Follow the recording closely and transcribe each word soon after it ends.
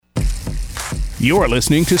You're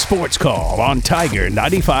listening to Sports Call on Tiger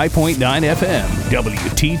 95.9 FM,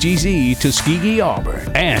 WTGZ Tuskegee,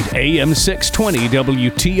 Auburn, and AM 620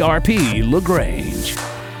 WTRP LaGrange.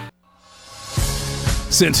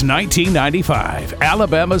 Since 1995,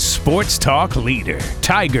 Alabama's sports talk leader,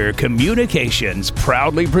 Tiger Communications,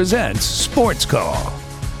 proudly presents Sports Call.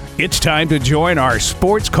 It's time to join our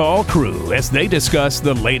Sports Call crew as they discuss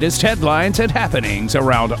the latest headlines and happenings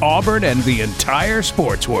around Auburn and the entire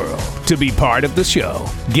sports world. To be part of the show,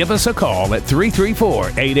 give us a call at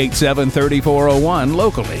 334-887-3401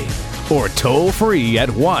 locally or toll free at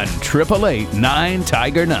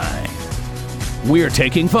 1-888-9-TIGER-9. We're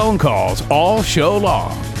taking phone calls all show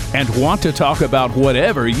long and want to talk about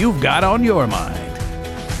whatever you've got on your mind.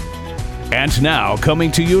 And now, coming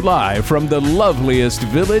to you live from the loveliest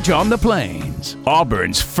village on the plains,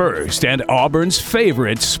 Auburn's first and Auburn's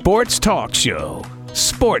favorite sports talk show,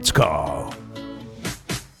 Sports Call.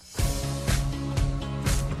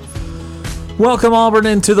 Welcome, Auburn,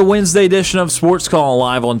 into the Wednesday edition of Sports Call,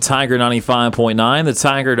 live on Tiger 95.9, the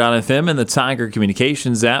Tiger.fm, and the Tiger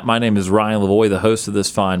Communications app. My name is Ryan Lavoie, the host of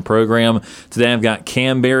this fine program. Today I've got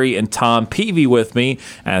Kam Berry and Tom Peavy with me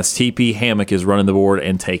as TP Hammock is running the board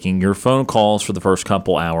and taking your phone calls for the first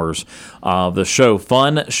couple hours of the show.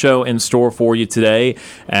 Fun show in store for you today,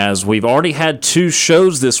 as we've already had two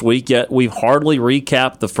shows this week, yet we've hardly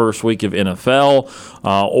recapped the first week of NFL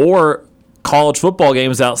or college football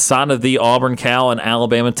games outside of the Auburn, Cal, and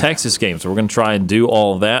Alabama, Texas games. So we're going to try and do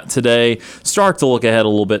all of that today. Start to look ahead a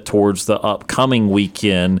little bit towards the upcoming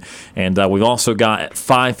weekend. And we've also got at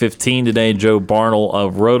 5:15 today, Joe Bartel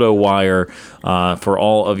of Rotowire for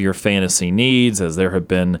all of your fantasy needs, as there have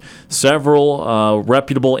been several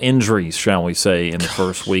reputable injuries, shall we say, in the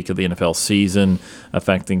first week of the NFL season,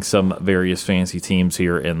 affecting some various fantasy teams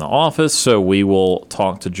here in the office. So we will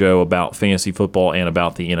talk to Joe about fantasy football and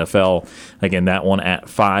about the NFL. Again, that one at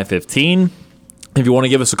 5:15. If you want to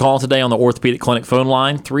give us a call today on the Orthopedic Clinic phone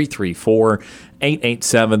line,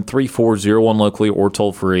 334-887-3401 locally, or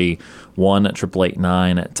toll free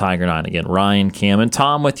 1-888-9-TIGER-9. Again, Ryan, Kam, and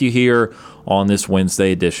Tom with you here on this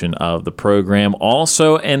Wednesday edition of the program.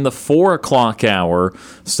 Also in the 4 o'clock hour,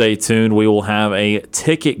 stay tuned, we will have a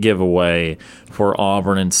ticket giveaway for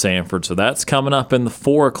Auburn and Samford. So that's coming up in the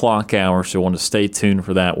 4 o'clock hour, so you want to stay tuned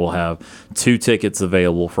for that. We'll have 2 tickets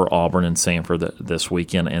available for Auburn and Samford this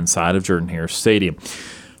weekend inside of Jordan-Hare Stadium.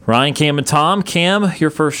 Ryan, Kam, and Tom. Kam, your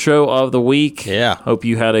first show of the week. Yeah. Hope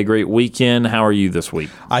you had a great weekend. How are you this week?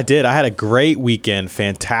 I did. I had a great weekend.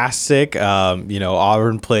 Fantastic.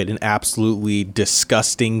 Auburn played an absolutely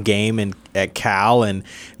disgusting game at Cal and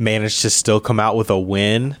managed to still come out with a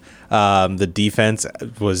win. The defense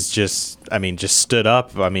was just stood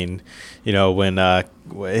up. When what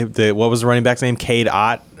was the running back's name?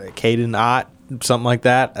 Caden Ott. Something like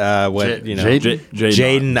that. Jaden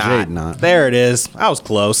Ott. There it is. I was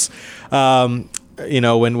close. When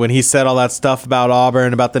he said all that stuff about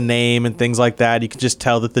Auburn, about the name and things like that, you could just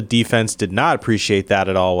tell that the defense did not appreciate that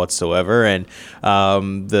at all whatsoever. And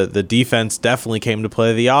the defense definitely came to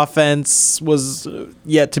play. The offense was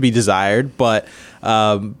yet to be desired, but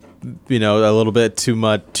a little bit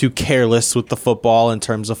too careless with the football in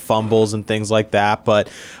terms of fumbles and things like that. But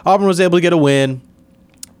Auburn was able to get a win.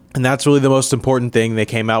 And that's really the most important thing. They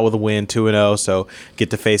came out with a win, 2-0, so get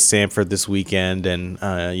to face Samford this weekend. And,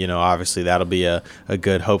 obviously that'll be a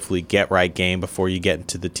good, hopefully, get-right game before you get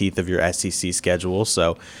into the teeth of your SEC schedule.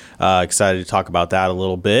 So excited to talk about that a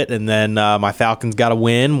little bit. And then my Falcons got a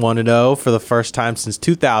win, 1-0 for the first time since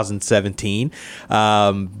 2017.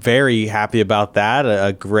 Very happy about that.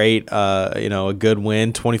 A great, a good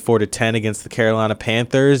win, 24-10 against the Carolina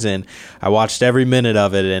Panthers. And I watched every minute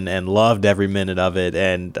of it and loved every minute of it.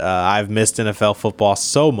 And I've missed NFL football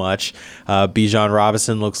so much. Bijan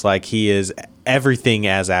Robinson looks like he is everything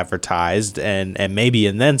as advertised and maybe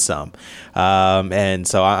and then some. And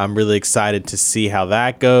so I'm really excited to see how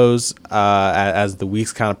that goes as the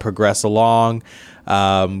weeks kind of progress along.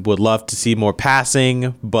 Would love to see more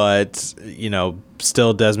passing, but,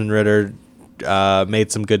 still Desmond Ridder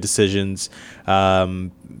made some good decisions.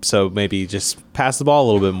 So maybe just pass the ball a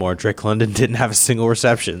little bit more. Drake London didn't have a single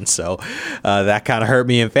reception, so that kind of hurt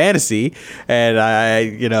me in fantasy. And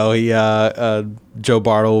Joe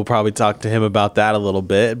Bartel will probably talk to him about that a little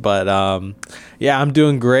bit. But I'm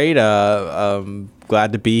doing great.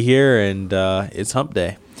 Glad to be here, and it's Hump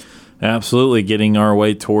Day. Absolutely, getting our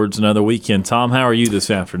way towards another weekend. Tom, how are you this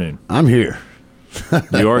afternoon? I'm here.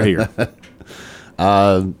 You are here.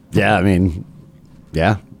 I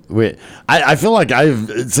feel like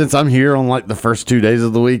since I'm here on like the first 2 days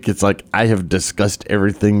of the week, it's like I have discussed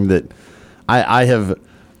everything that I have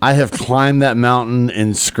I have climbed that mountain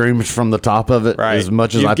and screamed from the top of it as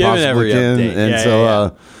much as I possibly can.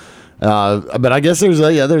 And but I guess there's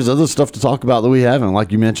other stuff to talk about that we haven't,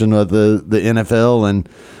 like you mentioned with the NFL and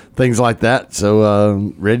things like that.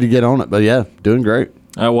 So ready to get on it. But yeah, doing great.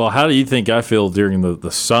 Well, how do you think I feel during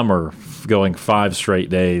the summer, going 5 straight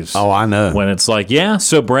days? Oh, I know. When it's like,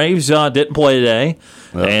 so Braves didn't play today,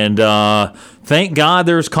 and thank God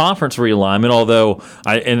there's conference realignment, although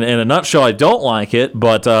in a nutshell, I don't like it,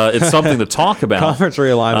 but it's something to talk about. Conference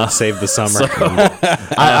realignment saved the summer.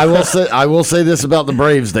 I will say this about the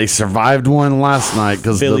Braves. They survived one last night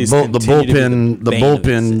because the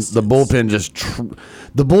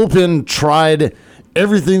bullpen tried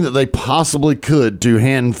everything that they possibly could to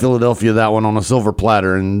hand Philadelphia that one on a silver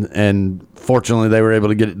platter, and fortunately they were able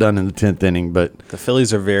to get it done in the 10th inning. But the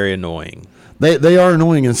Phillies are very annoying. They are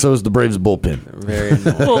annoying, and so is the Braves bullpen. Very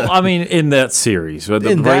annoying. Well, I mean, in that series, the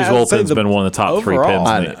Braves bullpen's been one of the top 3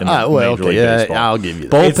 pins in Major League Baseball. I'll give you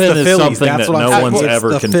that. Bullpen is something that no one's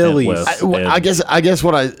ever content with. I guess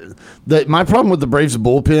my problem with the Braves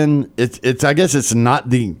bullpen, I guess it's not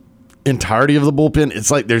the entirety of the bullpen. It's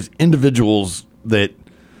like there's individuals that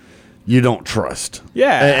you don't trust.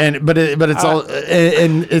 Yeah. But it's all,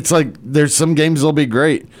 and it's like there's some games that'll be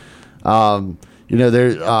great.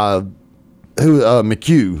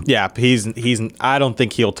 McHugh. Yeah, he's. I don't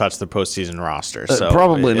think he'll touch the postseason roster. So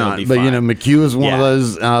probably not. But McHugh is one of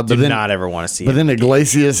those. But then not ever want to see. But then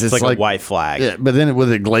Iglesias is like a white flag. Yeah. But then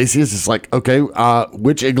with Iglesias, it's like, okay,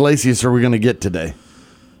 which Iglesias are we going to get today?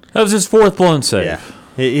 That was his 4th blown save. Yeah.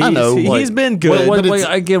 I know. He's been good.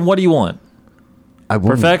 Again, what do you want?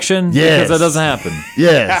 Perfection? Yes. Because that doesn't happen.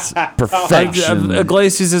 Yes. Perfection.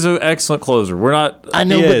 Iglesias is an excellent closer. We're not. I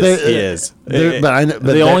know, he is. But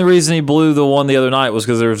the only reason he blew the one the other night was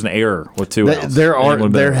because there was an error with 2 outs.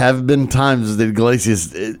 There have been times that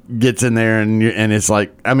Iglesias gets in there and it's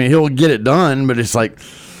like, I mean, he'll get it done, but it's like,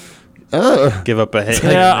 give up a hit.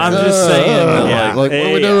 Yeah, I'm just saying. What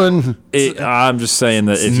are we doing? I'm just saying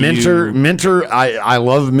that if Minter, I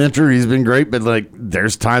love Minter. He's been great, but like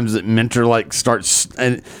there's times that Minter like starts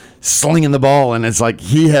slinging the ball, and it's like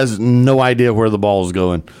he has no idea where the ball is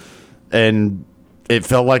going, and it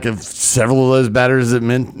felt like several of those batters that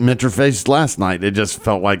Minter faced last night. It just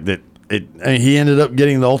felt like that. He ended up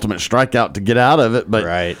getting the ultimate strikeout to get out of it, but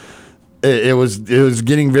right. It was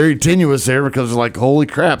getting very tenuous there because like, holy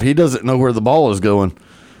crap, he doesn't know where the ball is going.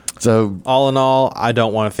 So all in all, I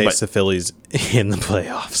don't want to face the Phillies in the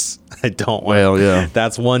playoffs. I don't want. Well, yeah,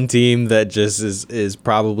 that's one team that just is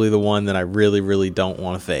probably the one that I really, really don't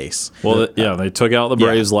want to face. Well, they took out the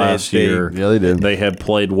Braves last year. Yeah, they did. They had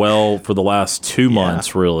played well for the last 2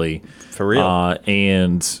 months, really, for real.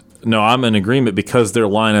 And no, I'm in agreement because their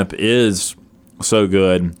lineup is so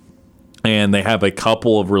good. And they have a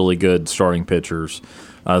couple of really good starting pitchers.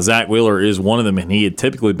 Zach Wheeler is one of them, and he had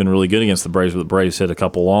typically been really good against the Braves, but the Braves hit a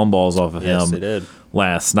couple long balls off of him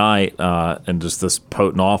last night. And just this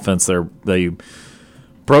potent offense there. They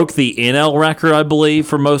broke the NL record, I believe,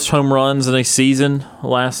 for most home runs in a season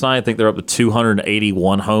last night. I think they're up to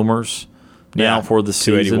 281 homers now for the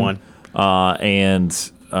season. 281.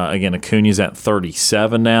 Again, Acuna's at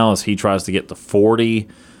 37 now as he tries to get to 40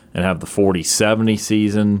 and have the 40-70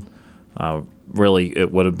 season. Really,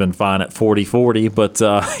 it would have been fine at 40-40, but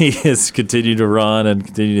he has continued to run and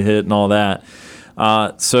continue to hit and all that.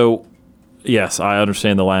 So, yes, I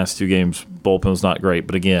understand the last 2 games, bullpen was not great.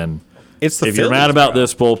 But again, if you're mad about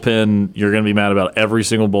this bullpen, you're going to be mad about every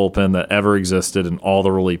single bullpen that ever existed and all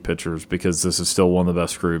the relief pitchers because this is still one of the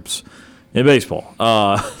best groups in baseball.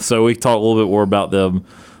 So we can talk a little bit more about them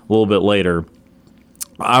a little bit later.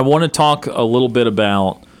 I want to talk a little bit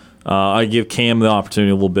about I give Cam the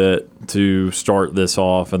opportunity a little bit to start this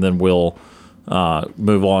off, and then we'll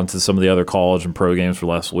move on to some of the other college and pro games for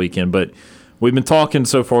last weekend. But we've been talking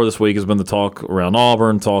so far this week has been the talk around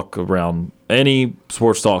Auburn, talk around any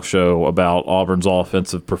sports talk show about Auburn's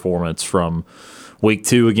offensive performance from week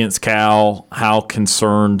 2 against Cal, how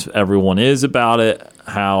concerned everyone is about it,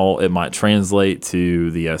 how it might translate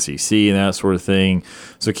to the SEC and that sort of thing.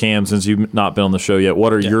 So, Cam, since you've not been on the show yet,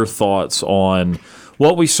 what are your thoughts on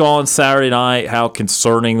what we saw on Saturday night, how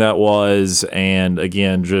concerning that was, and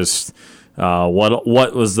again, just what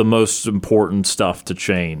was the most important stuff to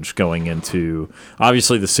change going into,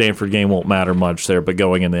 obviously the Samford game won't matter much there, but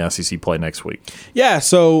going in the SEC play next week? Yeah,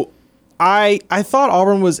 so I thought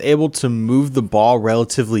Auburn was able to move the ball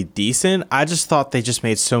relatively decent. I just thought they just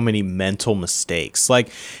made so many mental mistakes. Like,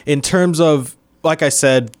 in terms of, like I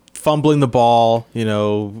said, fumbling the ball,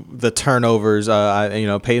 the turnovers.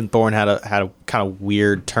 Peyton Thorne had a kind of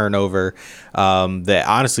weird turnover that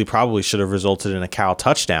honestly probably should have resulted in a Cal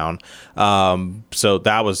touchdown. So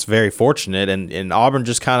that was very fortunate, and Auburn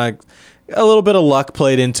just kind of a little bit of luck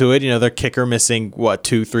played into it. Their kicker missing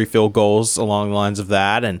 2-3 field goals along the lines of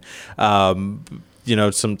that, and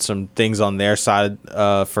some things on their side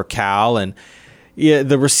for Cal, and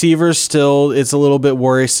the receivers still, it's a little bit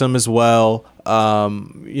worrisome as well.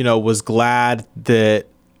 Was glad that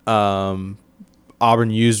Auburn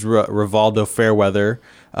used Rivaldo Fairweather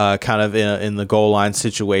kind of in the goal line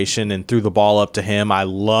situation and threw the ball up to him. I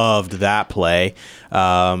loved that play.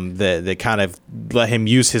 That kind of let him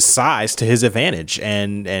use his size to his advantage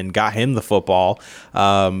and got him the football.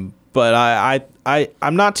 But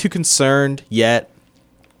I'm not too concerned yet.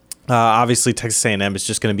 Obviously, Texas A&M is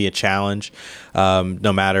just going to be a challenge,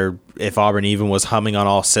 no matter if Auburn even was humming on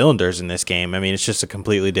all cylinders in this game. I mean, it's just a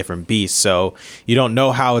completely different beast. So you don't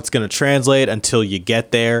know how it's going to translate until you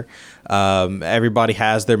get there. Everybody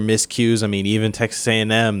has their miscues. I mean, even Texas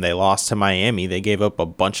A&M, they lost to Miami. They gave up a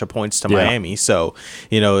bunch of points to Miami. So,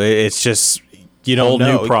 it's just... You don't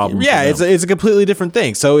know. New problem. Yeah, it's a completely different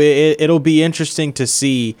thing. So it'll be interesting to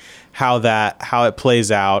see how it plays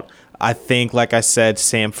out. I think, like I said,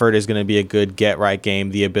 Samford is going to be a good get-right game,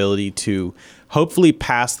 the ability to hopefully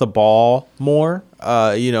pass the ball more.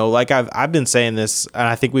 Like I've been saying this, and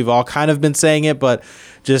I think we've all kind of been saying it, but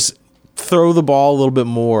just throw the ball a little bit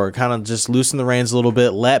more, kind of just loosen the reins a little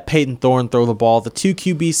bit, let Peyton Thorne throw the ball. The 2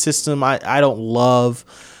 QB system I don't love.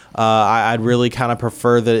 I'd really kind of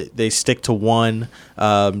prefer that they stick to one,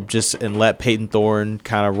 and let Peyton Thorne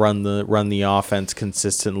kind of run the offense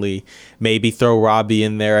consistently. Maybe throw Robbie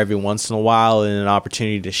in there every once in a while and an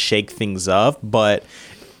opportunity to shake things up. But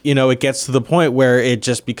it gets to the point where it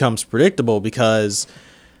just becomes predictable because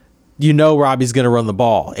Robbie's going to run the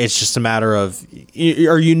ball. It's just a matter of,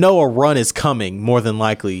 or a run is coming more than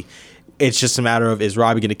likely. It's just a matter of, is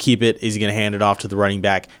Robbie going to keep it? Is he going to hand it off to the running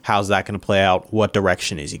back? How's that going to play out? What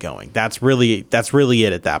direction is he going? That's really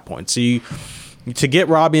it at that point. So to get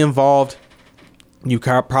Robbie involved, you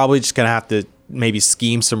probably just going to have to maybe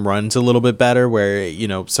scheme some runs a little bit better, where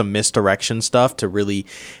some misdirection stuff to really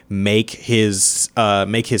make his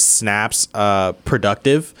snaps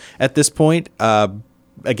productive at this point.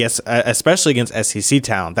 I guess, especially against SEC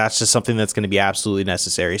talent, that's just something that's going to be absolutely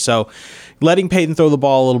necessary. So letting Peyton throw the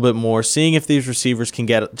ball a little bit more, seeing if these receivers can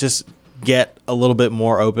get a little bit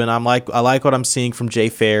more open. I like what I'm seeing from Jay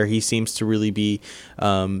Fair. He seems to really be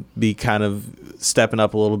kind of stepping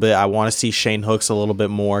up a little bit. I want to see Shane Hooks a little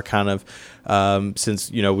bit more, kind of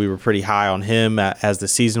since we were pretty high on him as the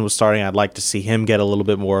season was starting. I'd like to see him get a little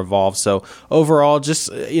bit more involved. So overall,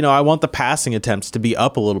 just I want the passing attempts to be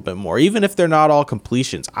up a little bit more, even if they're not all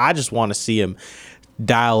completions. I just want to see him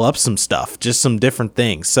dial up some stuff, just some different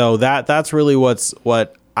things. So that's really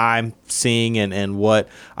what I'm seeing and what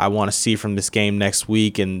I want to see from this game next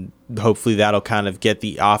week, and hopefully that'll kind of get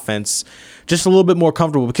the offense just a little bit more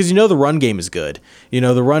comfortable, because the run game is good.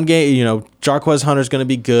 The run game, Jarquez Hunter's going to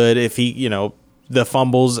be good. If he, the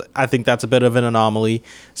fumbles, I think that's a bit of an anomaly.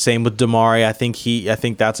 Same with Damari. I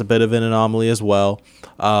think that's a bit of an anomaly as well.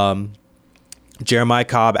 Jeremiah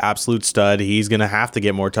Cobb, absolute stud. He's going to have to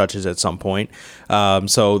get more touches at some point.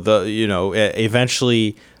 So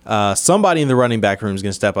eventually somebody in the running back room is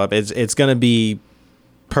going to step up. It's going to be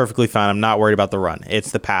perfectly fine. I'm not worried about the run.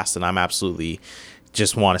 It's the pass that I'm absolutely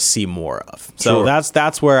just want to see more of. So Sure.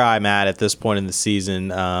 that's where I'm at this point in the season.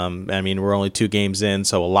 We're only 2 games in,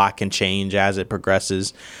 so a lot can change as it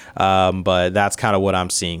progresses. But that's kind of what I'm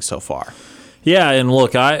seeing so far. Yeah, and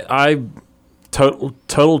look, I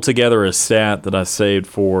totaled together a stat that I saved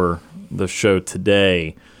for the show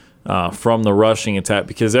today from the rushing attack,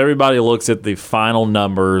 because everybody looks at the final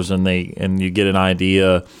numbers and you get an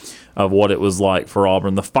idea of what it was like for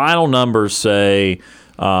Auburn. The final numbers say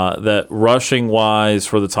that rushing-wise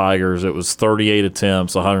for the Tigers, it was 38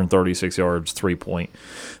 attempts, 136 yards,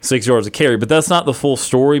 3.6 yards a carry. But that's not the full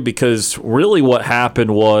story, because really what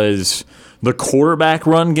happened was the quarterback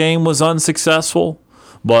run game was unsuccessful,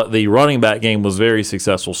 but the running back game was very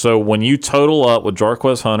successful. So when you total up with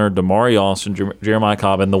Jarquez Hunter, Damari Austin, Jeremiah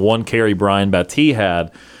Cobb, and the 1 carry Brian Battie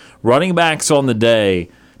had, running backs on the day,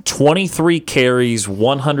 23 carries,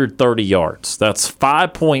 130 yards. That's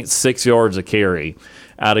 5.6 yards a carry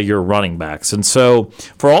out of your running backs. And so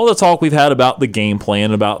for all the talk we've had about the game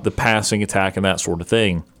plan, about the passing attack and that sort of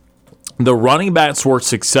thing, the running backs were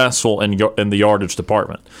successful in the yardage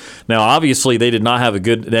department. Now, obviously, they did not have a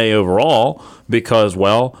good day overall because,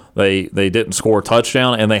 well, they didn't score a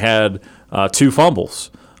touchdown and they had 2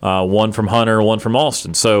 fumbles. one from Hunter, one from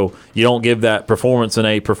Austin. So you don't give that performance an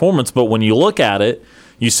A performance, but when you look at it,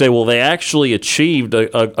 you say, well, they actually achieved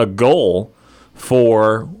a goal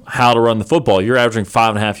for how to run the football. You're averaging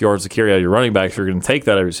 5.5 yards to carry out of your running backs. You're going to take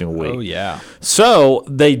that every single week. Oh, yeah. So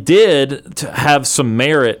they did have some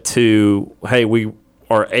merit to, hey, we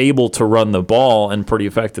are able to run the ball in pretty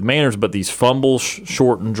effective manners, but these fumbles,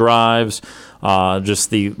 shortened drives, just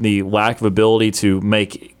the lack of ability to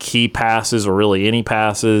make key passes or really any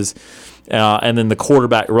passes, and then the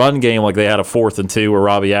quarterback run game, like they had a 4th and 2 where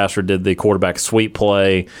Robbie Asher did the quarterback sweep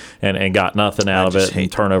play and got nothing out of it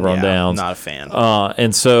and turnover on downs. Not a fan.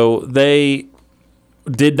 And so they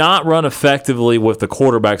did not run effectively with the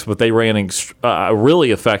quarterbacks, but they ran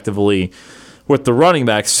really effectively with the running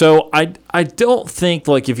backs. So I don't think,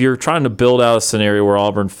 like, if you're trying to build out a scenario where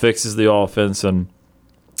Auburn fixes the offense and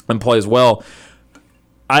plays well,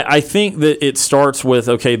 I think that it starts with,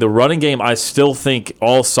 okay, the running game, I still think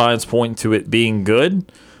all signs point to it being good.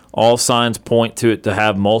 All signs point to it to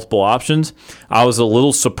have multiple options. I was a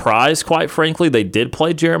little surprised, quite frankly. They did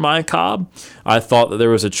play Jeremiah Cobb. I thought that there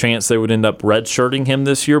was a chance they would end up redshirting him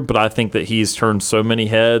this year, but I think that he's turned so many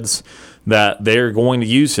heads that they're going to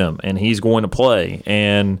use him, and he's going to play.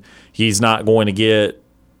 And he's not going to get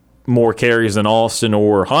more carries than Austin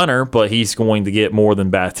or Hunter, but he's going to get more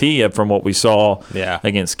than Batty from what we saw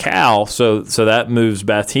against Cal. So that moves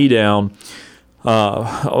Batty down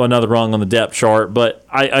another rung on the depth chart. But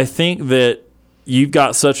I think that you've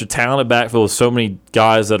got such a talented backfield with so many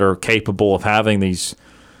guys that are capable of having these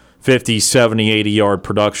 50, 70, 80-yard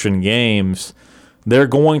production games. They're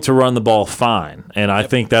going to run the ball fine. And I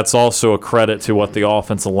think that's also a credit to what the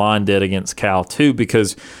offensive line did against Cal, too,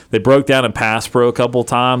 because they broke down in pass pro a couple of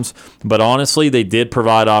times. But honestly, they did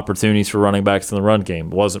provide opportunities for running backs in the run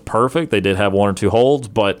game. It wasn't perfect. They did have 1 or 2 holds.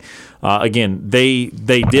 But, again, they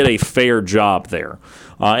did a fair job there.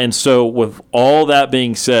 And so with all that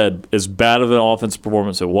being said, as bad of an offensive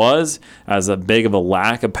performance it was, as big of a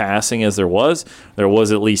lack of passing as there was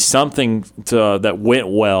at least something that went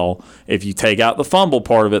well. If you take out the fumble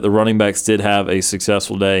part of it, the running backs did have a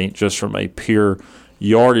successful day just from a pure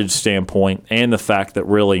yardage standpoint, and the fact that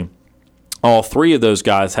really all 3 of those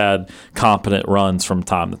guys had competent runs from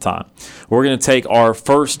time to time. We're going to take our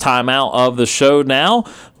first timeout of the show now.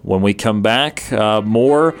 When we come back,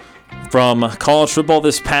 more from college football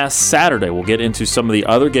this past Saturday. We'll get into some of the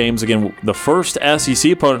other games. Again, the first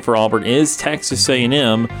SEC opponent for Auburn is Texas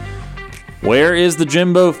A&M. Where is the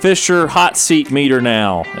Jimbo Fisher hot seat meter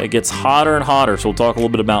now? It gets hotter and hotter, so we'll talk a little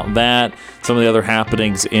bit about that, some of the other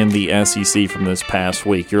happenings in the SEC from this past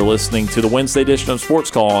week. You're listening to the Wednesday edition of Sports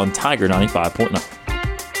Call on Tiger 95.9.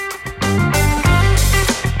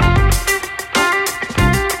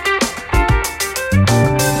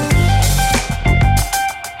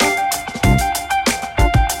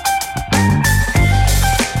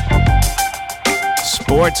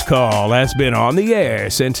 Sports Call has been on the air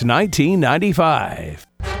since 1995.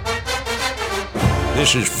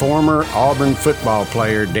 This is former Auburn football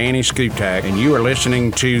player Danny Skutak, and you are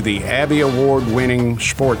listening to the Abby Award-winning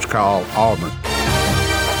Sports Call Auburn.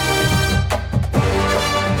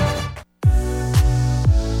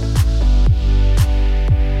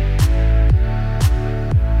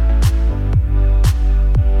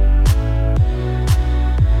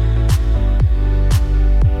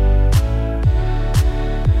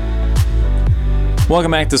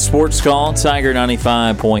 Welcome back to Sports Call, Tiger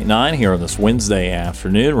 95.9 here on this Wednesday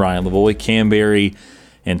afternoon. Ryan Lavoie, Kam Berry,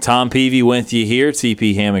 and Tom Peavy with you here.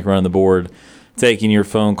 TP Hammock running the board, taking your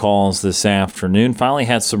phone calls this afternoon. Finally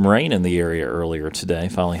had some rain in the area earlier today.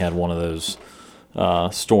 Finally had one of those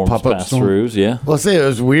storms pass throughs. Yeah. Well, see, it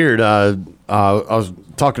was weird. I was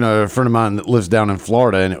talking to a friend of mine that lives down in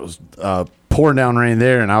Florida, and it was pouring down rain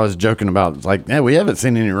there, and I was joking about, it's like, we haven't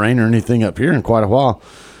seen any rain or anything up here in quite a while.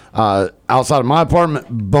 Outside of my apartment,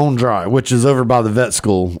 bone dry, which is over by the vet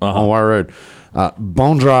school on Wire Road.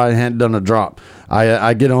 Bone dry, hadn't done a drop.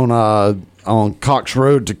 I get on Cox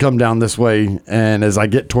Road to come down this way, and as I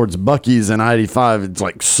get towards Buc-ee's and I-85, it's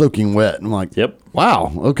like soaking wet. I'm like, yep.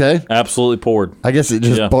 Wow, okay. Absolutely poured. I guess it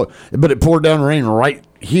just, but it poured down rain right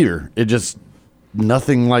here. It just,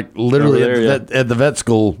 nothing like literally there, at the vet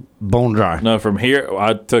school, bone dry. No, from here,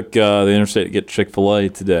 I took the interstate to get Chick-fil-A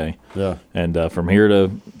today. Yeah. And from here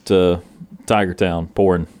to Tiger Town,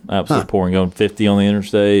 pouring, absolutely pouring, going 50 on the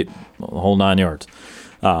interstate, the whole 9 yards.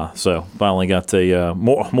 So finally got a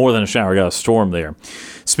more than a shower, got a storm there.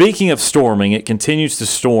 Speaking of storming, it continues to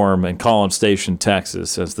storm in College Station,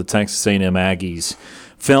 Texas, as the Texas A&M Aggies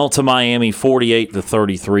fell to Miami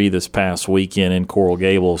 48-33 this past weekend in Coral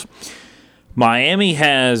Gables. Miami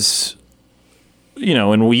has,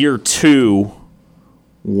 in year 2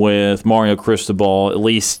 with Mario Cristobal, at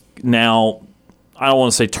least now, I don't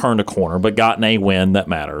want to say turned a corner, but gotten a win that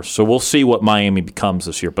matters. So we'll see what Miami becomes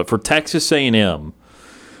this year. But for Texas A&M,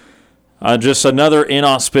 just another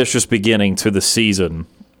inauspicious beginning to the season,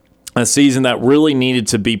 a season that really needed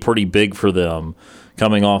to be pretty big for them,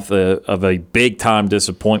 coming off of a big-time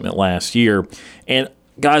disappointment last year. And,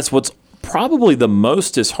 guys, what's probably the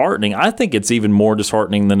most disheartening, I think it's even more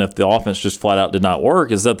disheartening than if the offense just flat out did not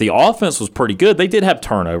work, is that the offense was pretty good. They did have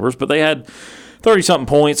turnovers, but they had 30-something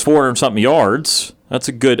points, 400-something yards. That's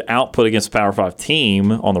a good output against a Power 5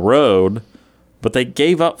 team on the road. But they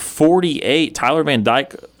gave up 48. Tyler Van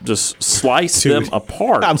Dyke just sliced them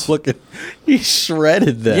apart. I'm looking. He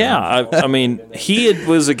shredded them. Yeah, I mean,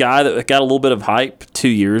 was a guy that got a little bit of hype 2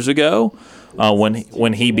 years ago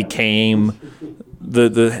when he became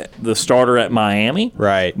the starter at Miami.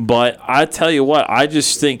 Right. But I tell you what, I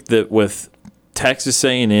just think that with Texas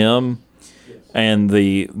A&M and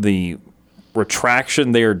the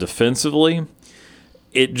retraction there defensively,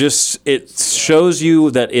 it shows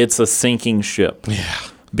you that it's a sinking ship. Yeah.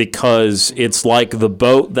 Because it's like the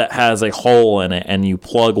boat that has a hole in it, and you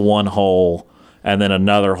plug one hole, and then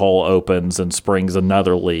another hole opens and springs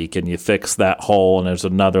another leak, and you fix that hole, and there's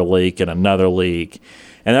another leak and another leak.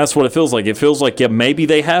 And that's what it feels like. It feels like, yeah, maybe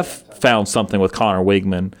they have found something with Connor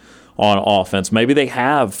Wigman on offense. Maybe they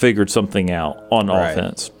have figured something out on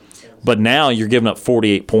offense. But now you're giving up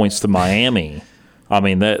 48 points to Miami. I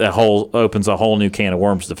mean, that opens a whole new can of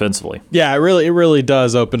worms defensively. Yeah, it really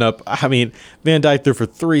does open up. I mean, Van Dyke threw for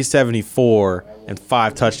 374 and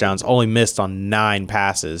 5 touchdowns, only missed on 9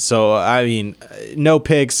 passes. So, I mean, no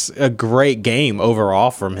picks, a great game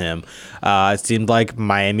overall from him. It seemed like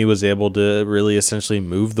Miami was able to really essentially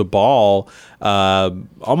move the ball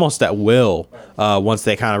almost at will once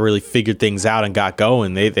they kind of really figured things out and got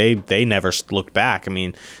going. They never looked back. I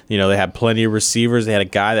mean, they had plenty of receivers. They had a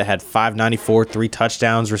guy that had 594, 3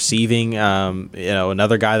 touchdowns receiving.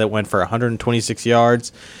 Another guy that went for 126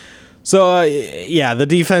 yards. So, the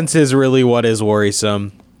defense is really what is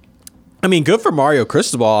worrisome. I mean, good for Mario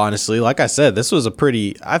Cristobal, honestly. Like I said, I thought this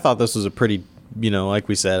was a pretty, like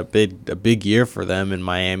we said, a big year for them in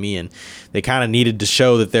Miami, and they kind of needed to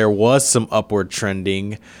show that there was some upward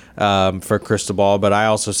trending for Cristobal. But I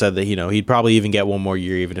also said that, he'd probably even get one more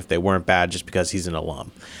year, even if they weren't bad, just because he's an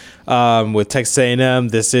alum. With Texas A&M,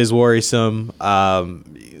 this is worrisome.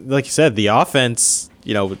 Like you said, the offense,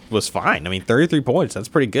 was fine. I mean, 33 points, that's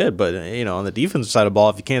pretty good. But, on the defensive side of the ball,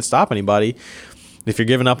 if you can't stop anybody, if you're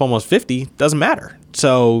giving up almost 50, doesn't matter.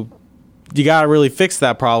 So you got to really fix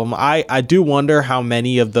that problem. I do wonder how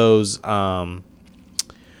many of those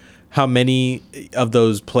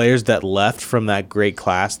players that left from that great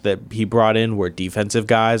class that he brought in were defensive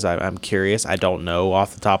guys. I'm curious. I don't know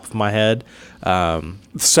off the top of my head.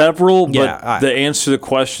 Several, but the answer to the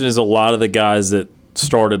question is a lot of the guys that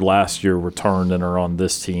started last year returned and are on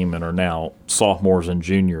this team and are now sophomores and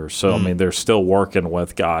juniors. So, I mean, they're still working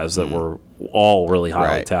with guys that were all really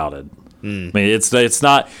highly touted. I mean, it's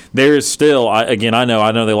not. There is still. I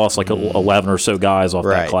know they lost like 11 or so guys off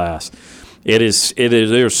that class. It is.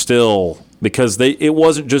 There's still, because it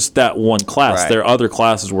wasn't just that one class. Right. Their other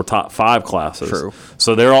classes were top 5 classes. True.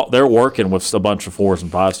 So they're working with a bunch of 4s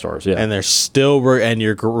and 5 stars. Yeah, and they're still and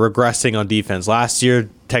you're regressing on defense. Last year,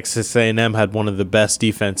 Texas A&M had one of the best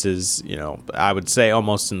defenses. I would say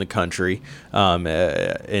almost in the country,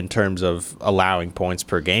 in terms of allowing points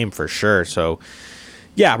per game for sure. So.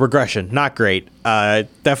 Yeah, regression, not great.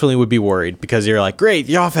 Definitely would be worried, because you're like, great,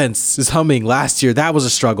 the offense is humming. Last year, that was a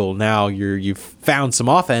struggle. Now you've found some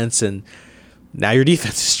offense, and now your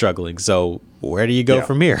defense is struggling. So where do you go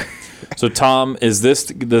from here? So, Tom, does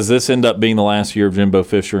this end up being the last year of Jimbo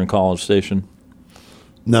Fisher in College Station?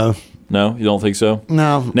 No. No, you don't think so?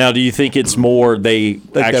 No. Now, do you think it's more they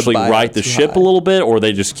actually right the ship a little bit, or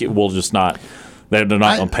they will just not? They're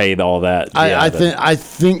not going to pay all that. I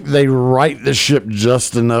think they right the ship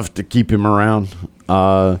just enough to keep him around.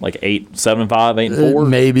 Like 8-7-5, 8-4?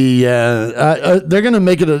 Maybe, yeah. They're going to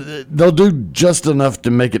make it they'll do just enough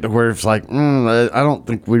to make it to where it's like, I don't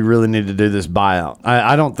think we really need to do this buyout.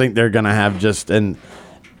 I don't think they're going to have just an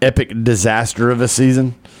epic disaster of a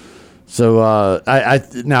season. So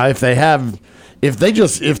now if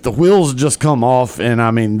the wheels just come off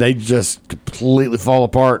and they just completely fall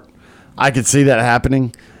apart, I could see that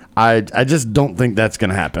happening. I just don't think that's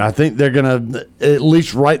going to happen. I think they're going to at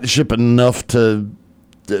least right the ship enough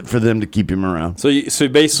for them to keep him around. So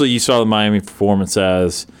basically, you saw the Miami performance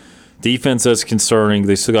as defense as concerning.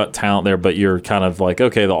 They still got talent there, but you're kind of like,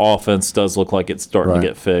 okay, the offense does look like it's starting to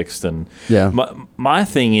get fixed. And my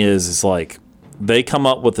thing is like they come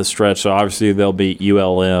up with a stretch. So obviously they'll beat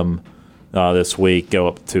ULM this week, go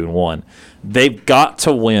up 2-1. They've got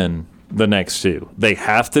to win the next two. They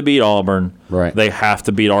have to beat Auburn. Right. They have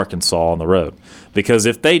to beat Arkansas on the road. Because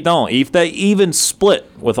if they don't, if they even split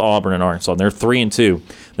with Auburn and Arkansas, and they're 3-2,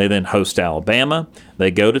 they then host Alabama.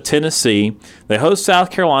 They go to Tennessee. They host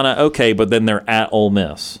South Carolina, okay, but then they're at Ole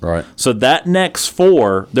Miss. Right. So that next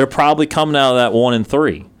four, they're probably coming out of that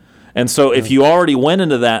 1-3. And so if you already went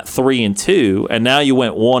into that 3-2, and now you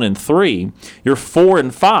went 1-3, you're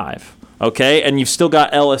 4-5, okay? And you've still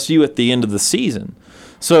got LSU at the end of the season.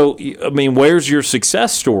 So, I mean, where's your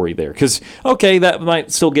success story there? Because, okay, that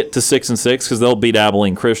might still get to 6-6 because they'll beat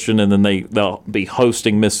Abilene Christian and then they'll be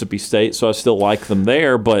hosting Mississippi State. So I still like them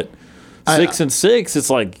there. But 6-6,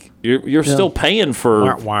 it's like you're still paying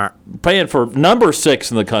for number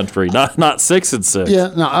 6 in the country, not 6-6.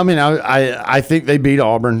 Yeah, no, I mean, I think they beat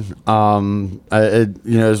Auburn.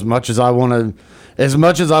 As much as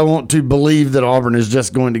I want to believe that Auburn is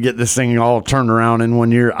just going to get this thing all turned around in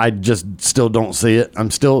 1 year, I just still don't see it.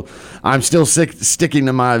 I'm still sticking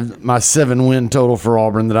to my 7-win total for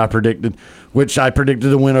Auburn that I predicted, which I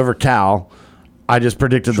predicted a win over Cal. I just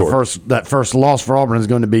predicted that first loss for Auburn is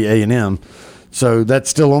going to be A&M, so that's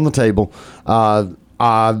still on the table.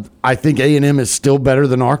 I think A&M is still better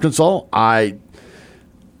than Arkansas.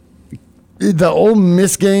 The Ole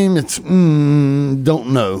Miss game, it's don't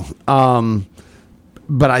know.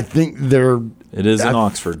 But I think it is in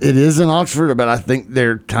Oxford. It is in Oxford, but I think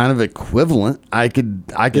they're kind of equivalent. I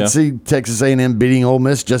could see Texas A&M beating Ole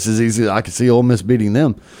Miss just as easy as I could see Ole Miss beating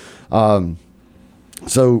them.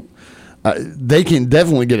 So they can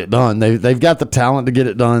definitely get it done. They've got the talent to get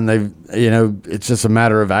it done. It's just a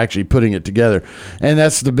matter of actually putting it together. And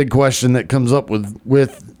that's the big question that comes up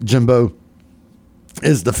with Jimbo,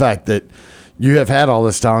 is the fact that you have had all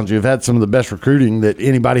this talent. You've had some of the best recruiting that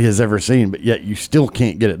anybody has ever seen, but yet you still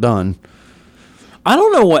can't get it done. I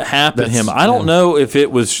don't know what happened to him. I don't know if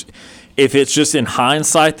it's just in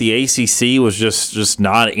hindsight the ACC was just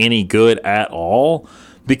not any good at all,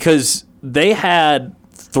 because they had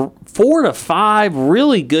 4 to 5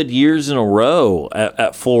 really good years in a row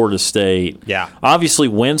at Florida State. Yeah. Obviously,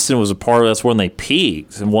 Winston was a part of that's when they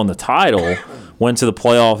peaked and won the title. Went to the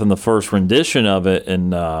playoff in the first rendition of it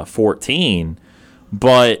in 14.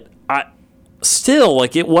 But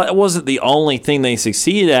it wasn't the only thing they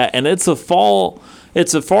succeeded at, and it's a far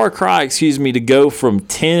cry, to go from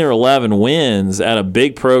 10 or 11 wins at a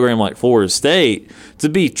big program like Florida State to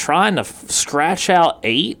be trying to scratch out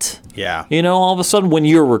 8. Yeah. All of a sudden when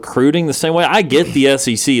you're recruiting the same way. I get the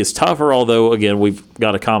SEC is tougher, although, again, we've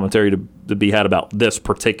got a commentary to be had about this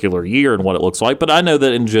particular year and what it looks like. But I know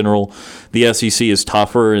that in general the SEC is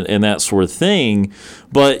tougher and that sort of thing.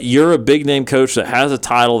 But you're a big-name coach that has a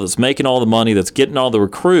title, that's making all the money, that's getting all the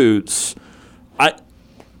recruits. I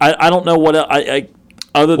don't know what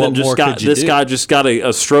other than this guy just got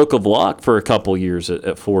a stroke of luck for a couple years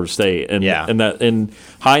at Florida State, and that in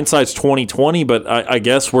hindsight's 2020. But I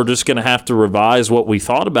guess we're just going to have to revise what we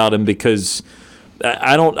thought about him, because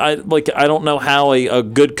I don't know how a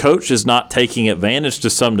good coach is not taking advantage to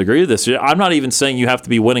some degree of this. I'm not even saying you have to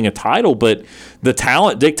be winning a title, but the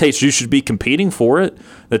talent dictates you should be competing for it.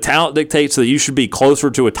 The talent dictates that you should be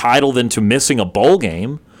closer to a title than to missing a bowl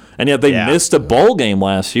game. And yet they missed a bowl game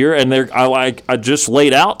last year, and I just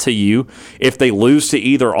laid out to you, if they lose to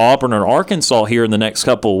either Auburn or Arkansas here in the next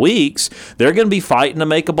couple of weeks, they're going to be fighting to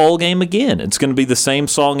make a bowl game again. It's going to be the same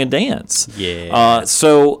song and dance. Yeah.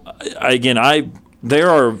 So again,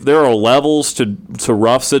 there are levels to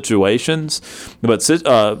rough situations, but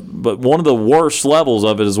one of the worst levels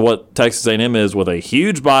of it is what Texas A&M is, with a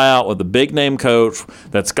huge buyout, with a big name coach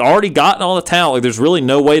that's already gotten all the talent. Like, there's really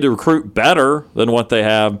no way to recruit better than what they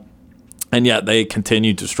have, and yet they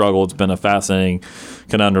continue to struggle. It's been a fascinating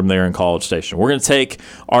conundrum there in College Station. We're going to take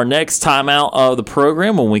our next time out of the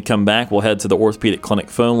program. When we come back, we'll head to the Orthopedic Clinic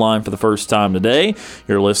phone line for the first time today.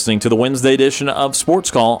 You're listening to the Wednesday edition of Sports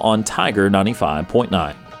Call on Tiger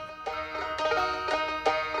 95.9.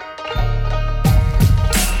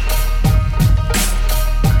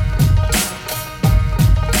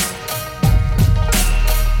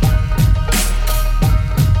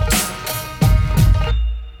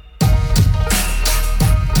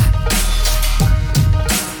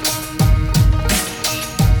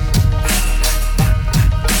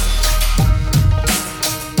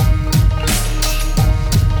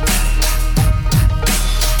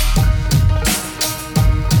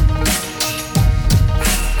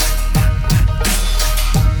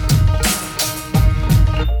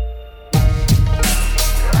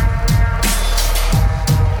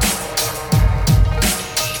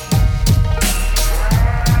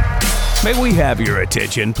 May we have your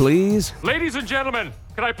attention, please? Ladies and gentlemen,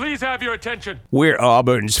 Can I please have your attention? We're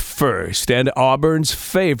Auburn's first and Auburn's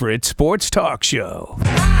favorite sports talk show.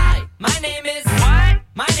 Hi, my name is. What?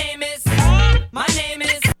 My name is. My name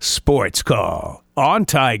is. Sports Call on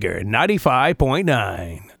Tiger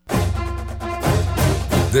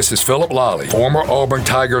 95.9. This is Philip Lally, former Auburn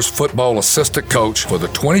Tigers football assistant coach for the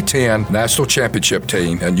 2010 National Championship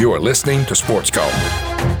team, and you are listening to Sports Call.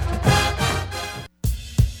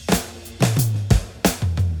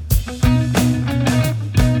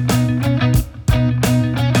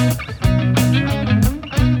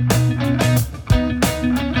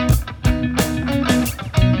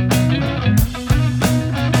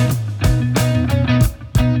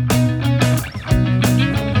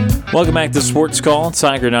 Welcome back to Sports Call,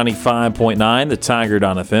 Tiger 95.9, the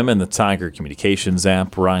Tiger.fm, and the Tiger Communications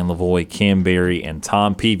app. Ryan Lavoie, Kam Berry, and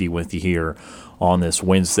Tom Peavy with you here on this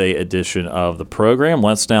Wednesday edition of the program.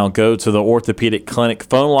 Let's now go to the Orthopedic Clinic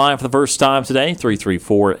phone line for the first time today,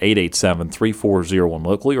 334-887-3401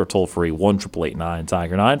 locally, or toll-free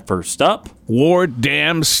 1-888-9-TIGER-9. First up, Ward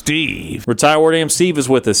Dam Steve. Retired Ward Dam Steve is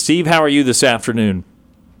with us. Steve, how are you this afternoon?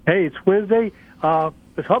 Hey, it's Wednesday.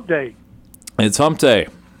 It's Hump Day. It's Hump Day.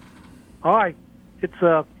 All right. It's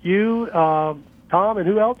you, Tom, and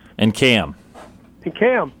who else? And Cam. And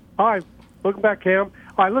Cam. All right. Welcome back, Cam.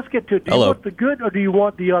 All right, let's get to it. Do you want the good or do you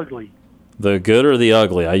want the ugly? The good or the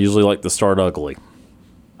ugly? I usually like to start ugly.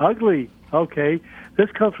 Ugly. Okay.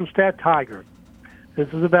 This comes from Stat Tiger. This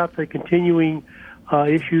is about the continuing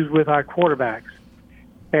issues with our quarterbacks.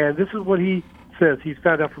 And this is what he says. He's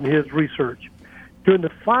found out from his research. During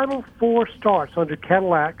the final 4 starts under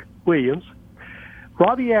Cadillac Williams,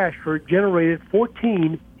 Robbie Ashford generated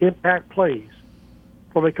 14 impact plays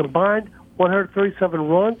from a combined 137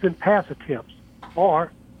 runs and pass attempts,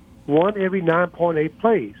 or 1 every 9.8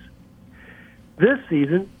 plays. This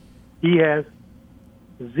season, he has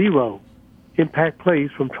 0 impact plays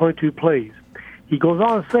from 22 plays. He goes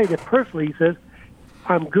on to say that personally, he says,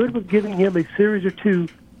 I'm good with giving him a series or 2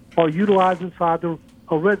 or utilized inside the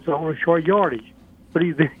red zone or short yardage. But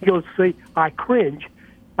he goes to say, I cringe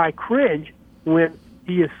when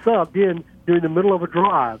he is subbed in during the middle of a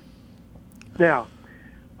drive. Now,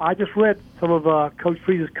 I just read some of Coach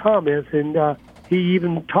Freeze's comments, and he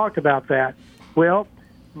even talked about that. Well,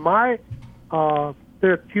 my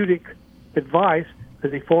therapeutic advice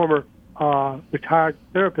as a former retired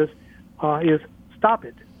therapist is stop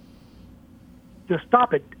it. Just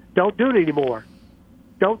stop it. Don't do it anymore.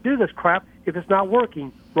 Don't do this crap if it's not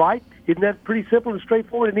working, right? Isn't that pretty simple and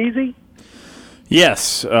straightforward and easy?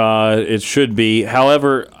 Yes, it should be.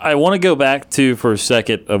 However, I want to go back to, for a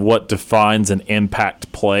second, of what defines an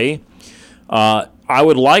impact play. I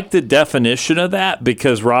would like the definition of that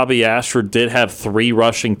because Robbie Ashford did have 3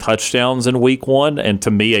 rushing touchdowns in Week 1, and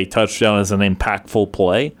to me, a touchdown is an impactful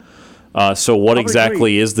play. So what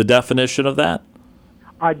exactly is the definition of that?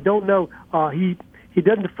 I don't know. He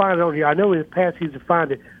doesn't define it on here. I know in the past he's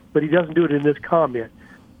defined it, but he doesn't do it in this comment.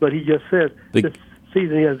 But he just says this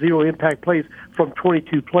season he has 0 impact plays from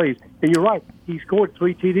 22 plays. And you're right, he scored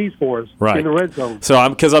 3 TDs for us in the red zone. So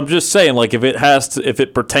I'm just saying, like, if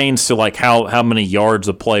it pertains to like how many yards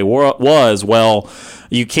a play was, well,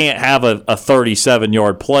 you can't have a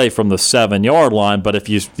 37-yard play from the 7-yard line, but if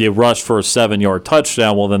you rush for a 7-yard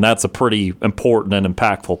touchdown, well, then that's a pretty important and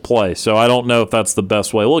impactful play. So I don't know if that's the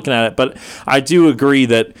best way of looking at it, but I do agree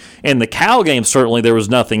that in the Cal game, certainly there was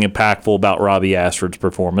nothing impactful about Robbie Ashford's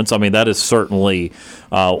performance. I mean, that is certainly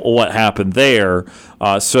what happened there.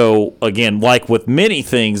 So, again, like with many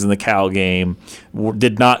things in the Cal game,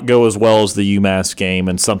 did not go as well as the UMass game,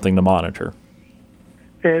 and something to monitor.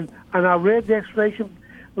 And I read the explanation,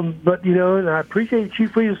 but, and I appreciate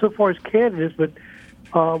Chief Freezer so far as candidates, but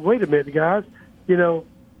wait a minute, guys.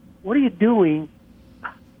 What are you doing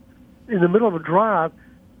in the middle of a drive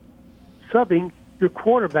subbing your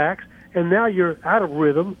quarterbacks, and now you're out of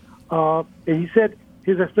rhythm? And he said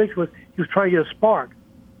his explanation was he was trying to get a spark.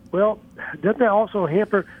 Well, doesn't that also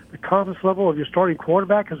hamper the confidence level of your starting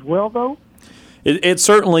quarterback as well, though? It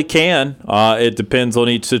certainly can. It depends on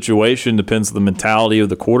each situation, depends on the mentality of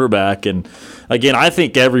the quarterback. And, again, I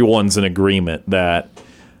think everyone's in agreement that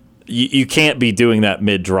you can't be doing that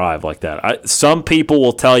mid-drive like that. Some people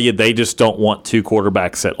will tell you they just don't want 2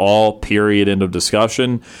 quarterbacks at all, period, end of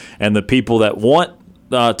discussion. And the people that want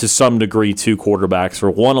to some degree 2 quarterbacks or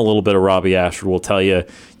want a little bit of Robbie Ashford will tell you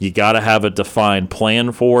got to have a defined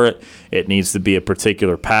plan for it. It needs to be a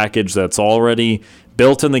particular package that's already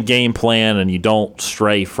built in the game plan and you don't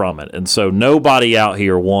stray from it. And so nobody out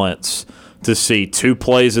here wants to see 2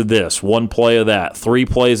 plays of this, 1 play of that, 3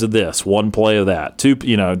 plays of this, 1 play of that, 2,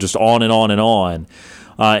 just on and on and on.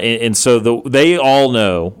 And so they all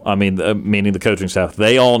know, meaning the coaching staff,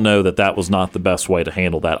 they all know that was not the best way to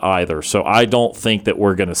handle that either. So I don't think that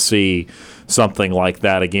we're going to see something like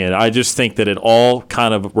that again. I just think that it all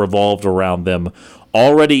kind of revolved around them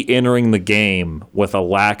already entering the game with a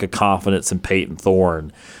lack of confidence in Peyton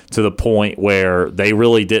Thorne to the point where they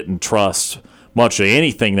really didn't trust much of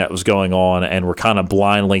anything that was going on and were kind of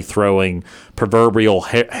blindly throwing proverbial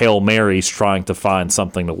Hail Marys trying to find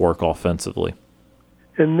something to work offensively.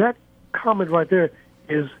 And that comment right there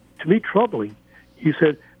is, to me, troubling. You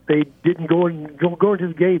said they didn't go into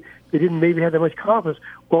the game. They didn't maybe have that much confidence.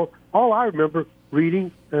 Well, all I remember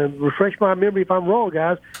reading, and refresh my memory if I'm wrong,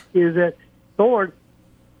 guys, is that Thorne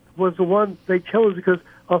was the one they chose because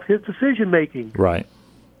of his decision-making. Right.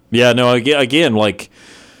 Yeah, no, again,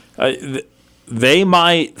 they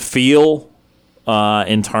might feel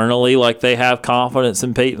internally like they have confidence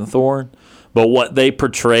in Peyton Thorne, but what they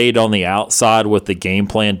portrayed on the outside with the game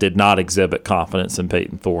plan did not exhibit confidence in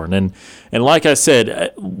Peyton Thorne. And like I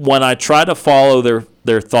said, when I try to follow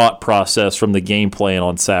their thought process from the game plan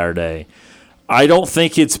on Saturday, I don't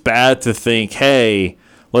think it's bad to think, hey,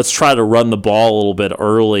 let's try to run the ball a little bit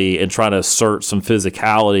early and try to assert some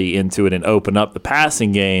physicality into it and open up the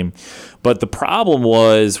passing game. But the problem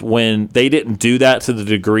was when they didn't do that to the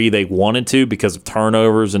degree they wanted to because of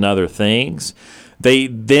turnovers and other things, they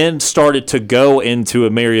then started to go into a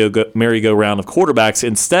merry-go-round of quarterbacks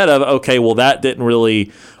instead of, okay, well, that didn't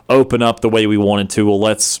really open up the way we wanted to. Well,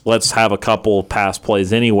 let's have a couple of pass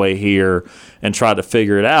plays anyway here and try to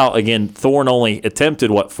figure it out. Again, Thorne only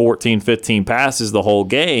attempted, 14, 15 passes the whole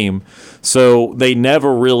game, so they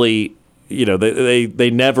never really,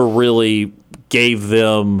 they never really gave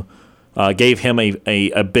him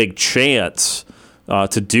a big chance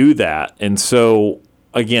to do that. And so,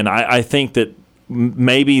 again, I think that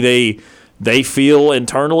maybe they feel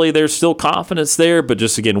internally there's still confidence there, but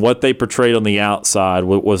just, again, what they portrayed on the outside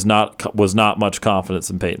was not much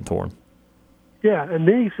confidence in Peyton Thorne. Yeah, and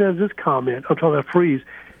then he says this comment, I'm talking about Freeze,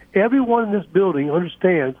 everyone in this building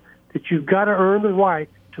understands that you've got to earn the right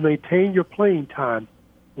to maintain your playing time.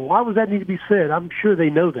 Why would that need to be said? I'm sure they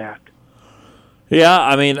know that.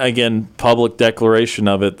 Yeah, again, public declaration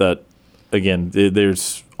of it that, again,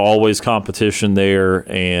 there's always competition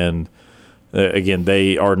there, and again,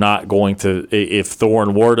 they are not going to. If they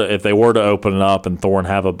were to open it up and Thorne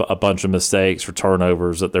have a bunch of mistakes or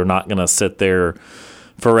turnovers, that they're not going to sit there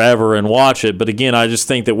forever and watch it. But again, I just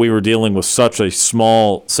think that we were dealing with such a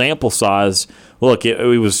small sample size. Look,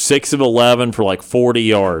 it was 6 of 11 for 40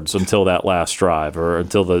 yards until that last drive, or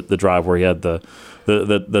until the drive where he had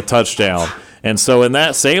the touchdown. And so in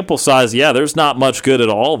that sample size, yeah, there's not much good at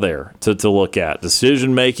all there to look at.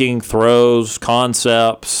 Decision-making, throws,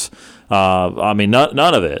 concepts,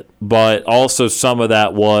 none of it. But also some of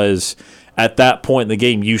that was, at that point in the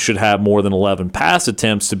game, you should have more than 11 pass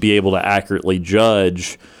attempts to be able to accurately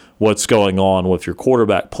judge what's going on with your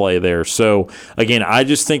quarterback play there. So, again, I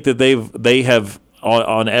just think that they have,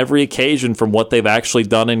 on every occasion from what they've actually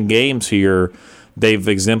done in games here, they've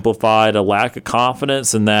exemplified a lack of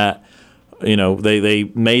confidence in that.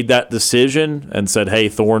 They made that decision and said, hey,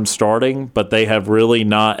 Thorne's starting, but they have really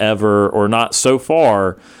not ever, or not so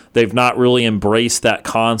far, they've not really embraced that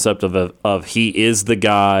concept of he is the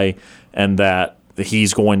guy and that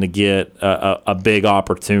he's going to get a big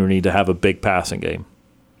opportunity to have a big passing game.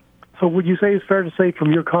 So would you say it's fair to say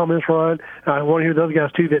from your comments, Ryan, and I want to hear the other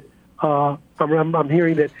guys too, that I'm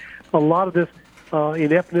hearing that a lot of this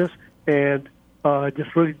ineptness and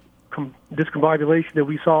just really discombobulation that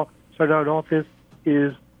we saw starting out in offense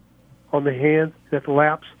is on the hands, at the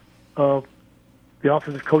laps of the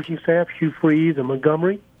offensive coaching staff, Hugh Freeze and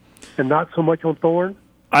Montgomery, and not so much on Thorne?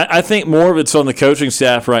 I think more of it's on the coaching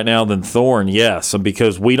staff right now than Thorne, yes,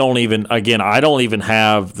 because we don't even, again, I don't even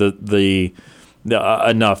have the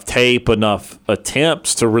enough tape, enough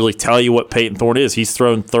attempts to really tell you what Peyton Thorne is. He's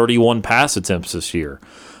thrown 31 pass attempts this year.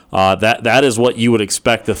 That is what you would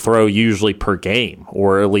expect to throw usually per game,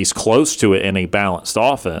 or at least close to it in a balanced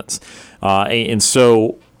offense. And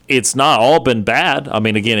so it's not all been bad.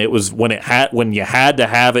 Again, it was when you had to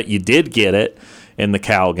have it, you did get it in the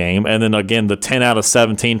Cal game. And then again, the 10 out of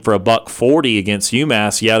 17 for $140 against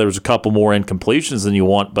UMass. Yeah, there was a couple more incompletions than you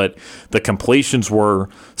want, but the completions were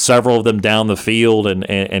several of them down the field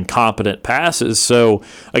and competent passes. So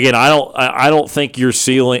again, I don't think you're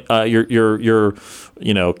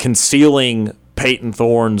concealing Peyton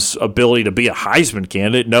Thorne's ability to be a Heisman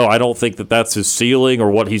candidate. No, I don't think that that's his ceiling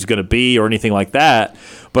or what he's going to be or anything like that.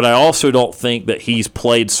 but I also don't think that he's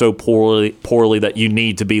played so poorly that you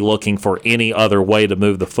need to be looking for any other way to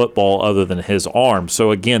move the football other than his arm.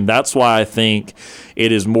 So again, that's why I think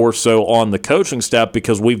it is more so on the coaching staff,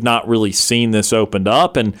 because we've not really seen this opened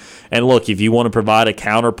up. And look, if you want to provide a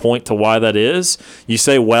counterpoint to why that is, you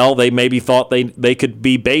say, well, they maybe thought they could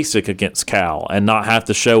be basic against Cal and not have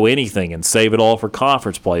to show anything and save it all for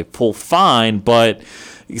conference play. Full fine, but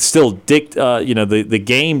still, the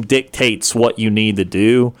game dictates what you need to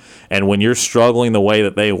do. And when you're struggling the way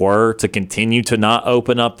that they were, to continue to not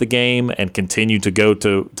open up the game and continue to go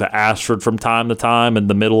to Ashford from time to time in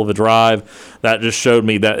the middle of a drive, that just showed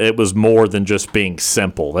me that it was more than just being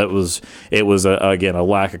simple. It was again a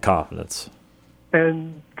lack of confidence.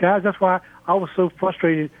 And guys, that's why I was so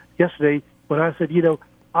frustrated yesterday when I said,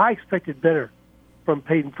 I expected better from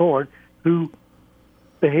Peyton Thorne, who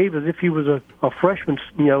behaved as if he was a freshman,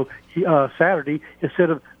 Saturday, instead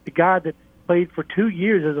of the guy that played for 2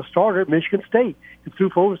 years as a starter at Michigan State and threw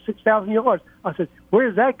for over 6,000 yards. I said,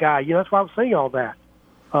 "Where's that guy?" That's why I was saying all that.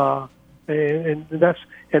 And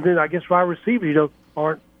then I guess wide receivers,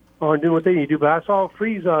 aren't doing what they need to do. But I saw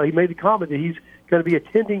Freeze. He made the comment that he's going to be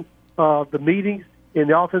attending the meetings in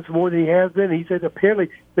the offense more than he has been. He said apparently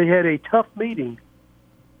they had a tough meeting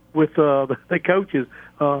with the coaches.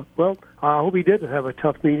 Well, I hope he did have a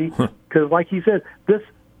tough meeting, because, like he said, this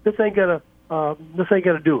ain't gonna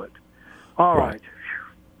do it. All right.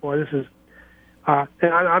 Boy, this is, and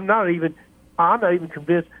I'm not even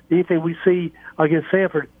convinced that anything we see against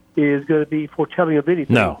Samford is going to be foretelling of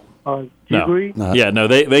anything. No. Do you agree? No.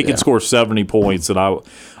 They can score 70 points, and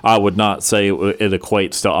I would not say it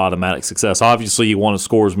equates to automatic success. Obviously, you want to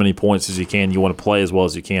score as many points as you can. You want to play as well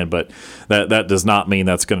as you can, but that does not mean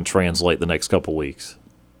that's going to translate the next couple weeks.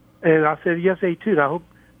 And I said yesterday, too, and I hope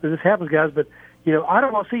that this happens, guys, but, I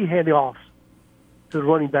don't want to see handoffs to the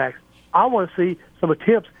running backs. I want to see some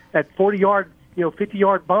attempts at 40-yard,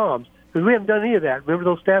 50-yard bombs, because we haven't done any of that. Remember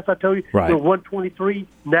those stats I told you? Right. 123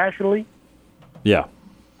 nationally? Yeah.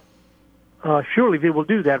 Surely they will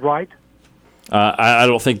do that, right? I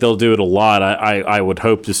don't think they'll do it a lot. I would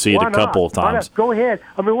hope to see it a couple of times. Go ahead.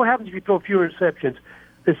 I mean, what happens if you throw fewer interceptions?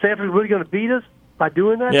 Is Samford really going to beat us by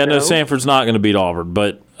doing that? Yeah, no, Samford's not going to beat Auburn.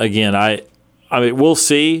 But, again, I mean, we'll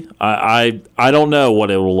see. I don't know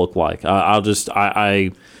what it will look like. I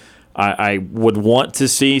would want to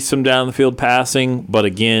see some down the field passing, but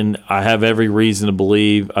again, I have every reason to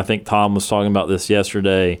believe. I think Tom was talking about this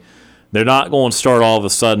yesterday. They're not going to start all of a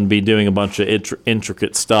sudden be doing a bunch of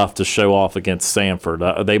intricate stuff to show off against Samford.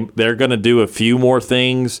 They're going to do a few more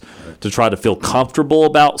things to try to feel comfortable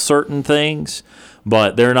about certain things,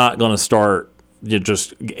 but they're not going to start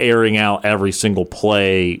just airing out every single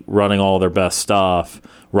play, running all their best stuff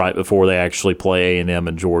right before they actually play A&M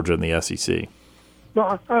and Georgia in the SEC.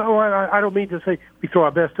 No, I don't mean to say we throw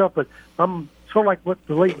our best stuff, but I'm sort of like what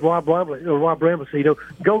the late Rob Bramble said.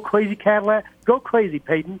 Go crazy, Cadillac. Go crazy,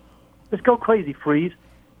 Peyton. Just go crazy, Freeze.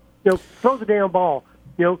 Throw the damn ball.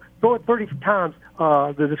 Throw it 30 times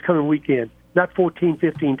this coming weekend, not 14,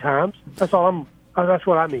 15 times. That's all that's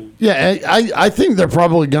what I mean. Yeah, I think they're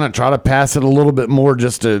probably going to try to pass it a little bit more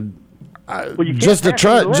just to try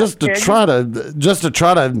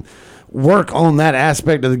to work on that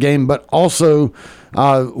aspect of the game, but also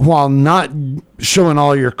while not showing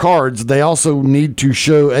all your cards, they also need to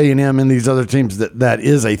show A&M and these other teams that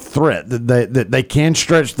is a threat, that they can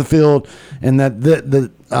stretch the field, and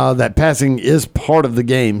that passing is part of the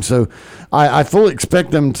game. So I fully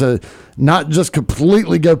expect them to not just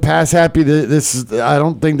completely go pass happy. I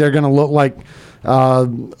don't think they're going to look like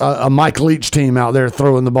a Mike Leach team out there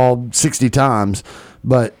throwing the ball 60 times,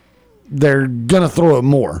 but they're going to throw it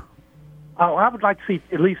more. I would like to see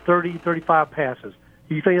at least 30, 35 passes.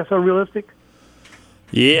 Do you think that's unrealistic?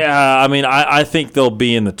 Yeah, I mean, I think they'll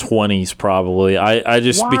be in the 20s probably.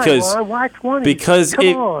 Why 20? Because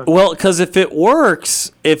if it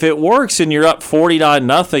works and you're up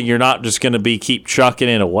 49-0, you're not just going to keep chucking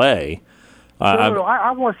it away.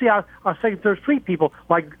 I want to see our second, third string people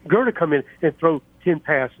like Gerda come in and throw 10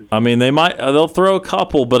 passes. I mean, they'll throw a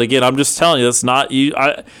couple, but again, I'm just telling you, that's not you.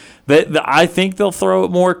 I think they'll throw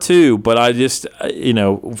it more too, but I just,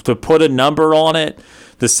 to put a number on it,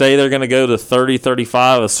 to say they're going to go to 30,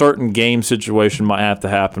 35, a certain game situation might have to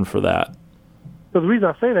happen for that. So the reason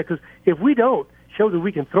I say that, because if we don't show that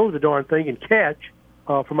we can throw the darn thing and catch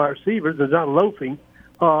from our receivers and not loafing,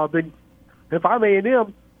 then if I'm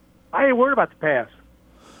A&M, I ain't worried about the pass.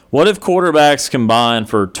 What if quarterbacks combine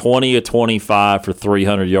for 20 or 25 for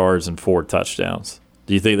 300 yards and 4 touchdowns?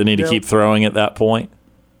 Do you think they need to keep throwing at that point?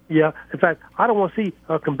 Yeah. In fact, I don't want to see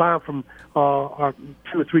combined from our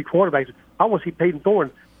 2 or 3 quarterbacks. I want to see Peyton Thorne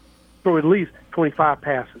throw at least 25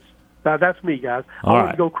 passes. Now, that's me, guys. I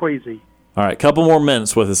want to go crazy. All right, couple more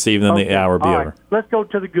minutes with us, Steve, and then the hour will be All over. right. Let's go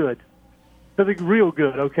to the good, to the real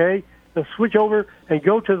good, okay? Let's switch over and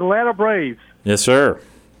go to the Atlanta Braves. Yes, sir.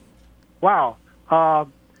 Wow.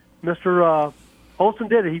 Mr. Olsen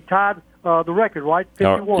did it. He tied the record, right?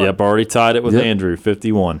 51. Yep, already tied it with Andrew,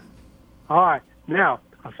 51. All right. Now,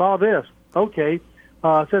 I saw this. Okay.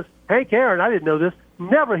 It says, Hank Aaron, I didn't know this,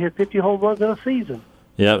 never hit 50 home runs in a season.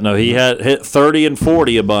 Yeah, no, he had hit 30 and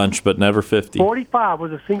 40 a bunch, but never 50. 45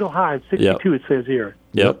 was a single high, and 62 it says here.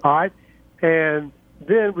 Yep. All right. And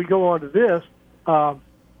then we go on to this.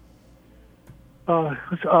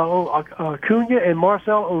 Acuna and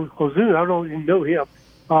Marcel Ozuna, I don't even know him,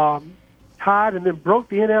 tied and then broke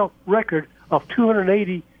the NL record of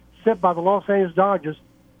 280 set by the Los Angeles Dodgers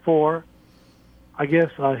for, I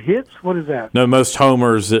guess, hits. What is that? No, most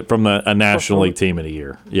homers from a National League team in a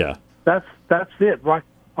year. Yeah. That's it, right?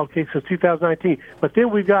 Okay, so 2019. But then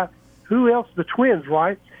we've got, who else? The Twins,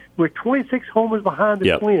 right? We're 26 homers behind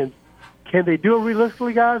the Twins. Can they do it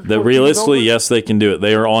realistically, guys? Realistically, yes, they can do it.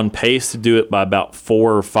 They are on pace to do it by about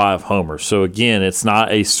 4 or 5 homers. So, again, it's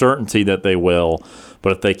not a certainty that they will,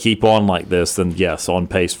 but if they keep on like this, then, yes, on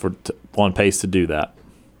pace to do that.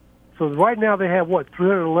 So right now they have,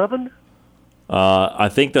 311? I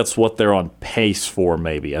think that's what they're on pace for,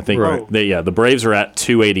 maybe. I think the Braves are at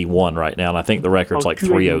 281 right now, and I think the record's like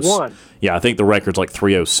 307. Yeah, I think the record's like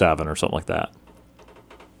 307 or something like that.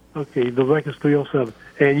 Okay, the record's 307.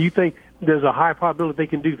 And you think there's a high probability they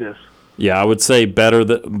can do this? Yeah, I would say better,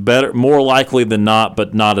 more likely than not,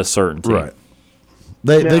 but not a certainty. Right.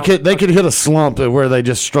 They could hit a slump where they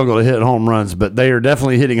just struggle to hit home runs, but they are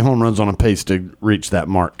definitely hitting home runs on a pace to reach that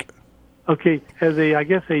mark. Okay, as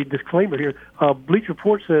a disclaimer here, Bleach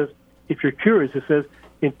Report says, if you're curious, it says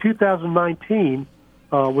in 2019,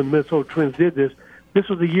 when the Minnesota Twins did this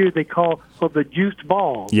was the year they call the juiced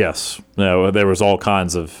ball. Yes, no, there was all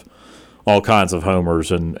kinds of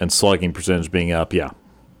homers and slugging percentage being up. Yeah,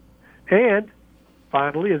 and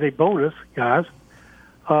finally, as a bonus, guys,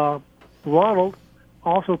 Ronald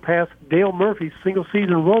also passed Dale Murphy's single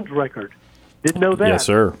season runs record. Didn't know that. Yes,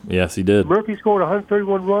 sir. Yes, he did. Murphy scored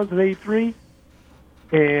 131 runs in 83,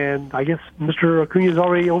 and I guess Mr. Acuna's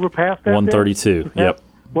already overpassed that. 132. Yep.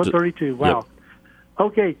 132. Wow. Yep.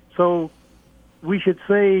 Okay, so we should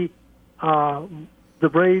say the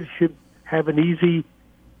Braves should have an easy,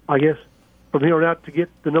 I guess, from here on out to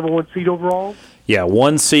get the number 1 seed overall. Yeah,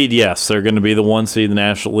 1 seed. Yes, they're going to be the 1 seed in the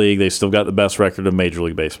National League. They still got the best record in Major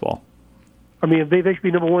League Baseball. I mean, they should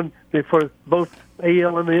be number 1 for both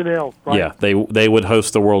AL and the NL, right? Yeah, they would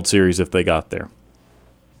host the World Series if they got there.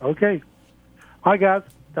 Okay. All right, guys,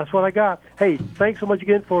 that's what I got. Hey, thanks so much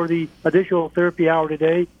again for the additional therapy hour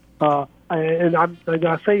today. And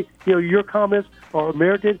I say, your comments are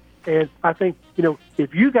merited, and I think,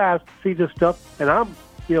 if you guys see this stuff, and I'm,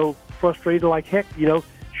 frustrated like heck,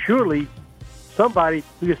 surely somebody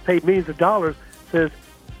who gets paid millions of dollars says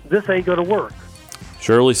this ain't going to work.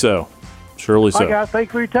 Surely so. Surely so. All right, guys,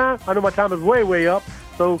 thanks for your time. I know my time is way, way up.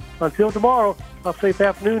 So until tomorrow, have a safe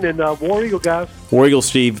afternoon, and War Eagle, guys. War Eagle,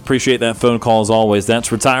 Steve. Appreciate that phone call as always.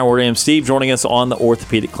 That's Retired Ward AM Steve joining us on the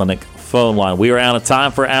Orthopedic Clinic phone line. We are out of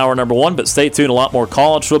time for hour number 1, but stay tuned. A lot more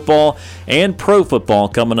college football and pro football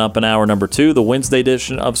coming up in hour number 2. The Wednesday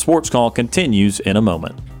edition of Sports Call continues in a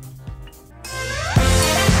moment.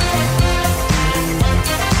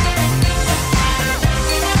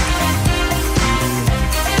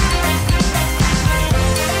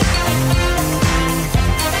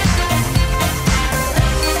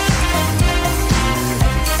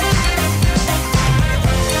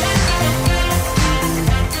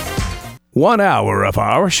 One hour of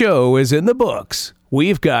our show is in the books.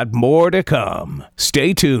 We've got more to come.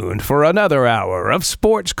 Stay tuned for another hour of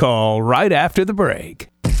Sports Call right after the break.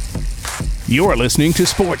 You're listening to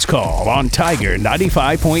Sports Call on Tiger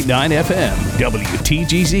 95.9 FM,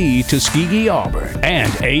 WTGZ Tuskegee, Auburn,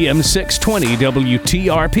 and AM 620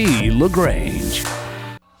 WTRP LaGrange.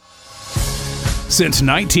 Since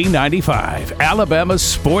 1995, Alabama's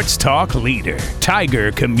sports talk leader,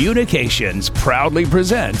 Tiger Communications, proudly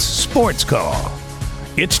presents Sports Call.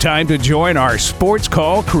 It's time to join our Sports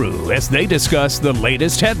Call crew as they discuss the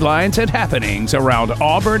latest headlines and happenings around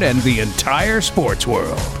Auburn and the entire sports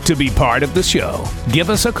world. To be part of the show, give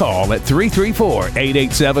us a call at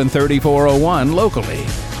 334-887-3401 locally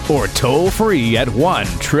or toll free at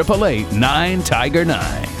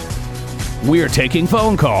 1-888-9-TIGER-9. We're taking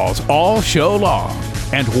phone calls all show long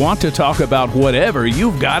and want to talk about whatever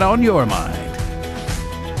you've got on your mind.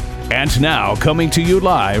 And now, coming to you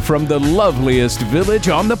live from the loveliest village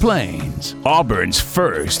on the plains, Auburn's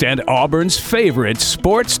first and Auburn's favorite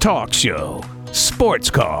sports talk show, Sports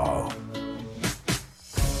Call.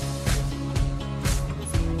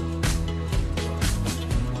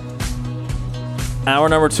 Hour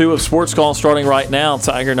number 2 of Sports Call starting right now.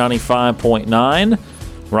 Tiger 95.9.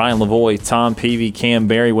 Ryan Lavoie, Tom Peavy, Kam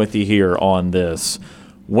Berry with you here on this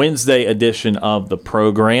Wednesday edition of the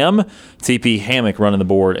program. TP Hammock running the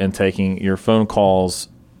board and taking your phone calls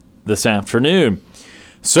this afternoon.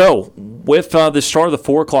 So, with the start of the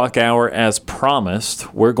 4 o'clock hour, as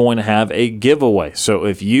promised, we're going to have a giveaway. So,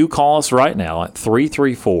 if you call us right now at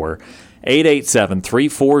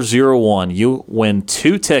 334-887-3401, you win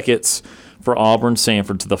 2 tickets for Auburn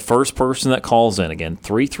Samford to the first person that calls in. Again,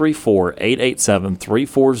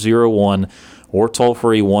 334-887-3401 or toll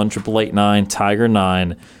free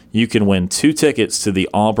 1-888-9-TIGER-9. You can win 2 tickets to the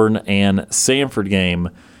Auburn and Samford game.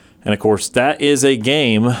 And, of course, that is a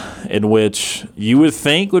game in which you would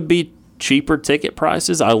think would be cheaper ticket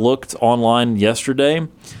prices. I looked online yesterday.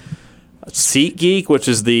 SeatGeek, which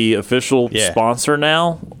is the official sponsor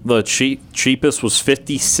now, the cheapest was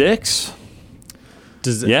 $56.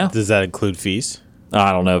 Does that include fees?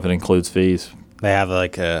 I don't know if it includes fees. They have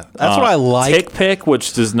like a. That's what I like. TickPick,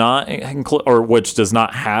 which does not include or which does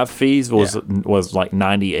not have fees, was like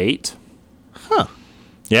 $98. Huh.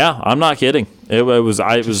 Yeah, I'm not kidding. It was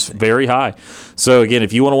very high. So again,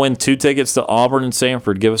 if you want to win 2 tickets to Auburn and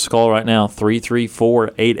Samford, give us a call right now,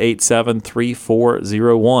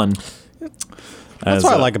 334-887-3401. That's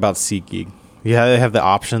what I like about SeatGeek. Yeah, they have the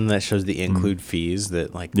option that shows the include fees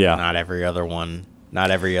that not every other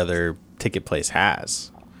ticket place has.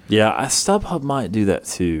 Yeah, StubHub might do that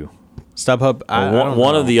too. StubHub,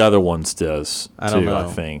 one of the other ones does. I don't know.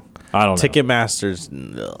 I think. I don't know. Ticketmaster's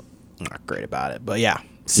not great about it, but yeah,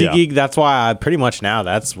 SeatGeek. That's why I pretty much now.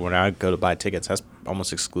 That's when I go to buy tickets. That's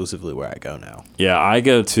almost exclusively where I go now. Yeah, I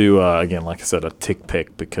go to again, like I said, a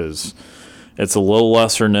TickPick because it's a little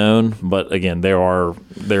lesser known, but again, there are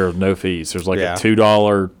no fees. There's like a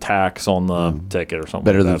 $2 tax on the ticket or something.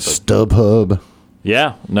 Better like than StubHub.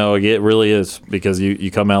 Yeah, no, it really is because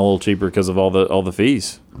you come out a little cheaper because of all the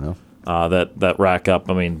fees that rack up.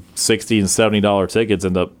 I mean, $60 and $70 tickets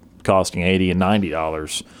end up costing $80 and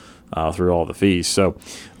 $90 through all the fees. So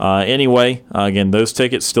anyway, again, those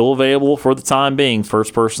tickets still available for the time being.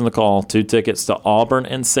 First person to call, 2 tickets to Auburn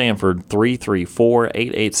and Samford,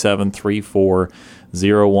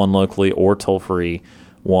 334-887-3401 locally or toll free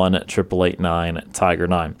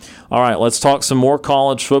 1-888-9-TIGER-9. All right, let's talk some more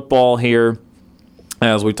college football here.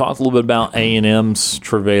 As we talked a little bit about A&M's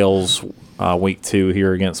travails week 2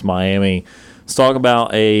 here against Miami, let's talk about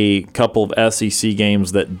a couple of SEC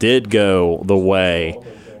games that did go the way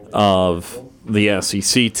of the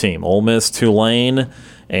SEC team. Ole Miss, Tulane,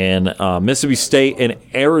 and Mississippi State and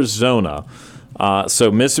Arizona. So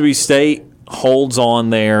Mississippi State holds on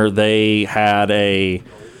there. They had a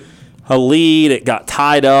lead. It got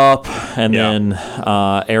tied up, and then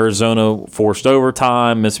Arizona forced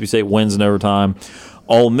overtime. Mississippi State wins in overtime.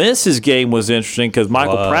 Ole Miss's game was interesting because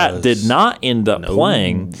Michael Pratt did not end up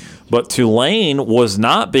playing, but Tulane was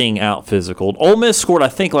not being out-physicaled. Ole Miss scored, I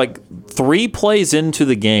think, like 3 plays into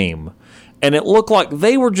the game, and it looked like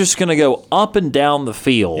they were just going to go up and down the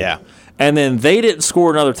field. Yeah. And then they didn't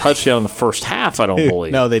score another touchdown in the first half, I don't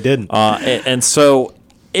believe. No, they didn't. And so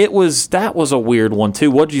that was a weird one,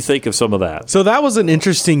 too. What did you think of some of that? So that was an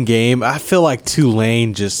interesting game. I feel like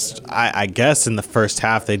Tulane just, I guess in the first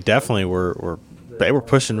half, they definitely were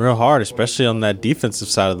pushing real hard, especially on that defensive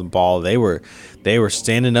side of the ball. They were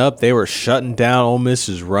standing up. They were shutting down Ole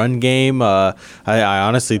Miss's run game. I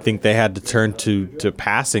honestly think they had to turn to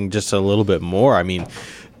passing just a little bit more. I mean,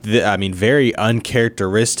 very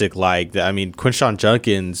uncharacteristic. Quinshon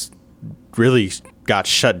Judkins really got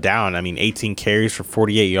shut down. 18 carries for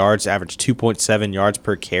 48 yards, averaged 2.7 yards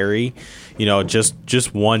per carry.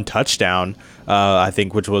 Just 1 touchdown. I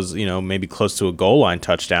think, which was maybe close to a goal line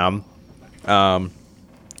touchdown. 89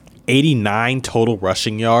 total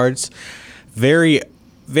rushing yards. Very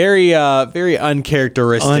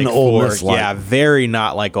uncharacteristic Ole Miss like. Very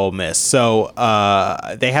not like Ole Miss. So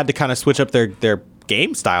they had to kind of switch up their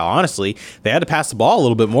game style. Honestly, they had to pass the ball a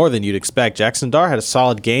little bit more than you'd expect. Jackson Dart had a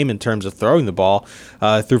solid game in terms of throwing the ball.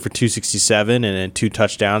 Threw for 267 and then 2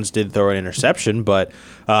 touchdowns. Did throw an interception, but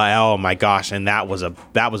oh my gosh, and that was a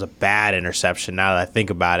bad interception. Now that I think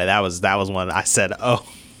about it, that was one I said, oh.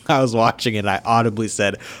 I was watching it and I audibly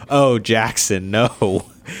said, "Oh, Jackson, no,"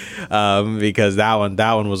 because that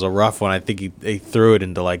one was a rough one. I think he threw it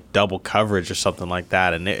into like double coverage or something like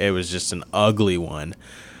that, and it was just an ugly one.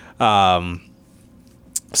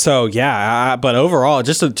 So yeah, but overall,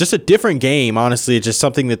 just a different game. Honestly, just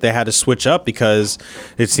something that they had to switch up because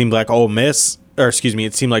it seemed like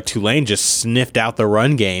it seemed like Tulane just sniffed out the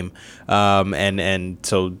run game, and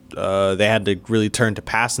so they had to really turn to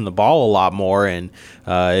passing the ball a lot more, and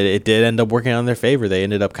it did end up working out in their favor. They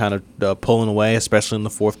ended up kind of pulling away, especially in the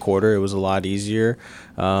fourth quarter. It was a lot easier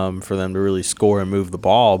for them to really score and move the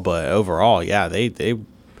ball. But overall, yeah, they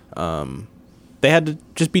had to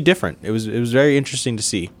just be different. It was very interesting to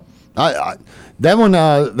see. That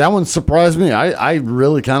one surprised me. I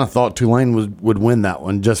really kind of thought Tulane would win that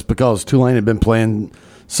one just because Tulane had been playing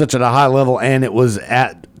such at a high level and it was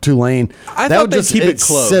at Tulane. I thought they'd keep it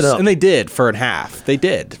close, and they did for a half. They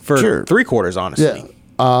did for 3 quarters, honestly. Yeah.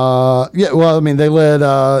 Well, I mean, they led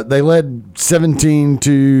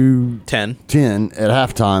 17-10 at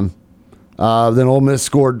halftime. Then Ole Miss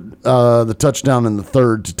scored the touchdown in the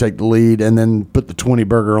third to take the lead, and then put the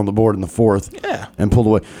 20-burger on the board in the fourth. Yeah. And pulled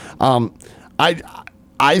away.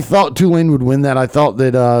 I thought Tulane would win that. I thought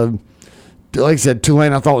that, like I said,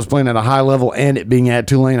 Tulane I thought was playing at a high level, and it being at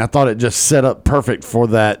Tulane, I thought it just set up perfect for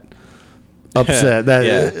that upset.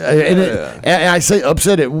 And I say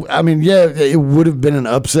upset. It would have been an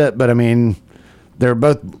upset, but I mean, they're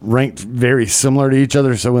both ranked very similar to each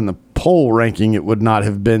other. So in the poll ranking, it would not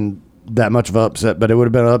have been that much of an upset, but it would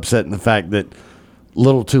have been an upset in the fact that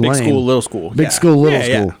little Tulane, big school, little school, big school, little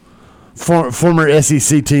school, former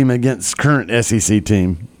SEC team against current SEC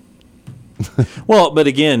team. Well, but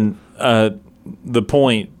again, the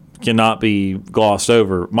point cannot be glossed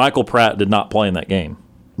over. Michael Pratt did not play in that game.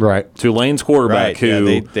 Right. Tulane's quarterback,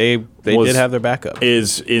 who they did have their backup,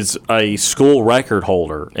 is a school record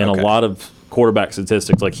holder in a lot of quarterback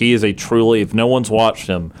statistics. Like, he is a truly, if no one's watched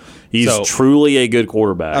him, he's truly a good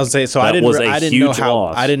quarterback. I was saying, so I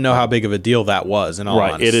didn't know how big of a deal that was. In all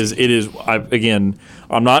honesty, it is. Again,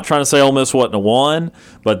 I'm not trying to say Ole Miss wasn't a one,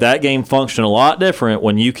 but that game functioned a lot different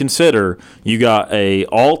when you consider you got a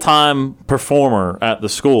all-time performer at the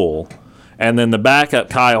school, and then the backup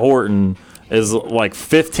Kai Horton is like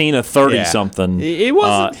 15 of 30 something. It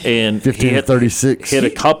wasn't, and 15 of 36. Hit a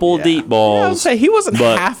couple of deep balls. I would say he wasn't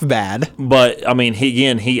half bad. But I mean,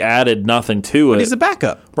 he added nothing to it. He's a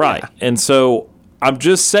backup, right? Yeah. And so I'm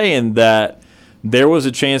just saying that there was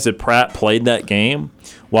a chance that Pratt played that game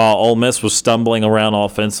while Ole Miss was stumbling around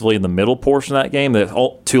offensively in the middle portion of that game.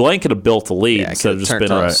 That Tulane could have built a lead instead of just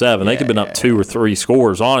been up 7. They could have been up 2 or 3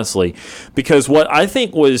 scores, honestly. Because what I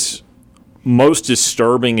think was most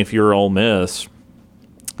disturbing if you're Ole Miss,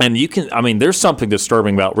 and there's something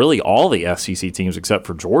disturbing about really all the SEC teams except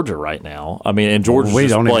for Georgia right now. I mean, and Georgia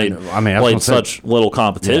played such little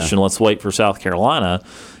competition. Yeah. Let's wait for South Carolina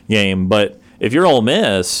game. But if you're Ole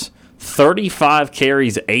Miss, 35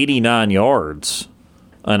 carries, 89 yards,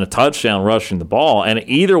 and a touchdown rushing the ball. And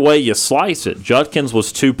either way you slice it, Judkins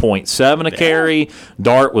was 2.7 a carry.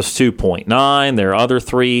 Dart was 2.9. Their other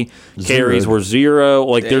 3 carries were 0.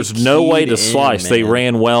 Like, there's no way to slice. They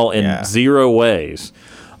ran well in 0 ways.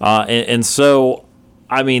 And so,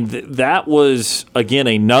 I mean, that was, again,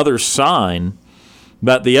 another sign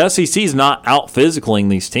that the SEC is not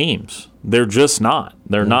out-physicaling these teams. They're just not.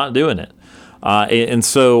 They're not doing it. And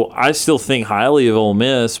so I still think highly of Ole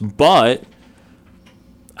Miss, but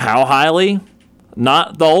how highly?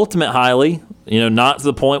 Not the ultimate highly. Not to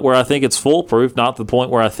the point where I think it's foolproof, not to the point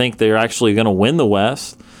where I think they're actually going to win the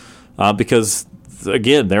West, because,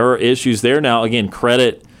 again, there are issues there. Now, again,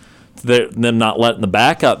 credit them not letting the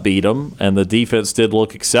backup beat them, and the defense did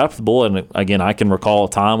look acceptable. And, again, I can recall a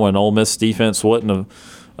time when Ole Miss defense wouldn't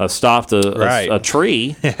have stopped a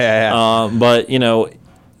tree. But,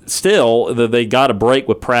 still, they got a break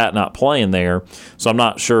with Pratt not playing there, so I'm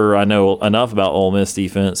not sure I know enough about Ole Miss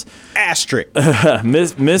defense. Asterisk.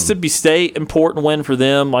 Mississippi State, important win for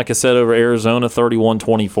them. Like I said, over Arizona,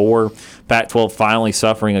 31-24. Pac-12 finally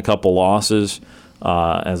suffering a couple losses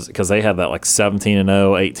because they had that 17-0,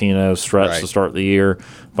 18-0 stretch to start the year.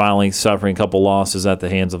 Finally suffering a couple losses at the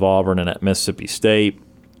hands of Auburn and at Mississippi State.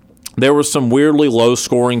 There was some weirdly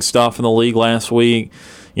low-scoring stuff in the league last week.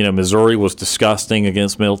 Missouri was disgusting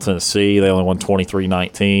against Middle Tennessee. They only won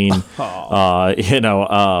 23-19.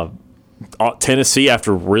 Tennessee,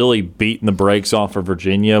 after really beating the brakes off of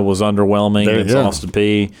Virginia, was underwhelming against Austin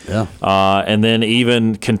Peay. Yeah. And then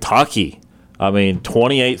even Kentucky,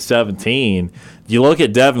 28-17. You look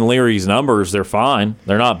at Devin Leary's numbers, they're fine.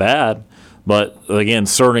 They're not bad. But, again,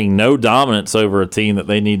 asserting no dominance over a team that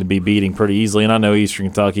they need to be beating pretty easily. And I know Eastern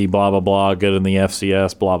Kentucky, blah, blah, blah, good in the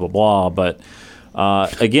FCS, blah, blah, blah. But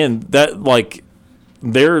again,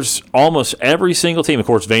 there's almost every single team. Of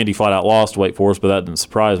course, Vandy flat out lost to Wake Forest, but that didn't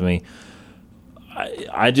surprise me.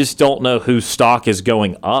 I just don't know whose stock is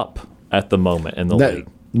going up at the moment in the league.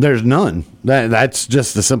 There's none. That's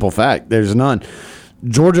just the simple fact. There's none.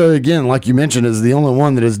 Georgia, again, like you mentioned, is the only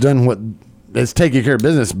one that has done what has taken care of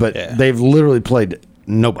business, but they've literally played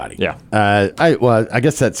nobody. Yeah. I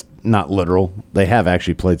guess that's not literal. They have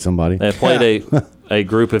actually played somebody. They have played a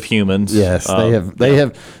group of humans. Yes, they have.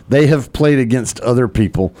 They have played against other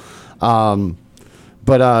people.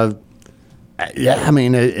 But I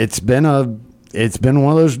mean, it's been one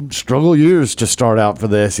of those struggle years to start out for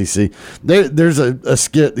the SEC. There's a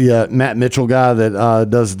skit, the Matt Mitchell guy that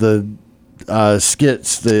does the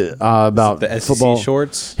skits about the SEC football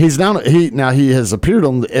shorts. He's he has appeared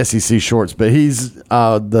on the SEC shorts, but he's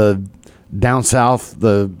the down south,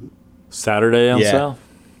 the Saturday down south.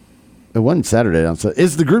 It wasn't Saturday down south.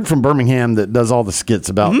 It's the group from Birmingham that does all the skits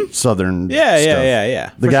about Southern. Yeah.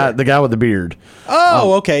 The guy with the beard.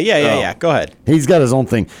 Oh, okay. Yeah. Go ahead. He's got his own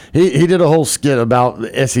thing. He did a whole skit about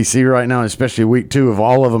the SEC right now, especially week 2 of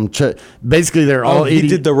all of them. Basically, they're all he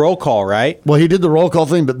did the roll call, right? Well, he did the roll call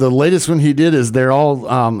thing, but the latest one he did is they're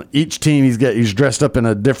all each team he's dressed up in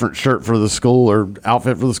a different shirt for the school or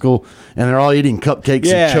outfit for the school, and they're all eating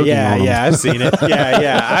cupcakes and choking on them. Yeah, I've seen it.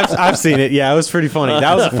 I've seen it. Yeah, it was pretty funny.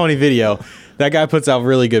 That was a funny video. That guy puts out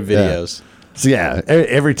really good videos. So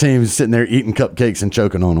every team is sitting there eating cupcakes and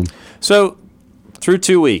choking on them. So through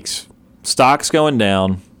 2 weeks, stock's going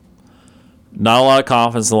down. Not a lot of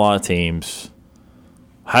confidence in a lot of teams.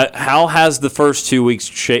 How has the first 2 weeks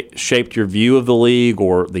shaped your view of the league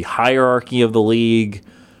or the hierarchy of the league?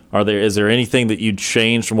 Is there anything that you'd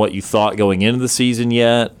change from what you thought going into the season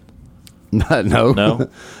yet? No.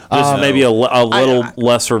 Just maybe a little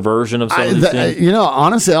lesser version of some of these things?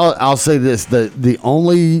 Honestly, I'll say this: the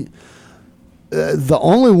only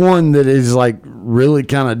one that is like really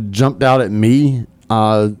kind of jumped out at me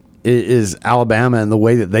is Alabama and the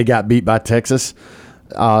way that they got beat by Texas.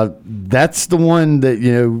 That's the one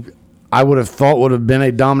that I would have thought would have been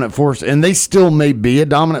a dominant force, and they still may be a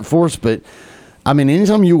dominant force, but. I mean,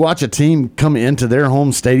 anytime you watch a team come into their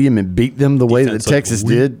home stadium and beat them the way that Texas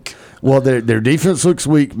did, well, their defense looks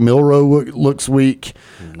weak. Milroe looks weak.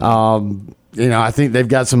 I think they've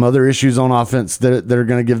got some other issues on offense that are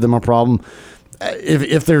going to give them a problem.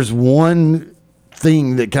 If there's one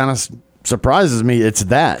thing that kind of surprises me, it's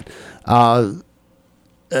that. And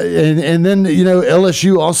then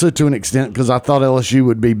LSU also to an extent, because I thought LSU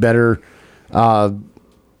would be better.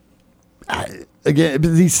 Again,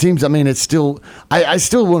 these teams, I mean, it's still. I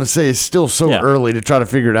still want to say it's still so early to try to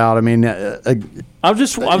figure it out. I mean, I'm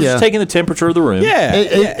just taking the temperature of the room.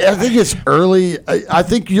 I think it's early. I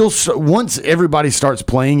think once everybody starts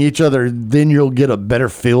playing each other, then you'll get a better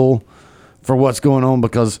feel for what's going on.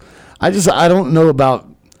 Because I don't know about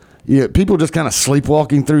people just kind of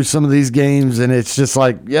sleepwalking through some of these games, and it's just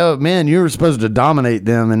like, man, you were supposed to dominate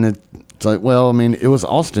them, and it's like, well, I mean, it was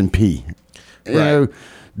Austin Peay. Right.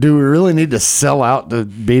 Do we really need to sell out to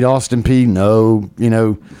beat Austin Peay? No.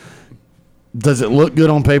 Does it look good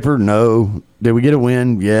on paper? No. Did we get a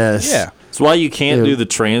win? Yes. Yeah. That's why you can't do the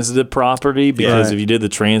transitive property, because if you did the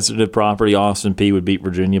transitive property, Austin Peay would beat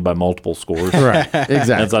Virginia by multiple scores. Right.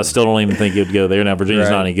 Exactly. I still don't even think it would go there. Now, Virginia's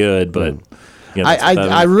not any good, but...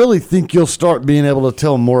 I really think you'll start being able to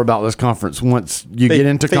tell more about this conference once you get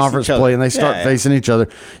into conference play and they start facing each other.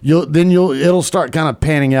 It'll start kind of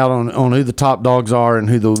panning out on who the top dogs are and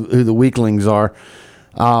who the weaklings are.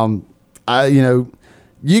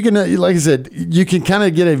 You can, like I said, you can kind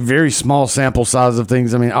of get a very small sample size of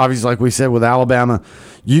things. I mean, obviously, like we said with Alabama,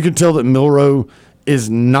 you can tell that Milroe is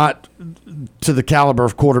not to the caliber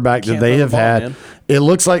of quarterback that they have had. Man. It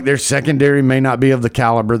looks like their secondary may not be of the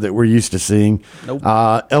caliber that we're used to seeing. Nope.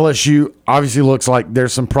 LSU obviously looks like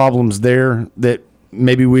there's some problems there that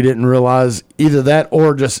maybe we didn't realize. Either that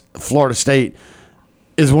or just Florida State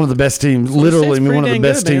is one of the best teams, literally one of the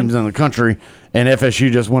best teams in the country, and FSU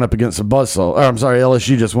just went up against a buzzsaw.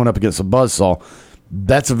 LSU just went up against a buzzsaw.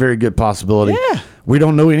 That's a very good possibility. Yeah. We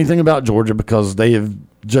don't know anything about Georgia because they have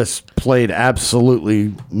just played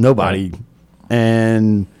absolutely nobody,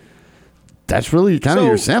 and that's really kind of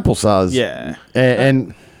your sample size. Yeah.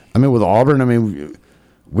 And I mean, with Auburn, I mean,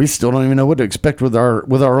 we still don't even know what to expect with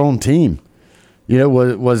our own team.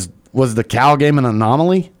 Was the Cal game an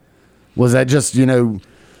anomaly? Was that just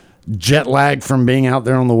jet lag from being out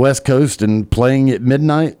there on the West Coast and playing at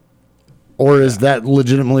midnight, or is that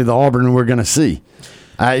legitimately the Auburn we're going to see?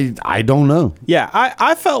 I don't know. Yeah,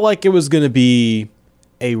 I felt like it was going to be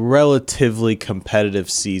a relatively competitive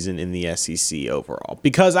season in the SEC overall,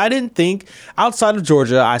 because I didn't think, outside of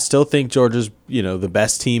Georgia, I still think Georgia's the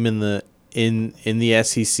best team in the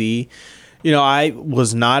SEC. I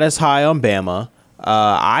was not as high on Bama.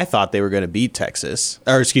 I thought they were going to beat Texas.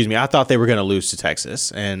 I thought they were going to lose to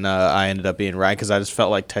Texas, and I ended up being right because I just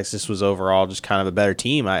felt like Texas was overall just kind of a better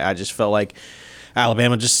team. I just felt like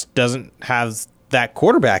Alabama just doesn't have that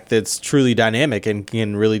quarterback that's truly dynamic and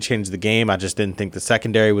can really change the game. I just didn't think the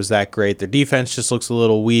secondary was that great. Their defense just looks a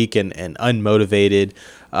little weak and unmotivated.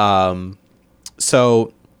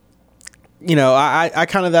 So, I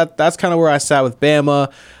kind of that's kind of where I sat with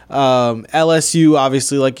Bama. LSU,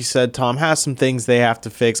 obviously, like you said, Tom, has some things they have to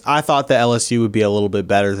fix. I thought that LSU would be a little bit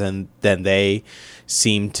better than they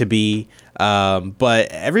seem to be. But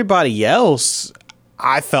everybody else,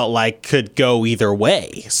 I felt like could go either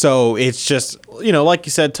way. So it's just, like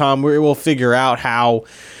you said, Tom, we'll figure out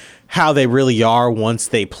how they really are once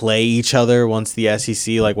they play each other, once the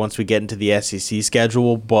SEC, once we get into the SEC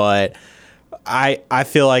schedule. But I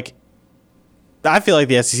feel like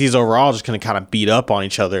the SEC is overall just going to kind of beat up on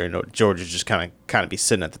each other, and Georgia's just kind of be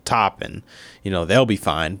sitting at the top, and they'll be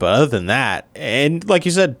fine. But other than that, and like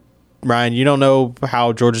you said, Ryan, you don't know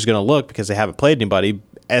how Georgia's going to look because they haven't played anybody.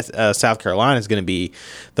 South Carolina is going to be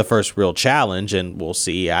the first real challenge, and we'll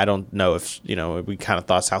see. I don't know if we kind of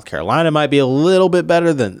thought South Carolina might be a little bit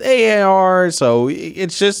better than they are. So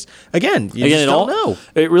it's just you just don't know.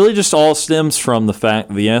 It really just all stems from the fact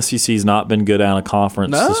that the SEC's not been good out of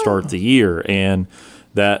conference to start the year, and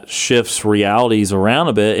that shifts realities around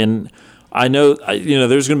a bit. And I know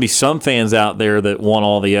there's going to be some fans out there that want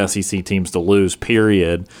all the SEC teams to lose,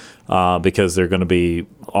 period. Because they're going to be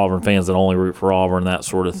Auburn fans that only root for Auburn, that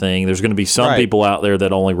sort of thing. There's going to be some people out there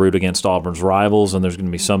that only root against Auburn's rivals, and there's going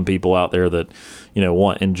to be some people out there that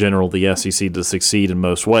want in general the SEC to succeed in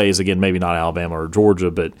most ways. Again, maybe not Alabama or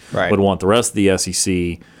Georgia, but would want the rest of the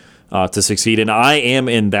SEC to succeed. And I am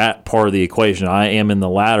in that part of the equation. I am in the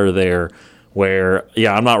latter there, where,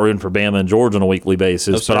 I'm not rooting for Bama and Georgia on a weekly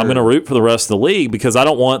basis, but I'm going to root for the rest of the league because I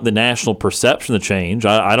don't want the national perception to change.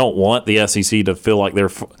 I don't want the SEC to feel like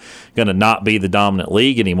they're going to not be the dominant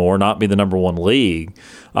league anymore, not be the number one league.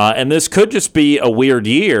 And this could just be a weird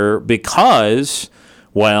year because,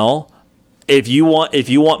 if you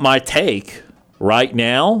want my take right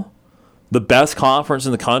now, the best conference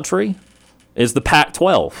in the country is the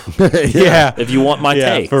Pac-12. Yeah. If you want my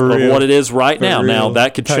take of what it is right now. Now,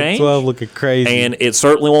 that could change. Pac-12 looking crazy. And it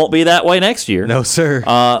certainly won't be that way next year. No, sir.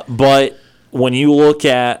 But when you look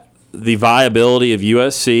at the viability of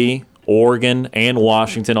USC, Oregon, and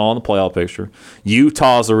Washington all in the playoff picture,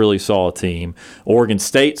 Utah's a really solid team. Oregon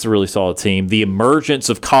State's a really solid team. The emergence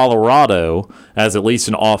of Colorado as at least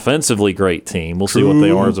an offensively great team. We'll see what they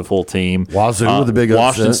are as a full team. Wazoo with a big upset.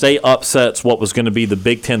 Washington State upsets what was going to be the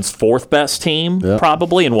Big Ten's fourth best team,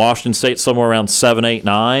 probably, and Washington State's somewhere around 7, 8,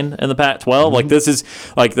 9 in the Pac-12. Like, this is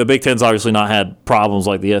like the Big Ten's obviously not had problems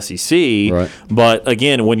like the SEC, but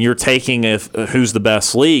again, when you're taking who's the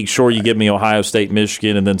best league, sure, you give me Ohio State,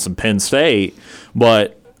 Michigan, and then some Penn State,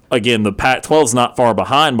 but again, the Pac-12 is not far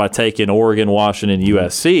behind by taking Oregon, Washington,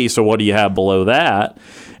 USC. So what do you have below that?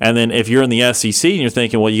 And then if you're in the SEC and you're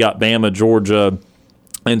thinking, well, you got Bama, Georgia,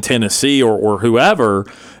 and Tennessee or whoever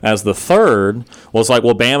as the third, well, it's like,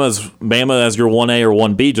 well, Bama as your 1A or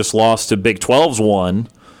 1B just lost to Big 12's one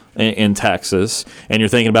in Texas, and you're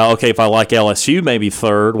thinking about, okay, if I like LSU maybe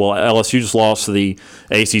third, well, LSU just lost to the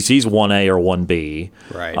ACC's 1A or 1B.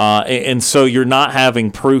 Right. And so you're not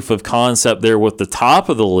having proof of concept there with the top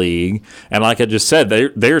of the league. And like I just said,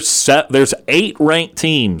 there's 8 ranked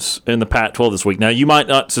teams in the Pac-12 this week. Now, you might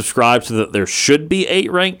not subscribe to that there should be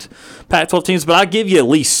 8 ranked Pac-12 teams, but I give you at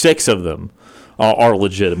least 6 of them are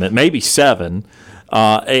legitimate, maybe 7.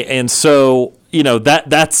 And so,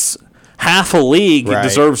 that's half a league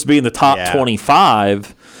deserves to be in the top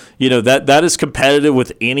 25. That is competitive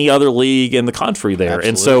with any other league in the country there.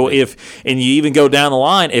 Absolutely. And so and you even go down the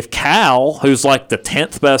line, if Cal, who's like the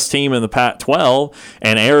 10th best team in the Pac-12,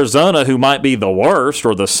 and Arizona, who might be the worst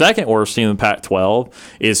or the second worst team in the Pac-12,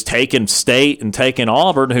 is taking State and taking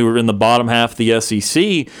Auburn, who are in the bottom half of the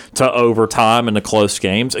SEC, to overtime and to close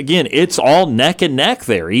games, again, it's all neck and neck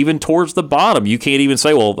there, even towards the bottom. You can't even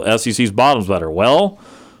say, well, the SEC's bottom's better. Well,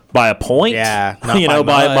 by a point,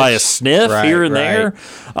 by a sniff here and there.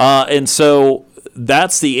 And so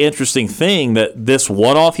that's the interesting thing, that this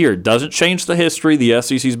one-off year doesn't change the history. The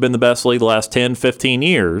SEC's been the best league the last 10, 15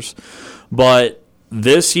 years. But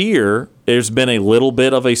this year, there's been a little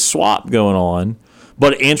bit of a swap going on.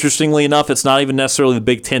 But interestingly enough, it's not even necessarily the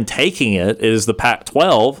Big Ten taking it. It is the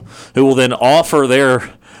Pac-12 who will then offer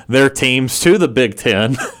their their teams to the Big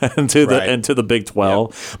Ten and to the Big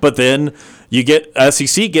 12. Yep. But then you get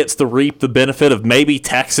SEC gets to reap the benefit of maybe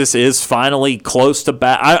Texas is finally close to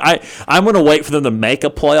back. I'm going to wait for them to make a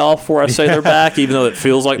playoff before I say they're back, even though it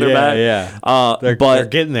feels like they're back. Yeah, they're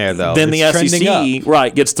getting there though. Then it's the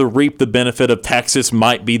SEC gets to reap the benefit of Texas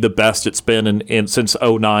might be the best it's been in since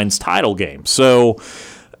 2009's title game. So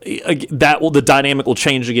the dynamic will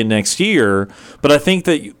change again next year. But I think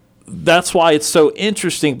that's why it's so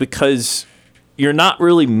interesting, because you're not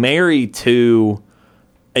really married to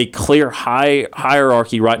a clear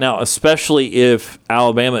hierarchy right now, especially if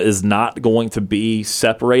Alabama is not going to be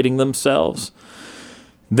separating themselves.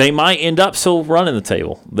 They might end up still running the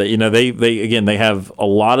table. They have a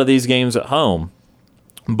lot of these games at home,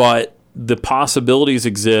 but the possibilities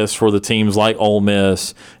exist for the teams like Ole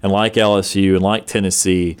Miss and like LSU and like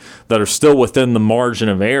Tennessee that are still within the margin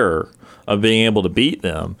of error of being able to beat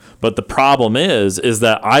them. But the problem is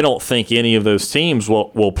that I don't think any of those teams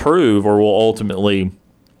will prove or will ultimately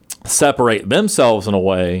separate themselves in a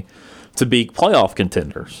way to be playoff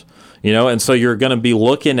contenders. And so you're going to be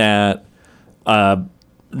looking at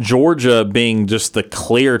Georgia being just the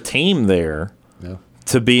clear team there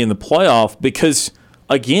to be in the playoff, because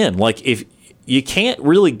again, like, if you can't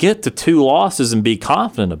really get to 2 losses and be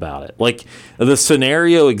confident about it. Like, the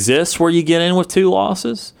scenario exists where you get in with 2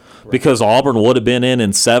 losses. Because Auburn would have been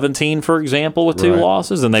in 17, for example, with 2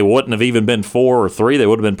 losses, and they wouldn't have even been 4 or 3. They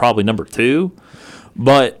would have been probably number 2.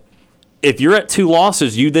 But if you're at 2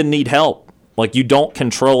 losses, you then need help. Like, you don't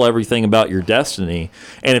control everything about your destiny.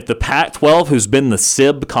 And if the Pac-12, who's been the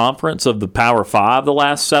SIB conference of the Power 5 the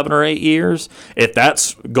last 7 or 8 years, if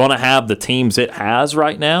that's going to have the teams it has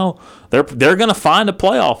right now, they're going to find a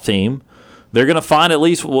playoff team. They're going to find at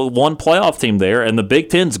least one playoff team there, and the Big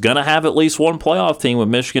Ten's going to have at least one playoff team with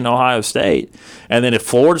Michigan, Ohio State. And then if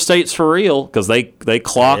Florida State's for real, because they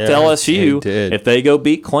clocked LSU, if they go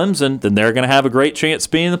beat Clemson, then they're going to have a great chance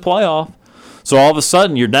of being in the playoff. So all of a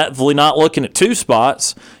sudden, you're definitely not looking at 2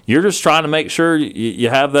 spots. You're just trying to make sure you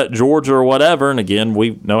have that Georgia or whatever. And again,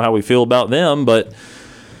 we know how we feel about them, but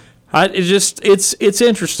it's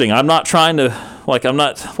interesting. I'm not trying to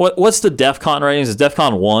what's the DEFCON ratings? Is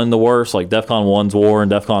DEFCON 1 the worst? Like, DEFCON 1's war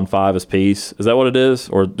and DEFCON 5 is peace. Is that what it is?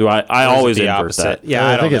 Or do I always invert that? Yeah,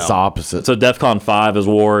 I think it's the opposite. So DEFCON 5 is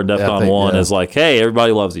war and DEFCON 1 is like, hey,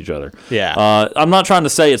 everybody loves each other. Yeah. I'm not trying to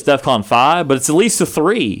say it's DEFCON 5, but it's at least a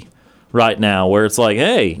 3 right now, where it's like,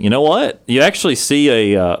 hey, you know what? You actually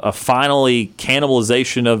see a finally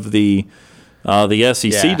cannibalization of the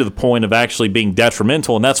SEC to the point of actually being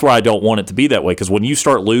detrimental, and that's why I don't want it to be that way, because when you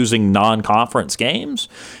start losing non-conference games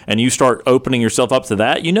and you start opening yourself up to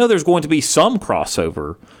that, there's going to be some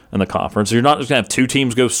crossover in the conference. You're not just going to have 2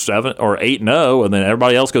 teams go 7 or 8-0 and then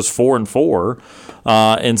everybody else goes 4-4.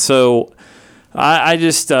 And so I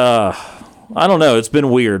just I don't know. It's been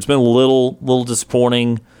weird. It's been a little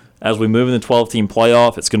disappointing. As we move in the 12-team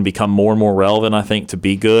playoff, it's going to become more and more relevant, I think, to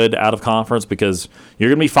be good out of conference, because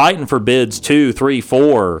you're going to be fighting for bids 2, 3,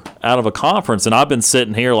 4 out of a conference. And I've been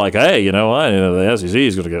sitting here like, hey, you know what? The SEC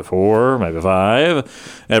is going to get 4, maybe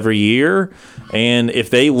 5 every year. And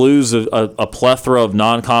if they lose a plethora of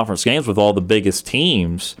non-conference games with all the biggest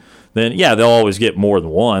teams, then, they'll always get more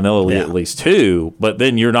than 1. They'll get at least 2. But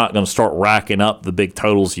then you're not going to start racking up the big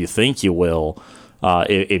totals you think you will.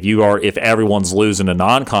 If everyone's losing a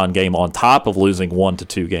non-con game on top of losing 1 to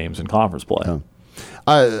 2 games in conference play.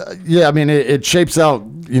 I mean, it shapes out,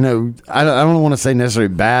 I don't want to say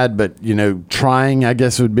necessarily bad, but, trying, I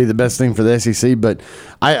guess, would be the best thing for the SEC. But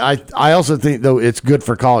I also think, though, it's good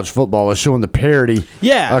for college football. It's showing the parity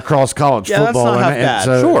across college football. That's not half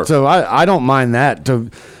bad. So I don't mind that,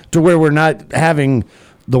 to where we're not having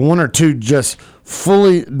the 1 or 2 just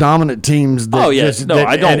fully dominant teams.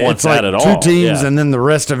 I don't want that at all. 2 teams and then the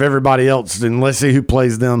rest of everybody else, and let's see who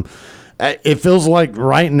plays them. It feels like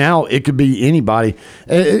right now it could be anybody.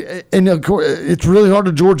 And of course, it's really hard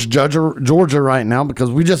to judge Georgia right now,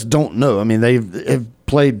 because we just don't know. I mean, they've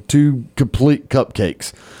played 2 complete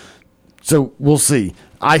cupcakes. So we'll see.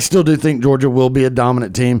 I still do think Georgia will be a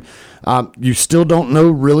dominant team. You still don't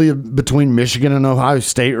know really between Michigan and Ohio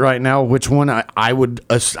State right now which one. I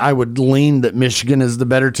would lean that Michigan is the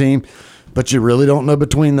better team, but you really don't know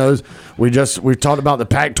between those. We talked about the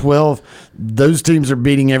Pac-12. Those teams are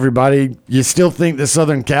beating everybody. You still think that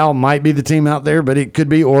Southern Cal might be the team out there, but it could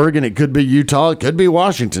be Oregon, it could be Utah, it could be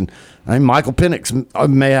Washington. I mean, Michael Penix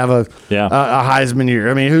may have a Heisman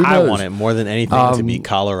year. I mean, who knows? I want it more than anything to be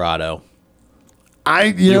Colorado.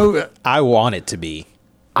 I want it to be.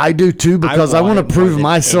 I do too, because I want to prove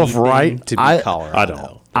myself right. To be Colorado. I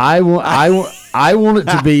don't. I want it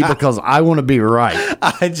to be because I want to be right.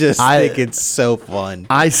 I think it's so fun.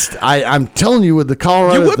 I'm telling you, with the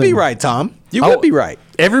Colorado You would be thing, right, Tom. You would be right.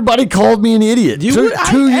 Everybody called me an idiot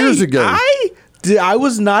two years ago. I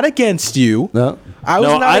was not against you. No. I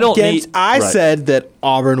was not against. I right. said that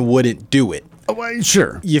Auburn wouldn't do it. Well,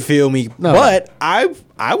 sure. You feel me? No. But I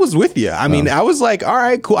was with you. I mean, I was like, all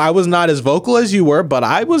right, cool. I was not as vocal as you were, but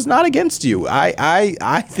I was not against you.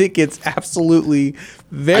 I think it's absolutely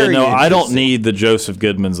very I don't need the Joseph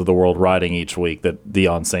Goodmans of the world writing each week that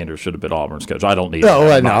Deion Sanders should have been Auburn's coach. I don't need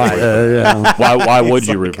that. Yeah. Why would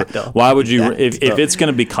you root for Why would you if it's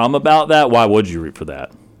going to become about that, why would you root for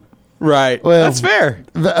that? Right. Well, that's fair.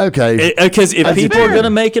 Okay. Because if people are going to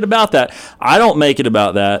make it about that, I don't make it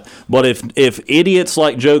about that. But if idiots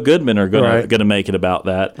like Joe Goodman are going to make it about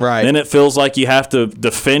that, then it feels like you have to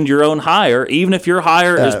defend your own hire, even if your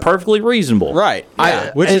hire is perfectly reasonable. Right.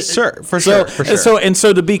 Yeah. Which is for sure.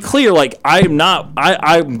 So to be clear, like I'm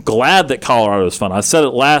glad that Colorado is fun. I said it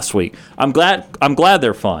last week. I'm glad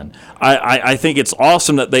they're fun. I think it's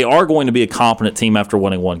awesome that they are going to be a competent team after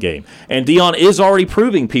winning one game. And Deion is already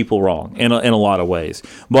proving people wrong in a lot of ways.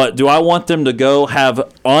 But do I want them to go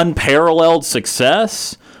have unparalleled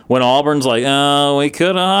success when Auburn's like, oh, we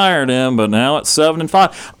could have hired him, but now it's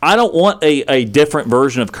 7-5? I don't want a different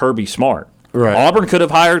version of Kirby Smart. Right. Auburn could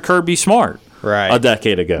have hired Kirby Smart a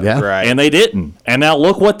decade ago. Yeah. Right. And they didn't. And now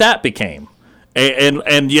look what that became.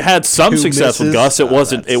 And you had some success with Gus. It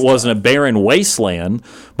wasn't a barren wasteland,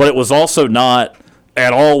 but it was also not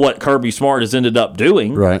at all what Kirby Smart has ended up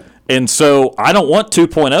doing. Right. And so I don't want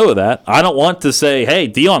 2.0 of that. I don't want to say, hey,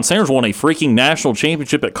 Deion Sanders won a freaking national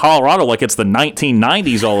championship at Colorado like it's the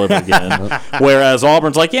 1990s all over again. Whereas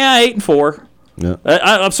Auburn's like, yeah, 8-4. Yeah.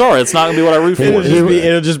 I'm sorry, it's not going to be what I root for.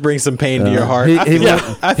 It'll just bring some pain to your heart.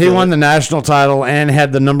 He won the national title and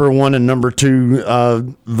had the number 1 and number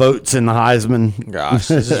 2 votes in the Heisman. Gosh,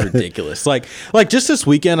 this is ridiculous. Like just this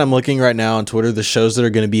weekend, I'm looking right now on Twitter, the shows that are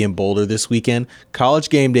going to be in Boulder this weekend. College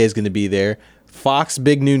Game Day is going to be there. Fox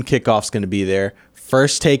Big Noon Kickoff's going to be there.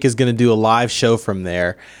 First Take is going to do a live show from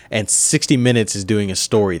there. And 60 Minutes is doing a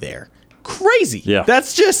story there. Crazy. Yeah.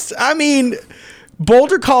 That's just,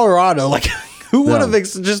 Boulder, Colorado, like... Who would have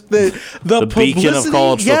just the beacon of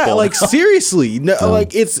college football? Yeah, like seriously,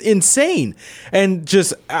 like it's insane, and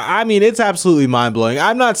just it's absolutely mind blowing.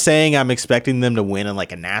 I'm not saying I'm expecting them to win in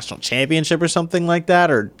like a national championship or something like that,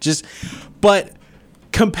 but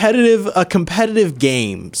competitive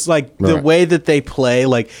games, like the way that they play,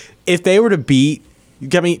 like if they were to beat.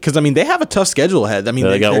 Because they have a tough schedule ahead.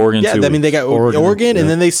 They got Oregon. Yeah, they got Oregon, and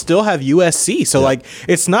then they still have USC. So like,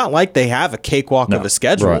 it's not like they have a cakewalk of a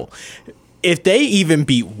schedule. Right. If they even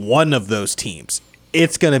beat one of those teams,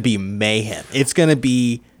 it's going to be mayhem. It's going to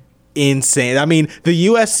be insane. The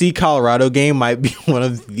USC Colorado game might be one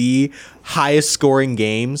of the highest scoring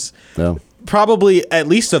games, probably at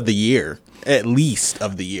least of the year.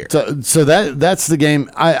 So that's the game.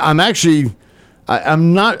 I'm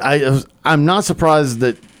not surprised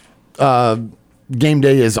that Game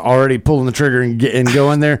Day is already pulling the trigger and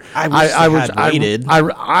going there. I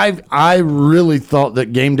really thought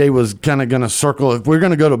that Game Day was kind of going to circle. If we're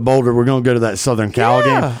going to go to Boulder, we're going to go to that Southern Cal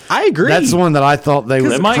game. I agree. That's the one that I thought they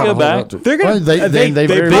would. They might go back. They're going.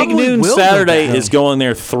 Big Noon Saturday is going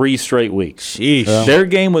there 3 straight weeks. Sheesh. Yeah. Their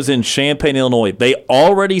game was in Champaign, Illinois. They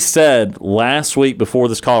already said last week before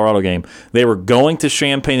this Colorado game they were going to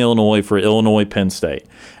Champaign, Illinois for Illinois Penn State.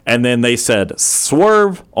 And then they said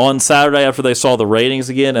swerve on Saturday after they saw the ratings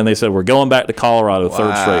again, and they said we're going back to Colorado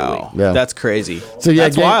 3rd straight week. Yeah. That's crazy. So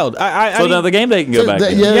that's wild. Now the Game Day can go back.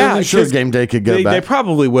 I'm sure Game Day could go back. They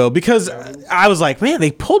probably will, because I was like, man, they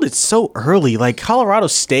pulled it so early. Like Colorado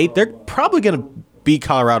State, they're probably going to beat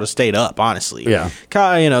Colorado State up. Honestly, yeah.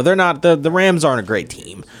 They're not the Rams aren't a great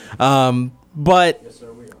team, but.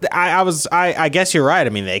 I guess you're right.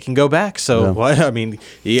 They can go back. So what?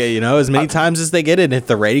 As many times as they get it, if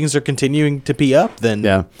the ratings are continuing to be up, then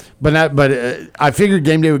But I figured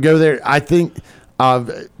Game Day would go there. I think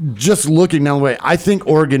just looking down the way, I think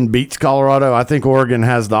Oregon beats Colorado. I think Oregon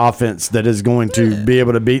has the offense that is going to be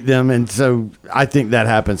able to beat them, and so I think that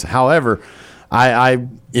happens. However, I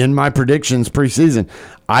in my predictions preseason,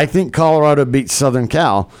 I think Colorado beats Southern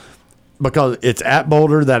Cal. Because it's at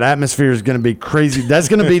Boulder, that atmosphere is going to be crazy. That's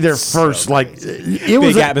going to be their first,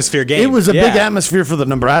 big atmosphere game. It was a big atmosphere for the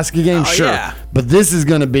Nebraska game, sure. Yeah. But this is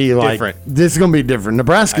going to be different. This is going to be different.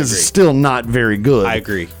 Nebraska's still not very good. I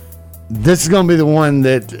agree. This is going to be the one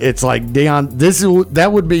that it's like Deion.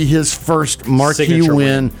 That would be his first marquee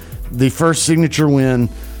win, the first signature win.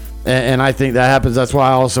 And I think that happens. That's why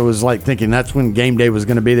I also was thinking that's when Game Day was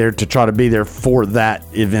going to be there to try to be there for that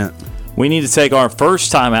event. We need to take our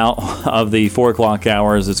first time out of the 4 o'clock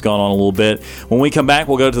hour as it's gone on a little bit. When we come back,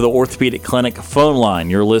 we'll go to the Orthopedic Clinic phone line.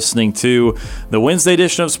 You're listening to the Wednesday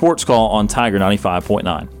edition of Sports Call on Tiger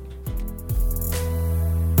 95.9.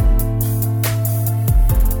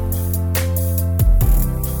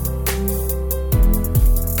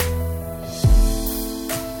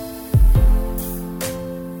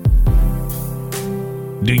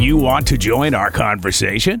 Do you want to join our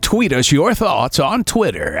conversation? Tweet us your thoughts on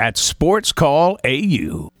Twitter at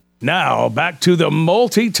SportsCallAU. Now, back to the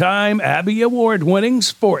multi-time Abby Award-winning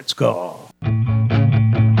Sports Call.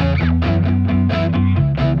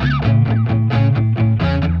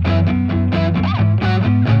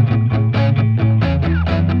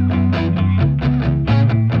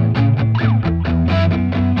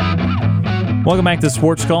 Welcome back to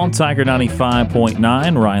Sports Call, Tiger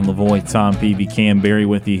 95.9. Ryan Lavoie, Tom Peavy, Kam Berry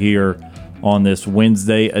with you here on this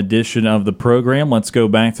Wednesday edition of the program. Let's go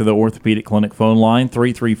back to the Orthopedic Clinic phone line,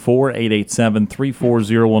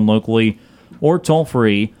 334-887-3401 locally, or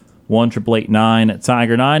toll-free,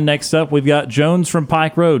 1-888-9-TIGER-9. Next up, we've got Jones from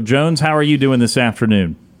Pike Road. Jones, how are you doing this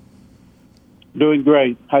afternoon? Doing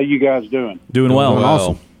great. How you guys doing? Doing well.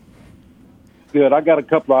 Awesome. Good. I got a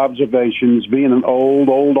couple of observations. Being an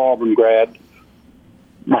old Auburn grad,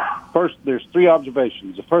 first, there's 3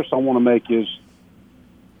 observations. The first I want to make is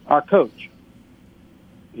our coach.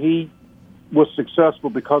 He was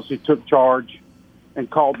successful because he took charge and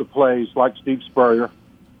called the plays like Steve Spurrier.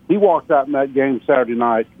 He walked out in that game Saturday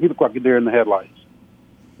night. He looked like a deer in the headlights.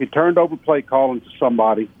 He turned over play calling to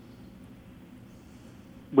somebody.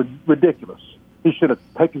 Ridiculous. He should have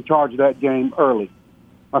taken charge of that game early.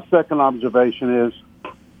 My second observation is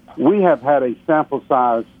we have had a sample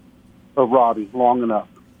size of Robbie long enough.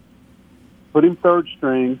 Put him third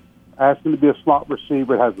string, ask him to be a slot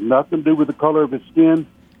receiver. It has nothing to do with the color of his skin.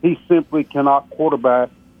 He simply cannot quarterback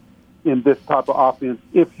in this type of offense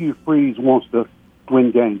if Hugh Freeze wants to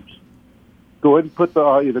win games. Go ahead and put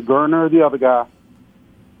either Gurner or the other guy,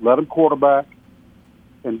 let him quarterback,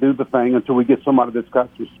 and do the thing until we get somebody that's got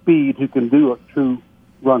some speed who can do a true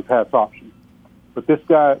run-pass option. But this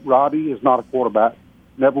guy, Robbie, is not a quarterback.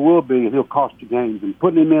 Never will be, and he'll cost you games. And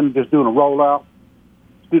putting him in and just doing a rollout,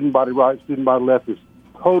 student body right, student body left, is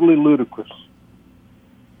totally ludicrous.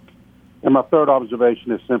 And my third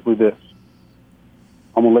observation is simply this.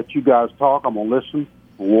 I'm going to let you guys talk. I'm going to listen.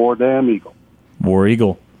 War damn Eagle. War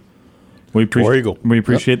Eagle. We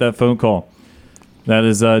appreciate that phone call. That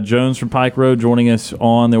is Jones from Pike Road joining us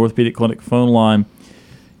on the Orthopedic Clinic phone line.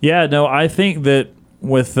 Yeah, no, I think that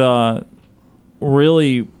with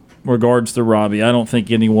really regards to Robbie, I don't think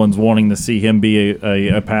anyone's wanting to see him be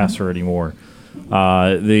a passer anymore.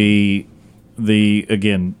 The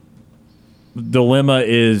dilemma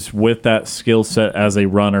is with that skill set as a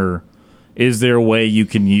runner, is there a way you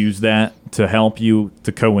can use that to help you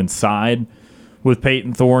to coincide with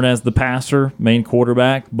Peyton Thorne as the passer, main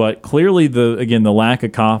quarterback? But clearly, the lack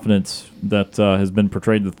of confidence that has been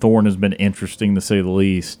portrayed to Thorne has been interesting to say the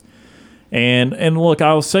least. And look,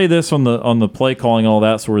 I will say this on the play calling, all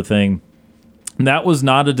that sort of thing. That was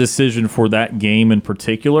not a decision for that game in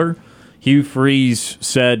particular. Hugh Freeze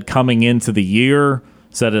said coming into the year,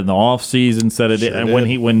 said it in the offseason, said it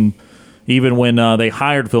when they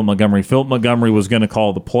hired Phil Montgomery was going to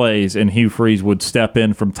call the plays, and Hugh Freeze would step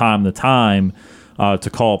in from time to time to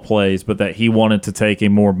call plays, but that he wanted to take a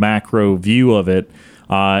more macro view of it.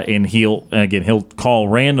 And he'll call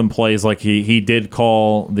random plays like he did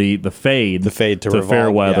call the fade. The fade to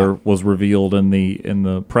Fairweather was revealed in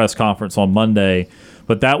the press conference on Monday.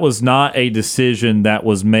 But that was not a decision that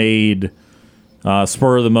was made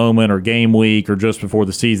spur of the moment or game week or just before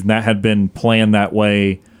the season. That had been planned that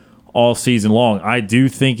way all season long. I do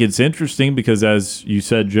think it's interesting because, as you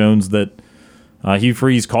said, Jones, that Hugh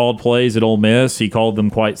Freeze called plays at Ole Miss. He called them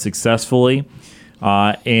quite successfully.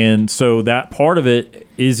 And so that part of it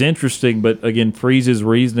is interesting. But, again, Freeze's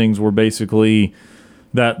reasonings were basically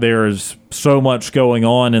that there's so much going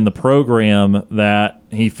on in the program that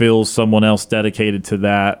he feels someone else dedicated to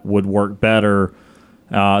that would work better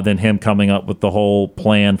than him coming up with the whole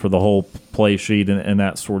plan for the whole play sheet and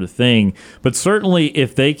that sort of thing. But certainly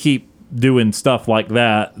if they keep doing stuff like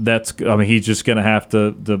that, he's just going to have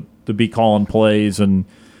to be calling plays and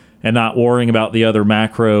not worrying about the other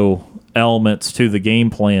macro elements to the game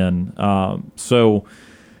plan. So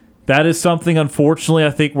that is something, unfortunately,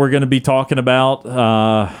 I think we're going to be talking about,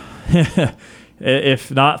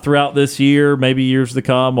 if not throughout this year, maybe years to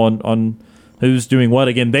come, on who's doing what.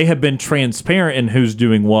 Again, they have been transparent in who's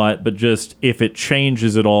doing what, but just if it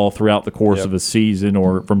changes at all throughout the course of a season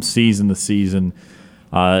or from season to season,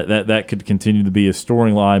 that could continue to be a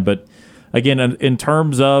storyline. But again, in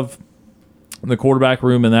terms of the quarterback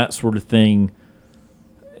room and that sort of thing,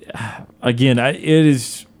 again,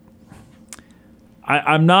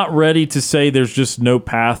 I'm not ready to say there's just no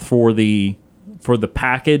path for the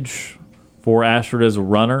package for Ashford as a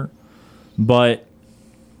runner, but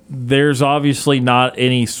there's obviously not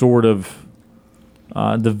any sort of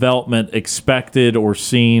development expected or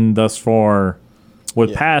seen thus far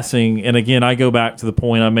with passing. And again, I go back to the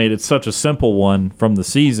point I made. It's such a simple one from the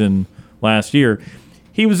season last year.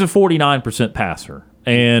 He was a 49% passer,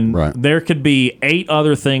 and there could be 8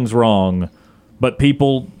 other things wrong, but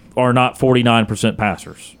people are not 49%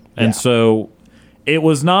 passers. And so it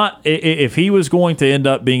was not, if he was going to end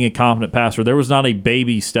up being a competent passer, there was not a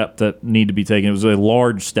baby step that needed to be taken. It was a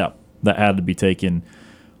large step that had to be taken,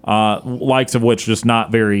 likes of which just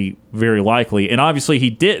not very, very likely. And obviously he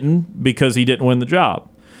didn't, because he didn't win the job.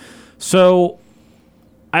 So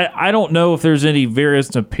I don't know if there's any various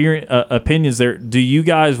opinions there. Do you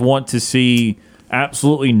guys want to see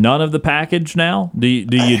absolutely none of the package now? Do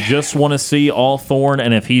you just want to see all Thorne,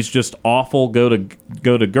 and if he's just awful, go to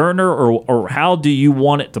Gertner, or how do you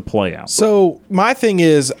want it to play out? So my thing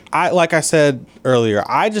is, like I said earlier,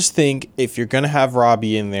 I just think if you're going to have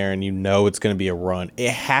Robbie in there and you know it's going to be a run,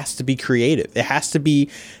 it has to be creative. It has to be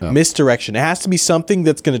misdirection. It has to be something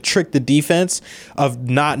that's going to trick the defense of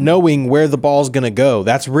not knowing where the ball's going to go.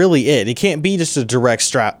 That's really it. It can't be just a direct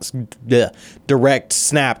snap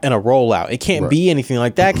and a rollout. It can't be anything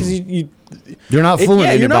like that, because you're not fooling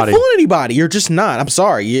anybody. You're not fooling anybody. You're just not. I'm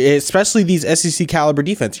sorry. Especially these SEC caliber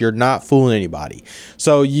defense, you're not fooling anybody.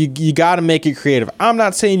 So you got to make it creative. I'm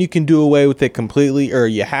not saying you can do away with it completely, or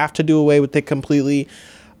you have to do away with it completely.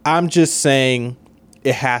 I'm just saying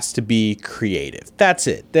it has to be creative. That's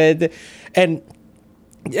it. And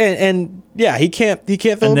yeah, he can't throw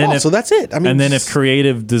the ball. So that's it. I mean, and then if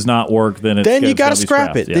creative does not work, then you got to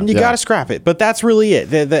scrap it. Then you got to scrap it. But that's really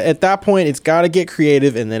it. At that point, it's got to get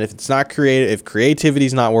creative. And then if it's not creative, if creativity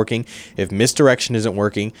is not working, if misdirection isn't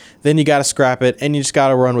working, then you got to scrap it, and you just got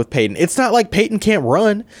to run with Peyton. It's not like Peyton can't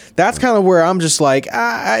run. That's kind of where I'm just like,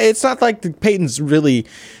 it's not like Peyton's really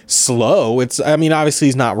slow. Obviously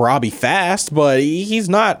he's not Robbie fast, but he's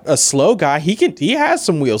not a slow guy. He has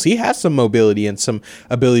some wheels. He has some mobility and some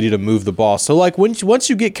ability to move the ball. So like once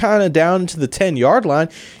you get kind of down to the 10-yard line,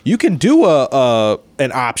 you can do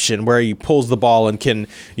an option where he pulls the ball and can,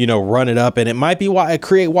 run it up, and it might be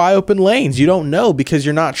create wide open lanes. You don't know, because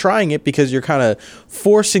you're not trying it, because you're kind of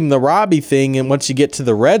forcing the Robbie thing. And once you get to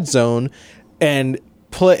the red zone and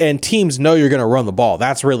teams know you're going to run the ball.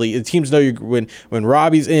 That's really, teams know when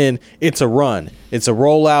Robbie's in, it's a run, it's a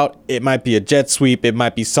rollout. It might be a jet sweep, it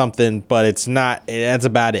might be something, but it's not. That's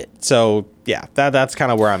about it. So yeah, that's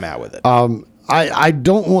kind of where I'm at with it. I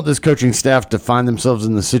don't want this coaching staff to find themselves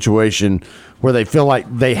in the situation where they feel like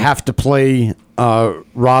they have to play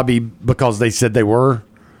Robbie because they said they were,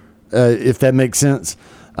 if that makes sense.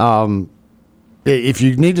 If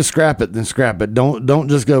you need to scrap it, then scrap it. Don't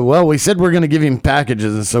just go, well, we said we're going to give him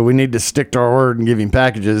packages, and so we need to stick to our word and give him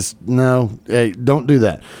packages. No, don't do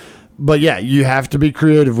that. But yeah, you have to be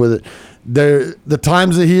creative with it. The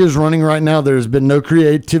times that he is running right now, there's been no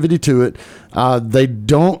creativity to it.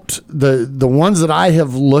 The ones that I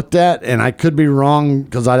have looked at, and I could be wrong,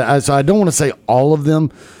 because I don't want to say all of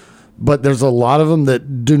them, but there's a lot of them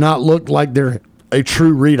that do not look like they're a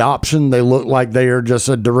true read option. They look like they are just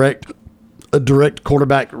a direct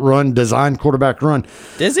quarterback run, designed quarterback run.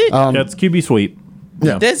 Is it? That's QB sweep.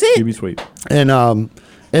 Yeah, does it? QB sweep.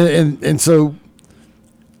 And so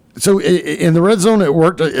in the red zone, it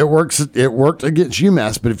worked against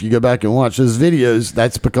UMass. But if you go back and watch those videos,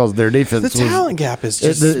 that's because their defense talent gap is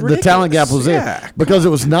just the talent gap was there, because it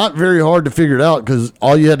was not very hard to figure it out, because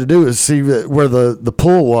all you had to do is see where the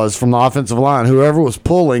pull was from the offensive line. Whoever was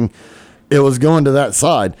pulling, it was going to that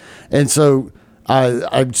side, and so.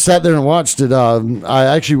 I sat there and watched it. I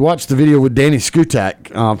actually watched the video with Danny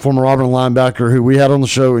Skutak, former Auburn linebacker, who we had on the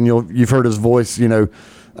show, and you've heard his voice, on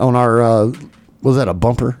our was that a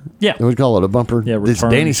bumper? Yeah, we call it a bumper. Yeah, it's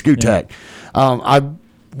Danny Skutak. Yeah.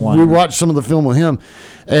 We watched some of the film with him,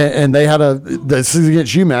 and they had this is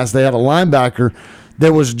against UMass. They had a linebacker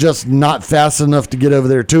that was just not fast enough to get over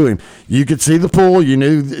there to him. You could see the pull. You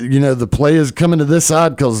knew the play is coming to this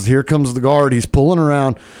side, because here comes the guard. He's pulling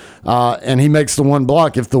around. And he makes the one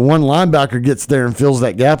block. If the one linebacker gets there and fills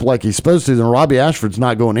that gap like he's supposed to, then Robbie Ashford's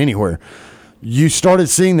not going anywhere. You started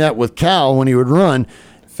seeing that with Cal when he would run.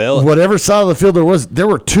 Whatever side of the field there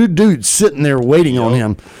were 2 dudes sitting there waiting on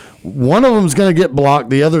him. One of them's going to get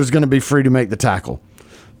blocked. The other is going to be free to make the tackle.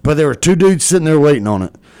 But there were 2 dudes sitting there waiting on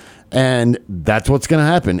it. And that's what's going to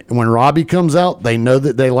happen. When Robbie comes out, they know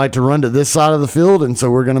that they like to run to this side of the field, and so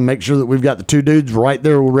we're going to make sure that we've got the two dudes right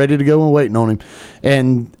there ready to go and waiting on him.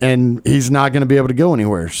 And he's not going to be able to go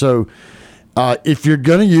anywhere. So if you're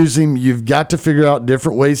going to use him, you've got to figure out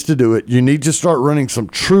different ways to do it. You need to start running some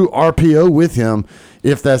true RPO with him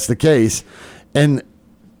if that's the case. And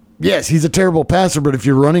yes, he's a terrible passer, but if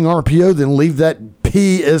you're running RPO, then leave that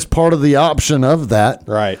P as part of the option of that.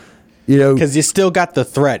 Right. You know, because you still got the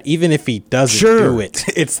threat, even if he doesn't do it.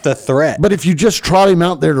 It's the threat. But if you just trot him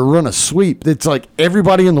out there to run a sweep, it's like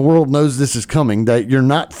everybody in the world knows this is coming, that you're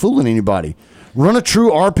not fooling anybody. Run a true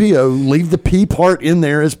RPO, leave the P part in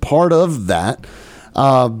there as part of that,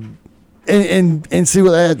 and see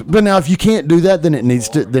what that. But now, if you can't do that, then it needs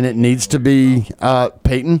to be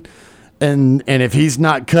Peyton. And if he's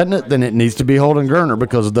not cutting it, then it needs to be Holden Gerner,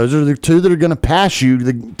 because those are the two that are going to pass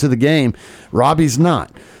you to the game. Robbie's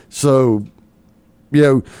not. So, you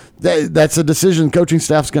know, that's a decision coaching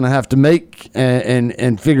staff's going to have to make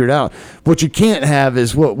and figure it out. What you can't have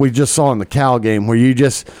is what we just saw in the Cal game, where you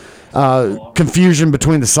just confusion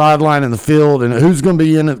between the sideline and the field, and who's going to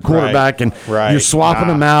be in at quarterback, and you're swapping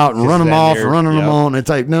them out and run them off and running them on. It's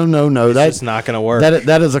like, no. That's not going to work.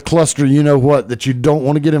 That is a cluster, that you don't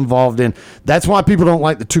want to get involved in. That's why people don't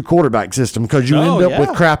like the two quarterback system, because you end up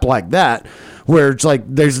with crap like that, where it's like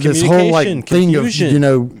there's this whole thing confusion.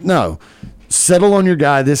 of, no. Settle on your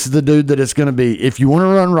guy. This is the dude that it's going to be. If you want to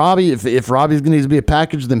run Robbie, if Robbie's going to need to be a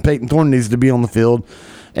package, then Peyton Thorne needs to be on the field,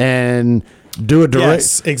 and do a direct.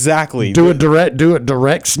 Yes, exactly. Do a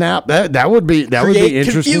direct snap. That would be interesting.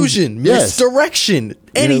 Confusion, misdirection,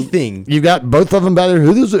 anything. You got both of them by there.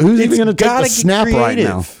 Who's even going to take the snap right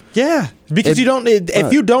now? Yeah, because you don't.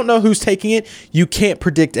 If you don't know who's taking it, you can't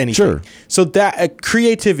predict anything. Sure. So that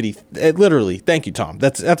creativity, literally. Thank you, Tom.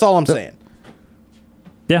 That's all I'm saying.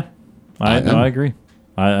 Yeah, I agree.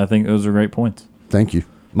 I think those are great points. Thank you.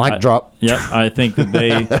 Mic drop. Yeah, I think that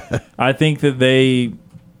they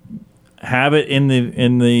have it in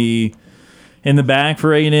the bag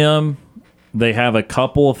for A&M. They have a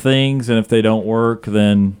couple of things, and if they don't work,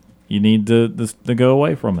 then you need to go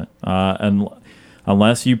away from it. And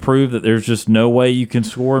unless you prove that there's just no way you can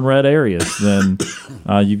score in red areas, then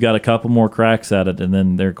you've got a couple more cracks at it, and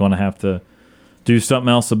then they're going to have to do something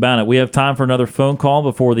else about it. We have time for another phone call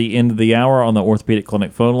before the end of the hour on the Orthopedic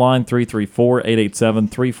Clinic phone line,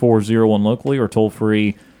 334-887-3401 locally, or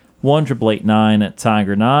toll-free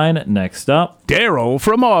 1-888-9-TIGER-9. Next up, Daryl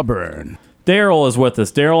from Auburn. Daryl is with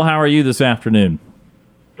us. Daryl, how are you this afternoon?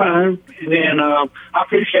 Fine. And I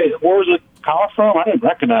appreciate it. Where was it call from? I didn't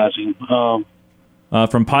recognize him.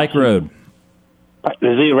 From Pike Road.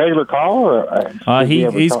 Is he a regular caller?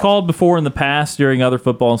 He's called before in the past during other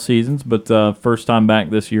football seasons, but first time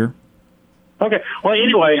back this year. Okay. Well,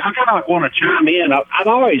 anyway, I kind of want to chime in. I've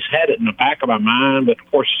always had it in the back of my mind, but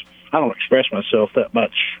of course, I don't express myself that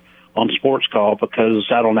much on SportsCall because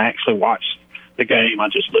I don't actually watch the game. I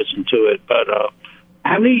just listen to it. But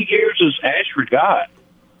how many years has Ashford got?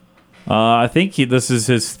 I think this is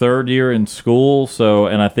his third year in school,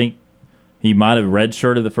 and I think he might have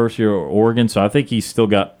redshirted the first year at Oregon, so I think he's still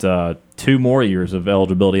got 2 more years of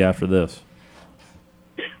eligibility after this.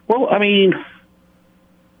 Well, I mean,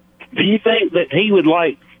 do you think that he would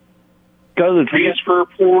go to the transfer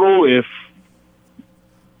portal if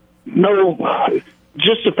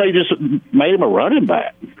they just made him a running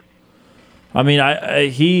back? I mean,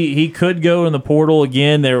 he could go in the portal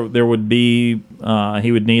again. There would be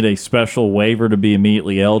he would need a special waiver to be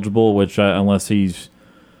immediately eligible, which unless he's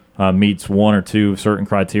meets 1 or 2 certain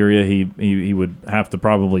criteria, he would have to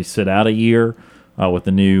probably sit out a year with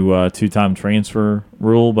the new 2-time transfer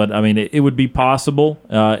rule. But I mean, it would be possible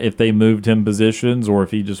if they moved him positions or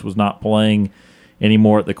if he just was not playing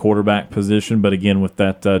anymore at the quarterback position. But again, with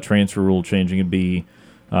that transfer rule changing, it'd be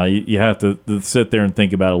you have to sit there and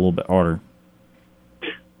think about it a little bit harder.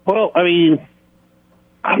 Well, I mean,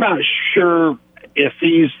 I'm not sure if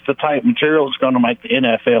he's the type of material that's going to make the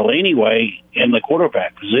NFL anyway in the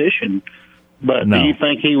quarterback position. But do you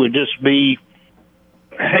think he would just be,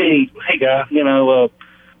 hey, guy,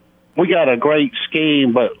 we got a great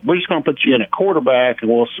scheme, but we're just going to put you in at quarterback,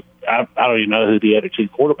 and I don't even know who the other 2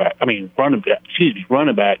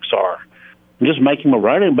 running backs are. And just make him a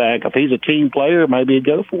running back. If he's a team player, maybe he'd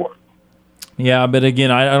go for it. Yeah, but again,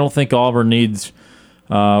 I don't think Auburn needs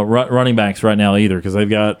running backs right now either, because they've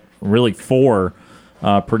got really 4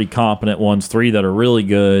 pretty competent ones, 3 that are really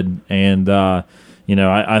good, and I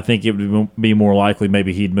think it would be more likely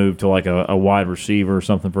maybe he'd move to like a wide receiver or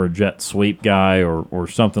something for a jet sweep guy or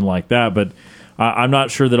something like that. But I'm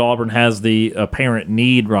not sure that Auburn has the apparent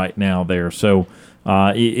need right now there. So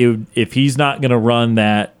If he's not going to run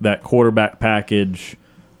that quarterback package,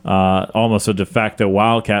 almost a de facto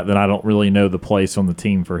Wildcat, then I don't really know the place on the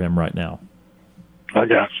team for him right now. I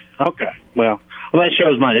got you. Okay. Well, that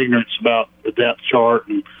shows my ignorance about the depth chart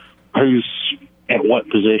and who's at what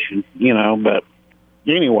position, but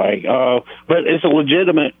anyway, but it's a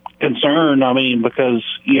legitimate concern. I mean, because,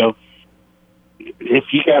 if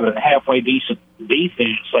you got a halfway decent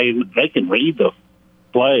defense, they can read the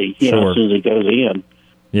play, sure. As soon as it goes in,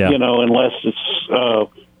 unless it's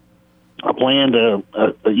a plan to,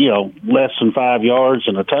 less than 5 yards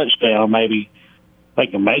and a touchdown, maybe they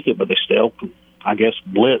can make it, but they still, I guess,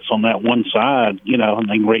 blitz on that one side, and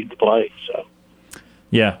they can read the play. So,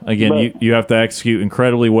 yeah, again, you have to execute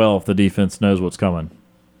incredibly well if the defense knows what's coming.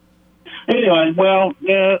 Anyway, well,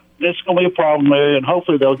 yeah, it's going to be a problem there, and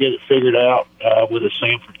hopefully they'll get it figured out with the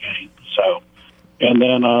Samford game. So, and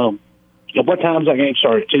then what time's that game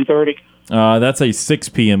start? At 2:30? That's a 6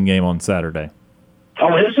 p.m. game on Saturday.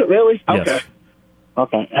 Oh, is it really? Yes. Okay.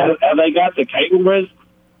 Okay. Have they got the cable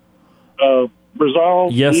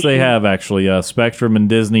resolved? Yes, they have, actually. Spectrum and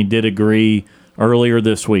Disney did agree earlier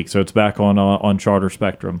this week, so it's back on Charter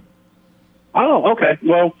Spectrum. Oh, okay.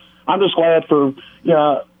 Well, I'm just glad for,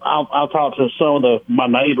 I'll talk to some of my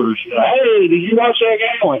neighbors. Hey, did you watch that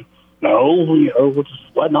game? Like, no, it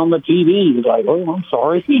just wasn't on the TV. It's like, oh, I'm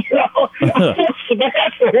sorry. It's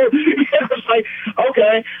like,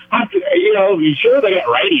 okay, sure they got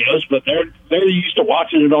radios, but they're used to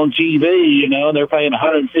watching it on TV. They're paying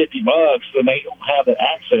 $150, and they don't have the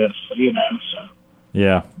access. So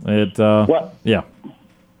yeah, yeah.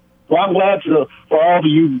 Well, I'm glad for all of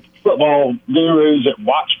you football gurus that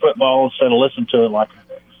watch football instead of listen to it like I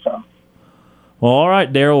do. So. Well, all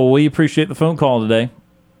right, Daryl. We appreciate the phone call today.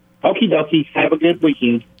 Okie dokie. Have a good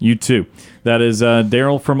weekend. You too. That is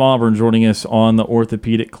Daryl from Auburn joining us on the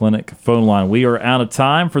Orthopedic Clinic phone line. We are out of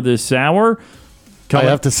time for this hour. I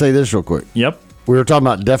have to say this real quick. Yep. We were talking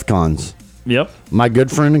about DEF CONs. Yep. My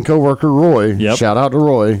good friend and coworker Roy, shout out to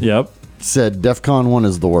Roy. Yep. Said DEF CON 1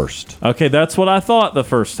 is the worst. Okay, that's what I thought the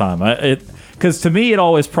first time. Because to me, it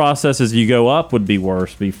always processes you go up would be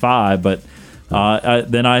worse, be 5, but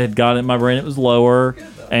then I had got it in my brain it was lower.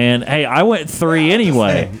 And, hey, I went 3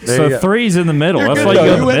 anyway. So 3's in the middle. That's why you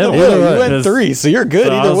go in the middle. You went 3, so you're good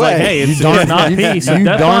either way. Like, hey, it's not peace.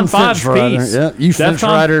 DEFCON 5's peace. Yeah, you fence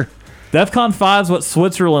rider. DEFCON 5's what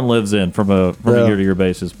Switzerland lives in from a year-to-year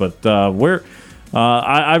basis. But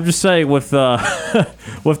I just say with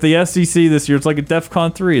the SEC this year, it's like a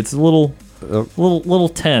DEFCON 3. It's a little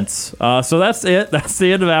tense. So that's it. That's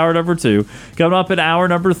the end of hour number 2. Coming up in hour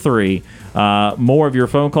number 3, more of your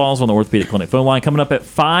phone calls on the Orthopedic Clinic phone line. Coming up at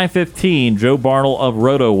 5:15, Joe Bartel of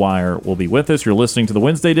Rotowire will be with us. You're listening to the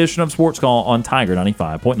Wednesday edition of Sports Call on Tiger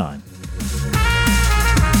 95.9.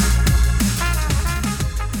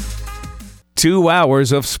 2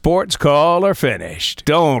 hours of Sports Call are finished.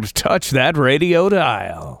 Don't touch that radio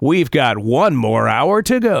dial. We've got 1 more hour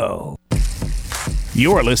to go.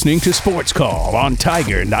 You're listening to Sports Call on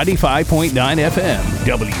Tiger 95.9 FM,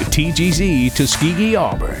 WTGZ Tuskegee,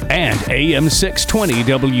 Auburn, and AM 620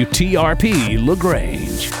 WTRP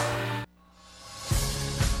LaGrange.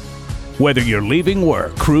 Whether you're leaving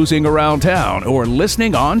work, cruising around town, or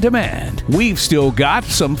listening on demand, we've still got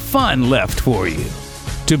some fun left for you.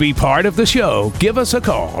 To be part of the show, give us a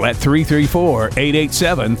call at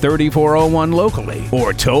 334-887-3401 locally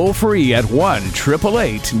or toll free at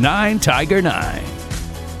 1-888-9-TIGER-9.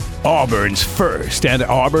 Auburn's first and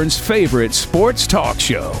Auburn's favorite sports talk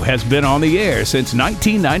show has been on the air since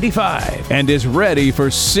 1995 and is ready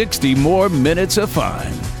for 60 more minutes of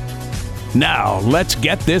fun. Now, let's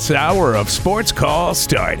get this hour of Sports Call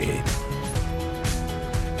started.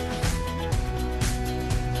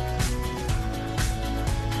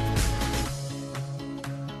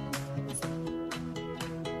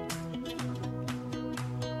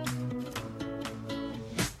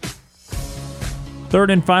 Third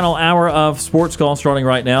and final hour of Sports Call starting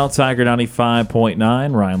right now. Tiger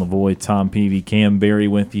 95.9. Ryan Lavoie, Tom Peavy, Kam Berry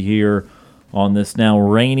with you here on this now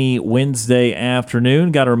rainy Wednesday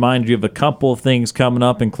afternoon. Got to remind you of a couple of things coming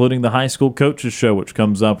up, including the high school coaches show, which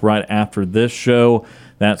comes up right after this show.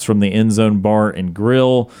 That's from the End Zone Bar and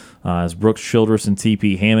Grill, as Brooks Childress and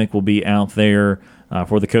TP Hammock will be out there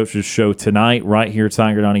for the coaches show tonight, right here at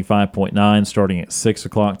Tiger 95.9, starting at 6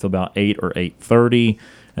 o'clock to about 8 or 8:30.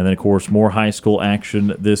 And then, of course, more high school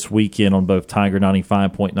action this weekend on both Tiger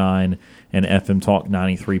 95.9 and FM Talk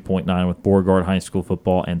 93.9 with Beauregard High School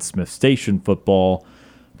football and Smith Station football.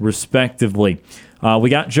 respectively. We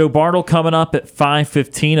got Joe Bartel coming up at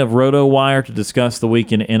 5:15 of Rotowire to discuss the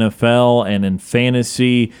week in NFL and in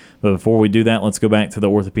fantasy. But before we do that, let's go back to the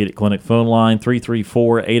Orthopedic Clinic phone line,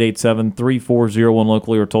 334-887-3401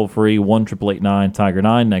 locally or toll-free,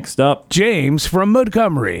 1-888-9-TIGER-9. Next up, James from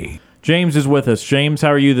Montgomery. James is with us. James, how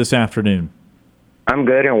are you this afternoon? I'm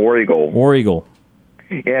good in War Eagle. War Eagle.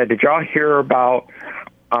 Yeah, did y'all hear about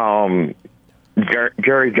Jerry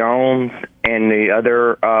Jones and the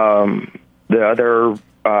other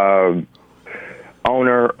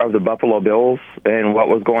owner of the Buffalo Bills and what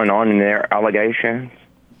was going on in their allegations?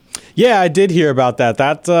 Yeah, I did hear about that.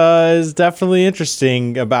 That is definitely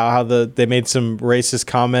interesting about how they made some racist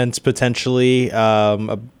comments potentially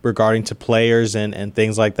regarding to players and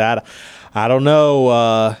things like that. I don't know.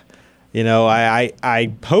 I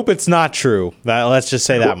hope it's not true. Let's just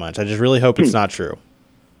say that much. I just really hope it's not true.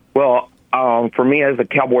 Well, for me as a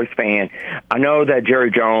Cowboys fan, I know that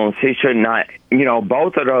Jerry Jones, he should not,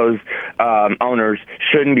 both of those owners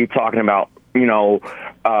shouldn't be talking about,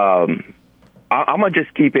 I'm going to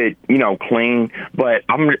just keep it, clean, but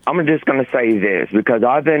I'm just going to say this because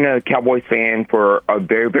I've been a Cowboys fan for a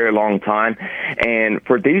very, very long time. And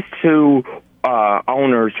for these two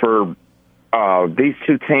owners, for these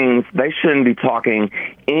two teams, they shouldn't be talking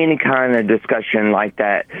any kind of discussion like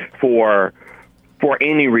that for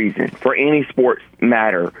any reason, for any sports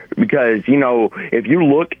matter. Because, if you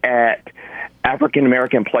look at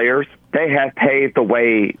African-American players, they have paved the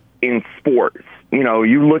way in sports.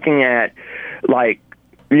 You're looking at,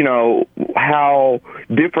 how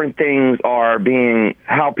different things are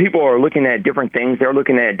how people are looking at different things. They're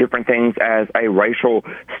looking at different things as a racial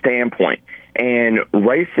standpoint. And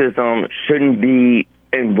racism shouldn't be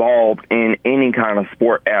involved in any kind of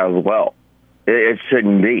sport as well. It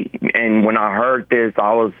shouldn't be. And when I heard this,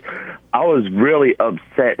 I was really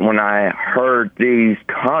upset when I heard these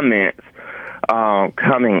comments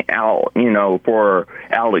coming out, for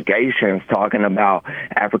allegations talking about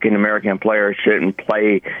African-American players shouldn't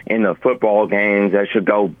play in the football games, that should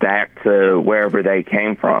go back to wherever they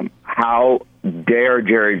came from. How dare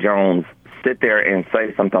Jerry Jones sit there and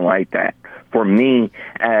say something like that? For me,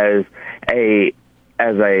 as a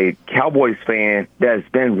Cowboys fan that's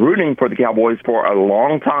been rooting for the Cowboys for a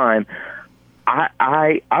long time, I'm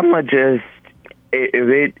gonna just,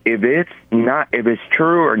 if it's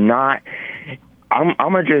true or not, I'm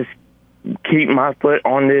gonna just keep my foot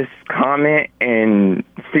on this comment and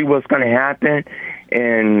see what's gonna happen.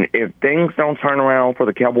 And if things don't turn around for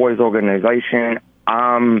the Cowboys organization,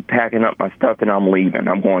 I'm packing up my stuff and I'm leaving.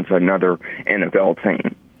 I'm going to another NFL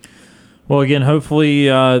team. Well, again, hopefully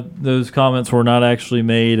those comments were not actually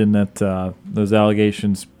made and that those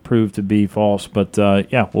allegations proved to be false. But,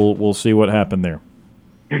 we'll see what happened there.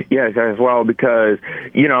 Yes, as well, because,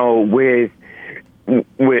 with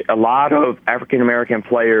a lot of African-American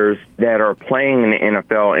players that are playing in the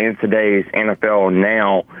NFL, in today's NFL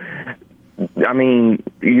now, I mean,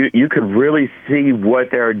 you could really see what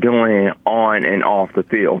they're doing on and off the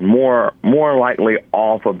field. More likely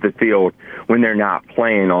off of the field when they're not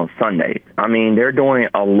playing on Sundays. I mean, they're doing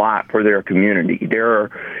a lot for their community. They're,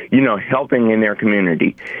 helping in their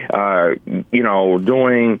community.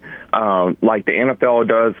 Doing like the NFL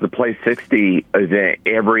does the Play 60 event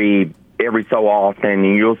every so often.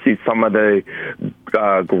 And you'll see some of the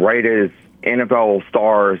greatest NFL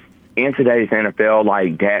stars in today's NFL,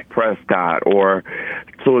 like Dak Prescott or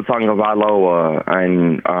Tua Tagovailoa,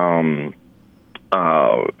 and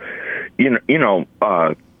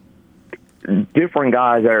different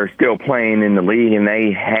guys that are still playing in the league, and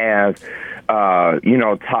they have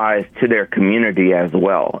ties to their community as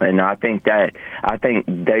well. And I think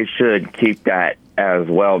they should keep that as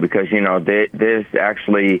well, because this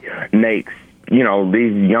actually makes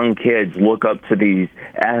these young kids look up to these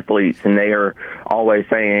athletes, and they are always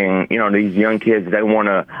saying, these young kids, they want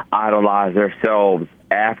to idolize themselves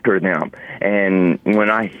after them. And when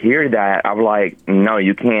I hear that, I'm like, no,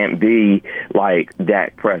 you can't be like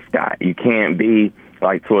Dak Prescott. You can't be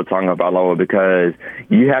like Tua Tagovailoa, because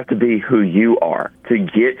you have to be who you are to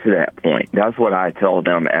get to that point. That's what I tell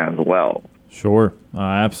them as well. Sure.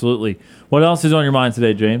 Absolutely. What else is on your mind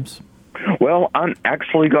today, James? Well, I'm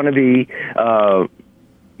actually going to be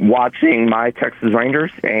watching my Texas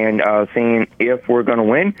Rangers and seeing if we're going to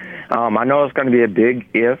win. I know it's going to be a big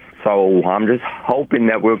if, so I'm just hoping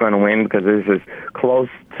that we're going to win, because this is close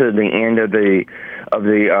to the end of the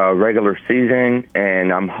regular season,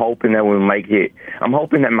 and I'm hoping that we'll make it. I'm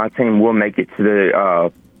hoping that my team will make it to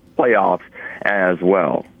the playoffs as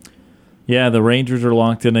well. Yeah, the Rangers are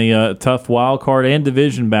locked in a tough wild card and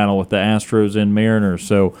division battle with the Astros and Mariners.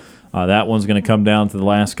 So That one's going to come down to the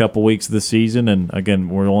last couple weeks of the season, and again,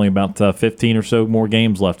 we're only about 15 or so more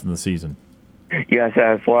games left in the season. Yes,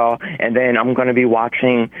 as well. And then I'm going to be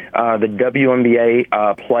watching the WNBA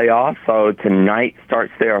playoffs. So tonight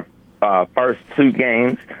starts their first 2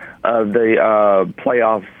 games of the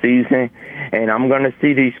playoff season. And I'm going to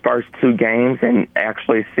see these first 2 games and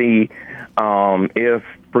actually see if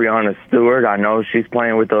Breanna Stewart, I know she's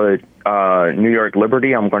playing with the New York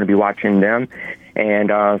Liberty. I'm going to be watching them and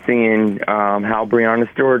seeing how Breanna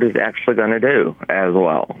Stewart is actually going to do as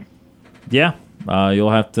well. Yeah. You'll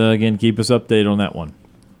have to, again, keep us updated on that one.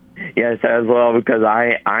 Yes, as well, because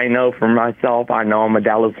I know for myself, I know I'm a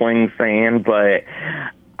Dallas Wings fan, but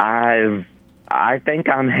I think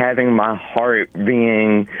I'm having my heart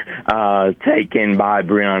being taken by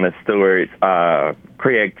Breanna Stewart's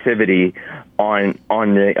creativity on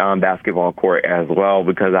the basketball court as well,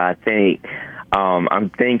 because I think I'm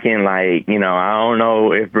thinking, like, you know, I don't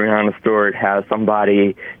know if Breanna Stewart has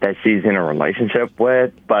somebody that she's in a relationship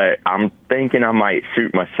with, but I'm thinking I might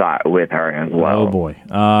shoot my shot with her as well. Oh boy.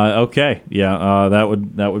 Okay. Yeah.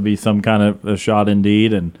 That would be some kind of a shot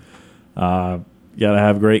indeed, and you got to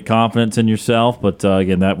have great confidence in yourself. But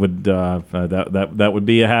again, that would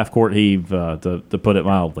be a half court heave to put it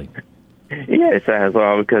mildly. Yes, as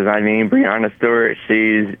well, because I mean, Breanna Stewart,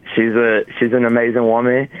 she's an amazing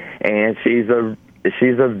woman, and she's a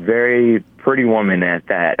very pretty woman at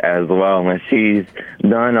that as well, and she's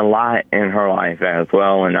done a lot in her life as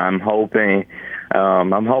well, and I'm hoping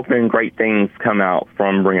great things come out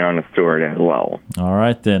from Breanna Stewart as well. All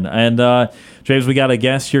right then, and James, we got a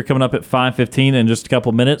guest here coming up at 5:15 in just a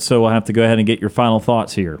couple minutes, so we'll have to go ahead and get your final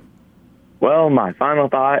thoughts here. Well, my final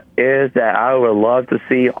thought is that I would love to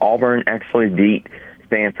see Auburn actually beat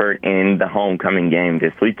Samford in the homecoming game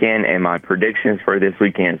this weekend, and my predictions for this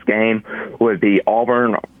weekend's game would be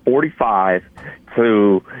Auburn 45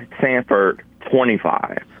 to Samford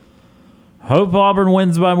 25. Hope Auburn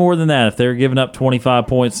wins by more than that. If they're giving up 25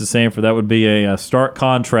 points to Samford, that would be a stark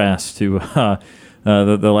contrast to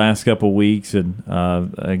the last couple of weeks. And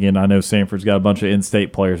again, I know Samford's got a bunch of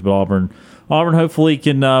in-state players, but Auburn hopefully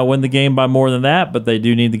can win the game by more than that, but they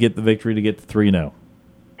do need to get the victory to get to 3-0.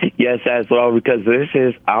 Yes, as well, because this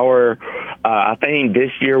is our, I think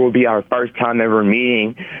this year will be our first time ever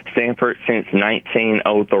meeting Samford since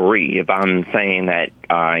 1903, if I'm saying that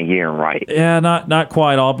year right. Yeah, not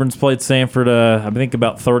quite. Auburn's played Samford, I think,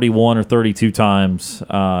 about 31 or 32 times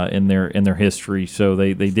in their history, so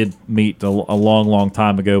they did meet a long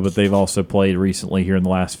time ago, but they've also played recently here in the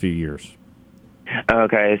last few years.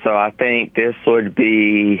 Okay, so I think this will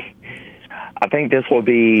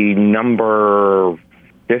be number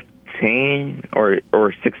 15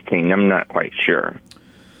 or 16. I'm not quite sure.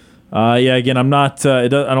 Yeah, again, I'm not. I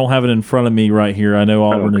don't have it in front of me right here. I know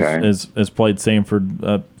Auburn has played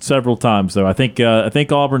Samford several times, though. I think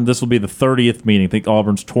Auburn. This will be the 30th meeting. I think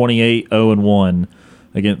Auburn's 28-0-1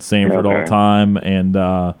 against Samford all time, and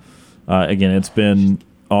again,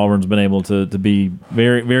 Auburn's been able to be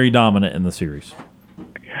very, very dominant in the series.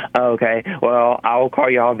 Okay, well, I'll call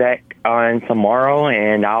y'all back on tomorrow,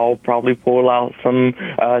 and I'll probably pull out some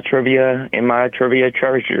trivia in my trivia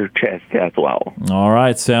treasure chest as well. All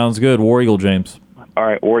right, sounds good. War Eagle, James. All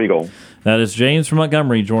right, War Eagle. That is James from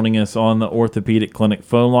Montgomery joining us on the Orthopedic Clinic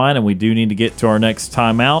phone line, and we do need to get to our next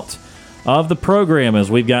timeout of the program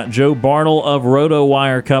as we've got Joe Bartel of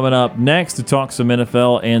Rotowire coming up next to talk some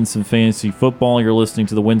NFL and some fantasy football. You're listening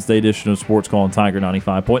to the Wednesday edition of Sports Call on Tiger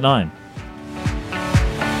 95.9.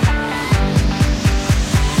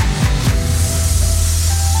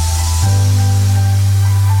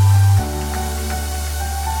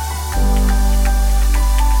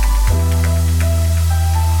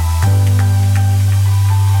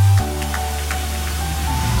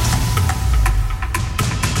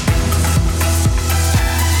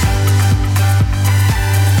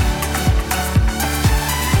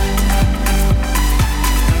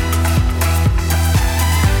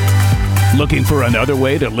 Looking for another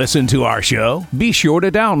way to listen to our show? Be sure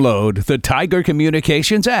to download the Tiger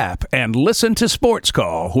Communications app and listen to Sports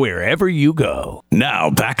Call wherever you go. Now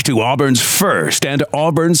back to Auburn's first and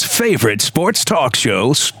Auburn's favorite sports talk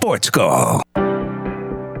show, Sports Call.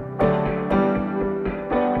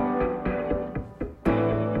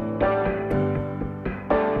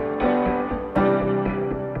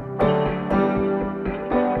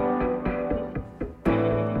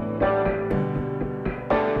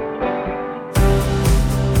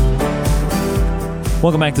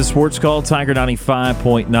 Welcome back to Sports Call, Tiger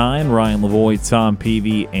 95.9. Ryan Lavoie, Tom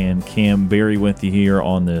Peavy, and Kam Berry with you here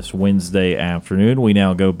on this Wednesday afternoon. We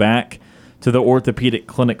now go back to the Orthopedic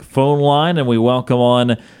Clinic phone line, and we welcome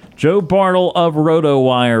on Joe Bartel of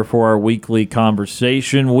Rotowire for our weekly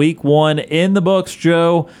conversation. Week 1 in the books,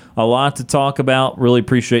 Joe. A lot to talk about. Really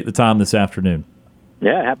appreciate the time this afternoon.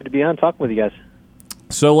 Yeah, happy to be on talking with you guys.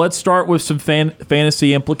 So let's start with some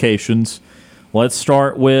fantasy implications. Let's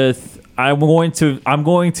start with I'm going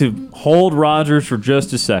to hold Rodgers for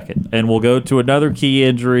just a second, and we'll go to another key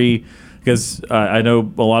injury because I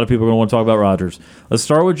know a lot of people are going to want to talk about Rodgers. Let's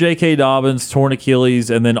start with J.K. Dobbins, torn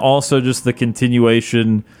Achilles, and then also just the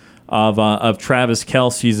continuation of Travis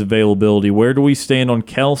Kelce's availability. Where do we stand on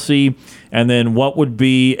Kelce, and then what would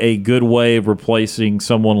be a good way of replacing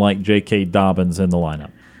someone like J.K. Dobbins in the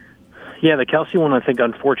lineup? Yeah, the Kelce one, I think,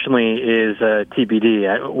 unfortunately, is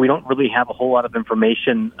TBD. We don't really have a whole lot of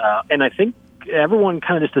information, and I think everyone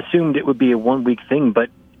kind of just assumed it would be a one-week thing, but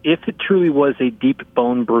if it truly was a deep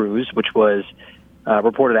bone bruise, which was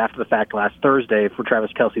reported after the fact last Thursday for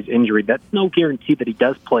Travis Kelce's injury, that's no guarantee that he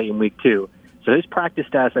does play in week 2. So his practice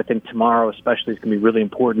status, I think, tomorrow especially is going to be really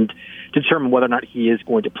important to determine whether or not he is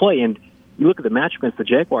going to play. And you look at the match against the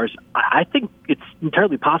Jaguars, I think it's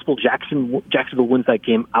entirely possible Jacksonville wins that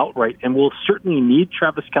game outright, and will certainly need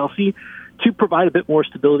Travis Kelce to provide a bit more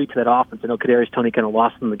stability to that offense. I know Kadarius Toney kind of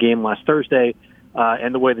lost in the game last Thursday,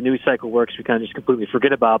 and the way the news cycle works, we kind of just completely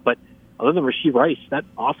forget about. But other than Rashee Rice, that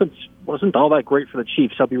offense wasn't all that great for the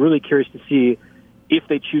Chiefs. So I'll be really curious to see if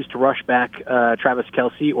they choose to rush back Travis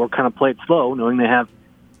Kelce or kind of play it slow, knowing they have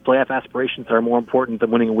playoff aspirations that are more important than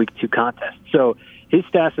winning a Week 2 contest. So his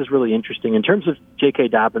stats is really interesting. In terms of J.K.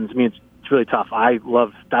 Dobbins, I mean, it's really tough. I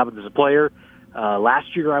love Dobbins as a player.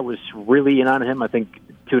 Last year I was really in on him, I think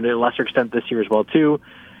to a lesser extent this year as well, too.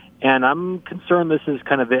 And I'm concerned this is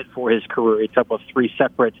kind of it for his career. It's up with 3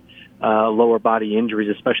 separate lower body injuries,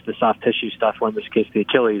 especially the soft tissue stuff, or in this case the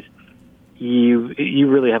Achilles. You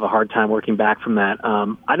really have a hard time working back from that.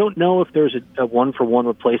 I don't know if there's a one-for-one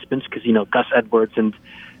replacement because, Gus Edwards and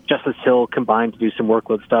Justice Hill combined to do some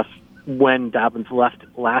workload stuff when Dobbins left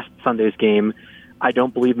last Sunday's game. I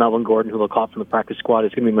don't believe Melvin Gordon, who they'll call from the practice squad,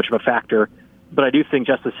 is going to be much of a factor. But I do think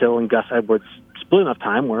Justice Hill and Gus Edwards split enough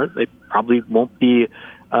time where they probably won't be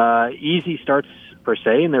easy starts per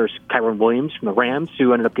se. And there's Kyron Williams from the Rams,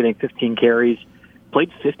 who ended up getting 15 carries, played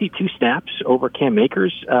 52 snaps over Cam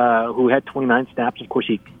Akers, who had 29 snaps. Of course,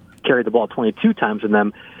 he carried the ball 22 times in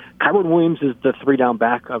them. Kyron Williams is the 3-down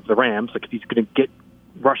back of the Rams. Like, if he's going to get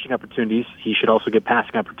rushing opportunities, he should also get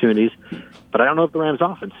passing opportunities. But I don't know if the Rams'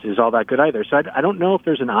 offense is all that good either. So I don't know if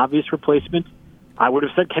there's an obvious replacement. I would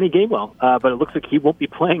have said Kenny Gainwell, but it looks like he won't be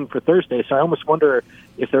playing for Thursday. So I almost wonder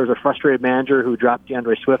if there was a frustrated manager who dropped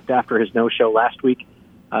DeAndre Swift after his no-show last week,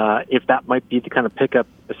 if that might be the kind of pickup,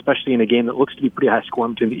 especially in a game that looks to be pretty high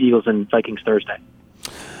scoring between the Eagles and Vikings Thursday.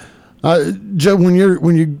 Joe, when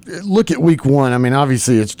you look at week 1, I mean,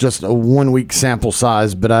 obviously it's just a 1-week sample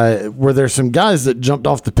size, but were there some guys that jumped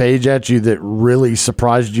off the page at you that really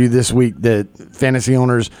surprised you this week that fantasy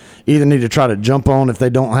owners either need to try to jump on if they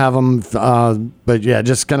don't have them? But yeah,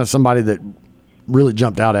 just kind of somebody that really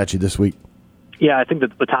jumped out at you this week. Yeah, I think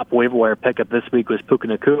that the top waiver wire pickup this week was Puka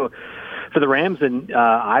Nacua for the Rams, and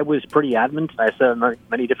I was pretty adamant. I said in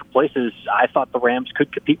many different places, I thought the Rams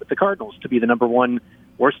could compete with the Cardinals to be the number 1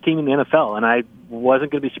 worst team in the NFL, and I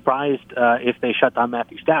wasn't going to be surprised if they shut down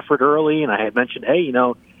Matthew Stafford early. And I had mentioned, hey,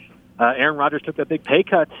 Aaron Rodgers took that big pay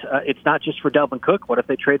cut. It's not just for Dalvin Cook. What if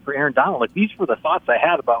they trade for Aaron Donald? Like, these were the thoughts I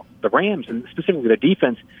had about the Rams and specifically their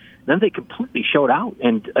defense. And then they completely showed out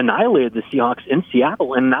and annihilated the Seahawks in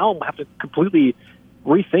Seattle, and now I have to completely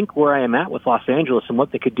rethink where I am at with Los Angeles and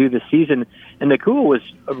what they could do this season. And Nacua was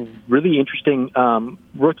a really interesting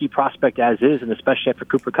rookie prospect as is, and especially after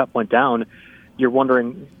Cooper Kupp went down, you're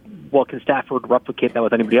wondering, well, can Stafford replicate that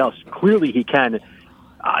with anybody else? Clearly he can.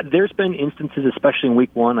 There's been instances, especially in week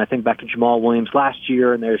 1, I think back to Jamal Williams last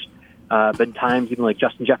year, and there's been times even like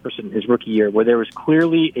Justin Jefferson, his rookie year, where there was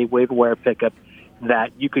clearly a waiver wire pickup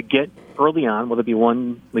that you could get early on, whether it be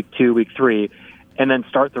 1, week 2, week 3, and then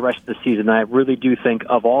start the rest of the season. And I really do think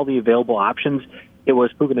of all the available options, it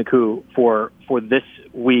was Puka Nacua for this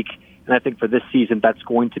week, and I think for this season that's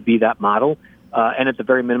going to be that model. And at the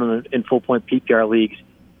very minimum in full-point PPR leagues,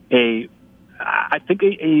 I think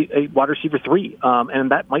a wide receiver 3.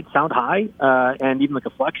 And that might sound high and even like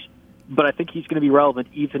a flex, but I think he's going to be relevant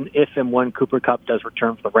even if and when Cooper Kupp does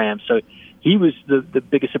return for the Rams. So he was the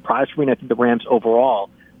biggest surprise for me, and I think the Rams overall,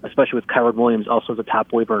 especially with Kyron Williams, also as a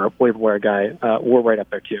top waiver wire guy, were right up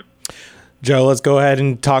there too. Joe, let's go ahead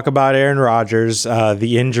and talk about Aaron Rodgers.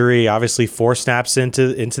 The injury, obviously 4 snaps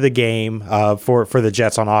into the game for the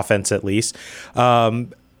Jets on offense at least.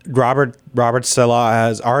 Robert Saleh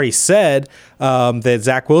has already said that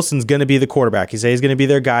Zach Wilson's going to be the quarterback. He said he's going to be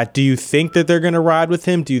their guy. Do you think that they're going to ride with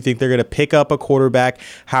him? Do you think they're going to pick up a quarterback?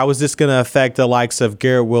 How is this going to affect the likes of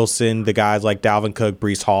Garrett Wilson, the guys like Dalvin Cook,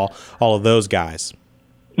 Breece Hall, all of those guys?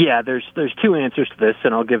 Yeah, there's two answers to this,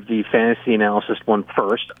 and I'll give the fantasy analysis one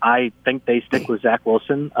first. I think they stick with Zach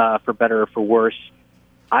Wilson for better or for worse.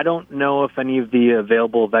 I don't know if any of the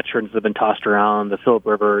available veterans that have been tossed around, the Phillip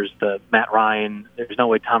Rivers, the Matt Ryan, there's no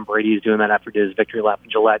way Tom Brady is doing that after his victory lap in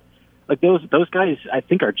Gillette. Like those guys, I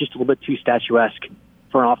think, are just a little bit too statuesque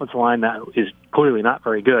for an offensive line that is clearly not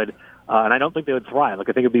very good. And I don't think they would thrive. Like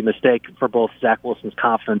I think it would be a mistake for both Zach Wilson's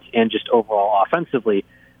confidence and just overall offensively.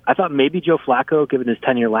 I thought maybe Joe Flacco, given his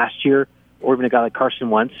tenure last year, or even a guy like Carson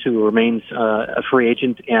Wentz, who remains a free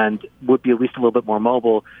agent and would be at least a little bit more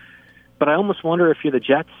mobile. But I almost wonder if you're the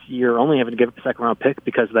Jets, you're only having to give up a second-round pick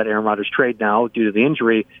because of that Aaron Rodgers trade now due to the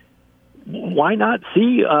injury. Why not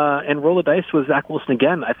see and roll the dice with Zach Wilson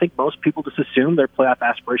again? I think most people just assume their playoff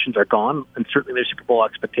aspirations are gone, and certainly their Super Bowl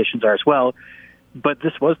expectations are as well. But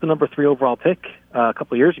this was the number 3 overall pick a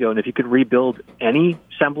couple of years ago, and if you could rebuild any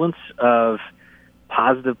semblance of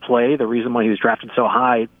positive play, the reason why he was drafted so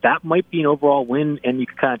high, that might be an overall win, and you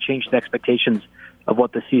could kind of change the expectations of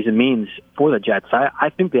what the season means for the Jets. I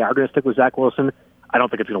think they are going to stick with Zach Wilson. I don't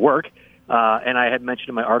think it's going to work. And I had mentioned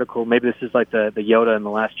in my article, maybe this is like the Yoda in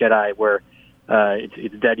The Last Jedi, where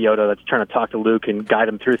it's dead Yoda that's trying to talk to Luke and guide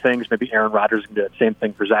him through things. Maybe Aaron Rodgers can do the same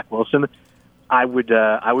thing for Zach Wilson. I would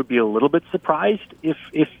be a little bit surprised if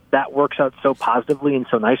that works out so positively and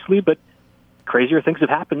so nicely, but crazier things have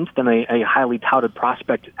happened than a highly touted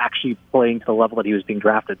prospect actually playing to the level that he was being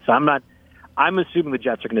drafted. So I'm assuming the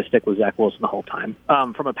Jets are going to stick with Zach Wilson the whole time.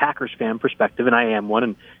 From a Packers fan perspective, and I am one,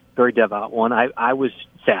 and very devout one, I was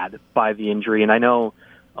sad by the injury, and I know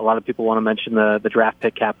a lot of people want to mention the draft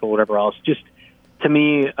pick capital, whatever else. Just to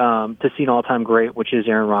me, to see an all-time great, which is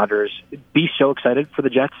Aaron Rodgers, be so excited for the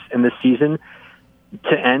Jets in this season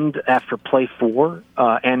to end after play 4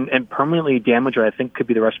 and permanently damage what I think could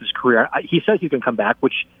be the rest of his career. He says he can come back,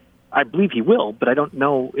 which I believe he will, but I don't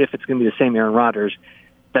know if it's going to be the same Aaron Rodgers.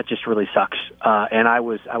 That just really sucks. And I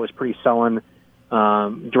was pretty sullen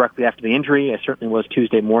directly after the injury. I certainly was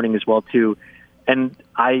Tuesday morning as well, too. And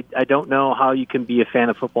I don't know how you can be a fan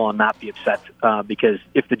of football and not be upset because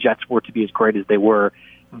if the Jets were to be as great as they were,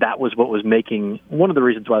 that was what was making one of the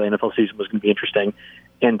reasons why the NFL season was going to be interesting.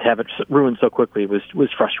 And to have it ruined so quickly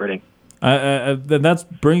was frustrating. That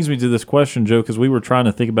brings me to this question, Joe, because we were trying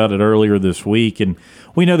to think about it earlier this week, and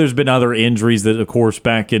we know there's been other injuries that, of course,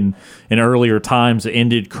 back in earlier times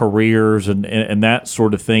ended careers and that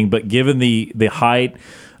sort of thing. But given the height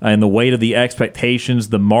and the weight of the expectations,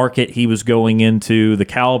 the market he was going into, the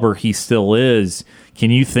caliber he still is,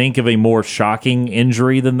 can you think of a more shocking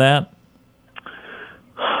injury than that?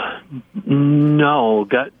 No.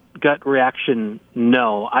 Gut reaction,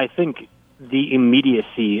 no. I think the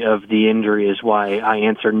immediacy of the injury is why I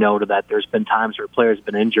answer no to that. There's been times where players have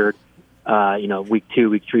been injured, week 2,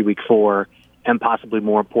 week 3, week 4, and possibly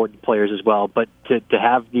more important players as well. But to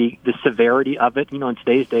have the severity of it, in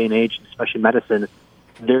today's day and age, especially medicine,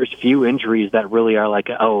 there's few injuries that really are like,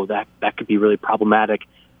 oh, that could be really problematic.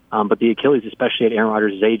 But the Achilles, especially at Aaron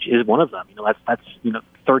Rodgers' age, is one of them. That's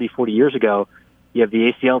 30, 40 years ago. You have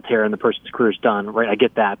the ACL tear and the person's career is done, right? I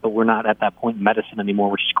get that, but we're not at that point in medicine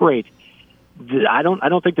anymore, which is great. I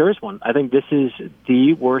don't think there is one. I think this is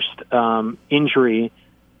the worst injury,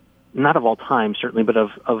 not of all time, certainly, but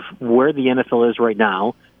of where the NFL is right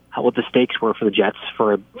now, what the stakes were for the Jets,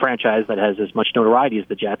 for a franchise that has as much notoriety as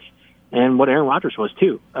the Jets, and what Aaron Rodgers was,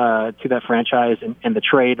 too, to that franchise and the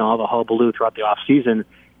trade and all the hullabaloo throughout the offseason.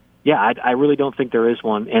 Yeah, I really don't think there is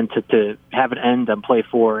one. And to have it end on play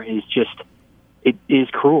 4 is just, it is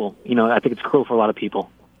cruel. I think it's cruel for a lot of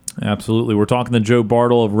people. Absolutely. We're talking to Joe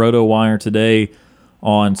Bartel of Rotowire today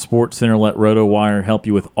on SportsCenter. Let Rotowire help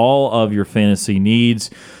you with all of your fantasy needs.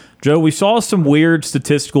 Joe, we saw some weird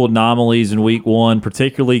statistical anomalies in Week 1,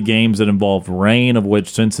 particularly games that involved rain, of which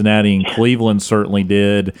Cincinnati and Cleveland certainly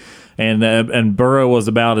did. And Burrow was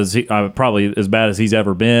about probably as bad as he's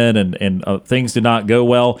ever been, and things did not go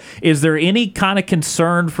well. Is there any kind of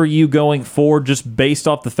concern for you going forward, just based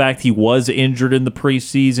off the fact he was injured in the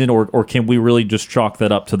preseason, or can we really just chalk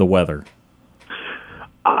that up to the weather?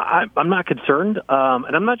 I'm not concerned,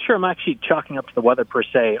 and I'm not sure I'm actually chalking up to the weather per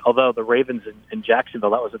se. Although the Ravens in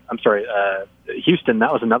Jacksonville, Houston,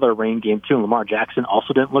 that was another rain game too. And Lamar Jackson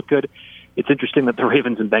also didn't look good. It's interesting that the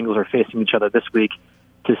Ravens and Bengals are facing each other this week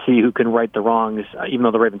to see who can right the wrongs. Even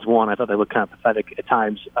though the Ravens won, I thought they looked kind of pathetic at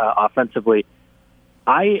times offensively.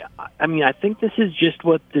 I mean, I think this is just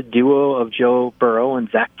what the duo of Joe Burrow and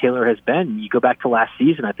Zach Taylor has been. You go back to last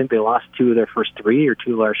season, I think they lost 2 of their first 3 or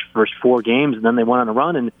 2 of their first 4 games, and then they went on a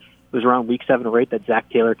run, and it was around week 7 or 8 that Zach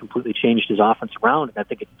Taylor completely changed his offense around, and I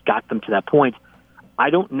think it got them to that point. I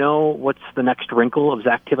don't know what's the next wrinkle of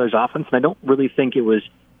Zach Taylor's offense, and I don't really think it was,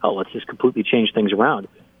 let's just completely change things around.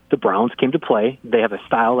 The Browns came to play. They have a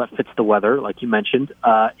style that fits the weather, like you mentioned,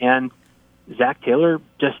 and Zach Taylor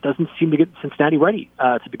just doesn't seem to get Cincinnati ready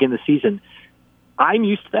to begin the season. I'm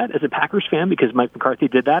used to that as a Packers fan because Mike McCarthy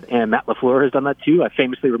did that, and Matt LaFleur has done that too. I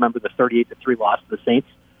famously remember the 38-3 loss to the Saints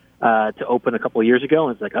to open a couple of years ago,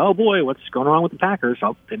 and it's like, oh boy, what's going on with the Packers?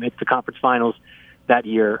 Oh, they made the conference finals that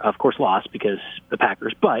year. Of course, lost because the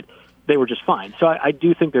Packers, but they were just fine. So I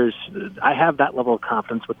do think I have that level of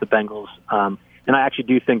confidence with the Bengals, and I actually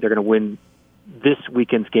do think they're going to win this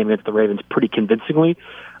weekend's game against the Ravens pretty convincingly.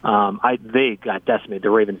 They got decimated. The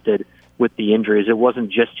Ravens did with the injuries. It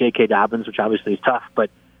wasn't just J.K. Dobbins, which obviously is tough, but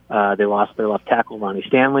they lost their left tackle, Ronnie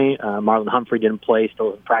Stanley. Marlon Humphrey didn't play,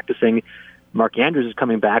 still isn't practicing. Mark Andrews is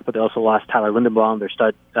coming back, but they also lost Tyler Lindenbaum, their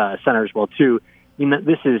stud center as well too. I mean,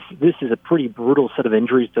 this is a pretty brutal set of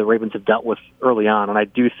injuries the Ravens have dealt with early on, and I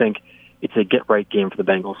do think it's a get-right game for the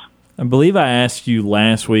Bengals. I believe I asked you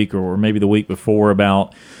last week or maybe the week before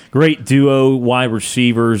about great duo wide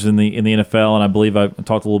receivers in the NFL, and I believe I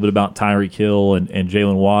talked a little bit about Tyreek Hill and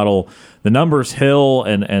Jalen Waddle. The numbers Hill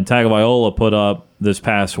and Tagovailoa put up this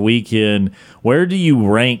past weekend, where do you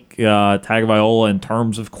rank Tagovailoa in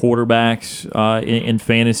terms of quarterbacks in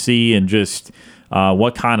fantasy, and just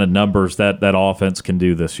what kind of numbers that offense can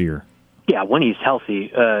do this year? Yeah, when he's healthy,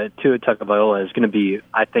 Tua Tagovailoa is going to be,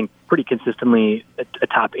 I think, pretty consistently a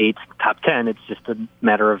top 8, top 10. It's just a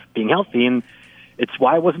matter of being healthy, and it's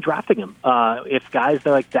why I wasn't drafting him. If guys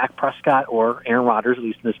like Dak Prescott or Aaron Rodgers, at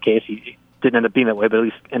least in this case, he didn't end up being that way, but at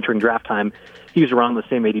least entering draft time, he was around the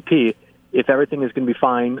same ADP. If everything is going to be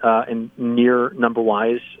fine and near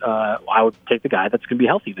number-wise, I would take the guy that's going to be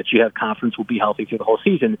healthy, that you have confidence will be healthy through the whole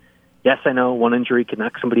season. Yes, I know one injury can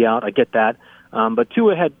knock somebody out. I get that. But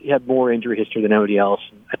Tua had more injury history than anybody else.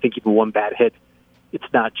 I think even one bad hit, it's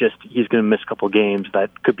not just he's going to miss a couple of games.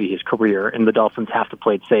 That could be his career, and the Dolphins have to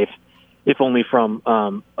play it safe, if only from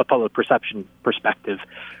a public perception perspective.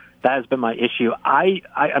 That has been my issue. I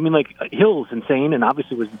mean, like, Hill's insane, and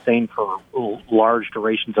obviously was insane for large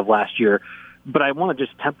durations of last year. But I want to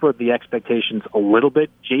just temper the expectations a little bit.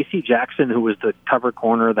 J.C. Jackson, who was the cover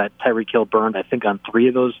corner that Tyreek Hill burned, I think, on 3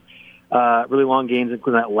 of those really long games,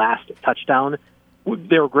 including that last touchdown.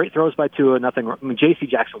 They were great throws by Tua, nothing wrong. I mean, J.C.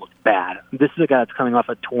 Jackson looked bad. This is a guy that's coming off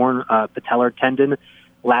a torn patellar tendon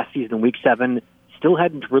last season in Week 7. Still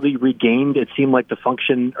hadn't really regained, it seemed like, the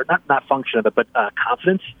function, or not function of it, but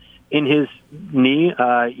confidence in his knee.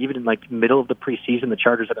 Even in, like, middle of the preseason, the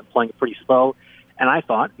Chargers have been playing pretty slow. And I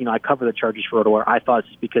thought, I cover the Chargers for Rotowire, I thought it's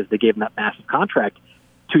just because they gave him that massive contract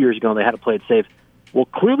 2 years ago and they had to play it safe. Well,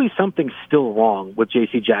 clearly something's still wrong with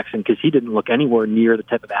J.C. Jackson because he didn't look anywhere near the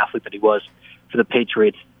type of athlete that he was for the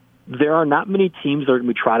Patriots. There are not many teams that are going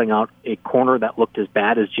to be trotting out a corner that looked as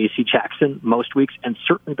bad as J.C. Jackson most weeks, and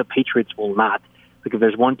certainly the Patriots will not. Like, if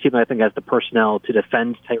there's one team that I think has the personnel to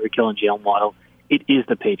defend Tyreek Hill and Jalen Waddle, it is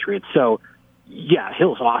the Patriots. So, yeah,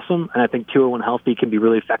 Hill's awesome, and I think Tua, when healthy, can be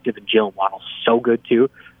really effective, and Jalen Waddle's so good too.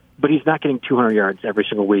 But he's not getting 200 yards every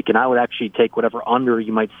single week, and I would actually take whatever under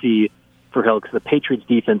you might see for Hill, because the Patriots'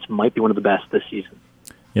 defense might be one of the best this season.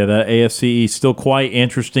 Yeah, that AFC East still quite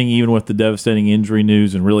interesting, even with the devastating injury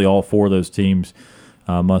news, and really all 4 of those teams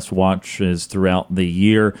must-watches throughout the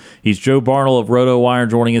year. He's Joe Bartel of Rotowire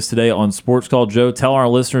joining us today on SportsCall. Joe, tell our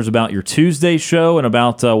listeners about your Tuesday show and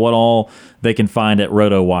about what all they can find at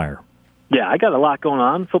Rotowire. Yeah, I got a lot going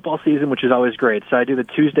on. Football season, which is always great. So I do the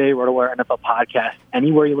Tuesday Rotowire NFL podcast.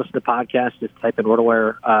 Anywhere you listen to podcasts, just type in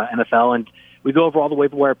Rotowire NFL, and we go over all the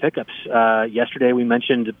waiver wire pickups. Yesterday we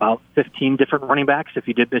mentioned about 15 different running backs. If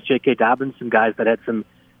you did miss J.K. Dobbins, some guys that had some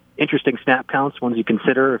interesting snap counts, ones you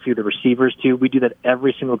consider, a few of the receivers too. We do that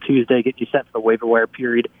every single Tuesday, get you set for the waiver wire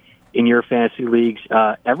period in your fantasy leagues.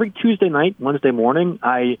 Every Tuesday night, Wednesday morning,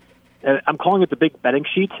 I'm calling it the big betting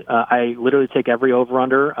sheet. I literally take every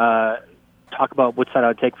over-under, talk about what side I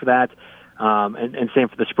would take for that, and same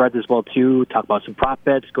for the spreads as well too. Talk about some prop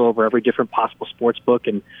bets, go over every different possible sports book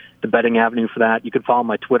and the betting avenue for that. You can follow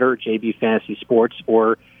my Twitter, JB Fantasy Sports,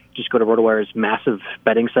 or just go to Rotowire's massive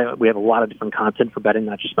betting site. We have a lot of different content for betting,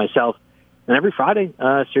 not just myself. And every Friday,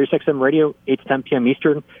 SiriusXM Radio, 8 to 10 p.m.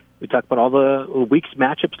 Eastern, we talk about all the week's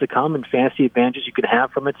matchups to come and fantasy advantages you can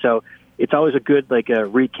have from it. So it's always a good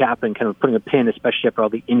recap and kind of putting a pin, especially after all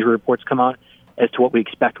the injury reports come out, as to what we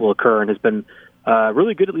expect will occur, and has been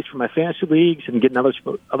really good, at least for my fantasy leagues, and getting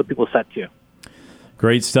other people set too.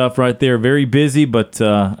 Great stuff right there. Very busy, but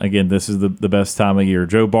again, this is the best time of year.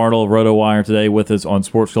 Joe Bartel of Rotowire today with us on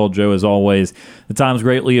Sports Call. Joe, as always, the time's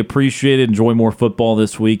greatly appreciated. Enjoy more football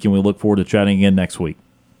this week, and we look forward to chatting again next week.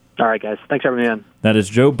 All right, guys. Thanks for having me on. That is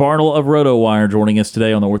Joe Bartel of Rotowire joining us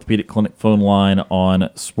today on the Orthopedic Clinic phone line on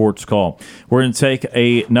Sports Call. We're going to take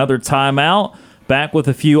another timeout. Back with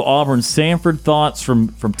a few Auburn Samford thoughts from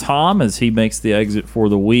Tom as he makes the exit for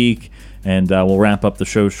the week. And we'll wrap up the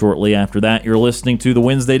show shortly after that. You're listening to the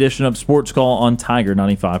Wednesday edition of Sports Call on Tiger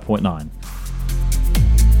 95.9.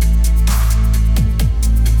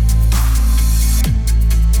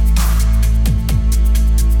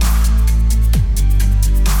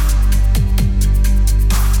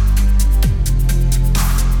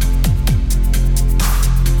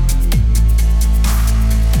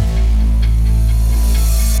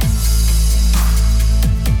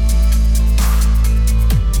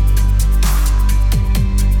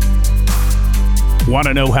 Want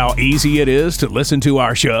to know how easy it is to listen to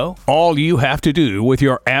our show? All you have to do with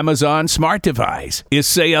your Amazon smart device is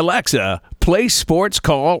say, Alexa, play Sports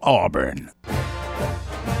Call Auburn.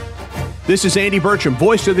 This is Andy Burcham,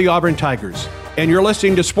 voice of the Auburn Tigers, and you're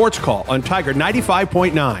listening to Sports Call on Tiger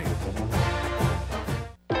 95.9.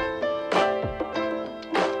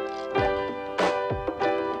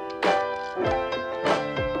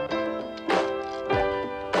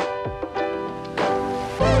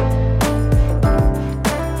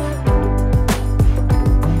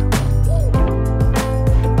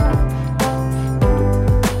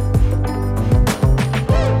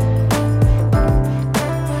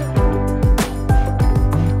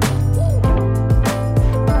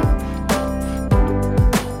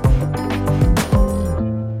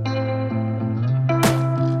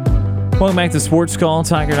 Welcome back to Sports Call,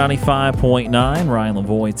 Tiger 95.9. Ryan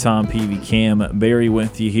Lavoie, Tom Peavy, Kam Berry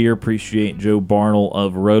with you here. Appreciate Joe Bartel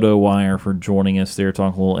of Rotowire for joining us there,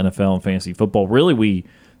 talking a little NFL and fantasy football. Really, it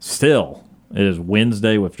is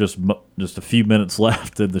Wednesday with just a few minutes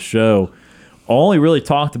left in the show. Only really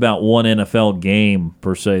talked about one NFL game,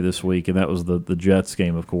 per se, this week, and that was the Jets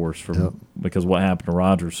game, of course, because of what happened to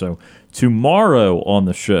Rodgers. So tomorrow on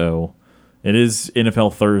the show, it is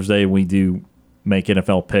NFL Thursday. We do make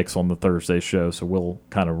NFL picks on the Thursday show, so we'll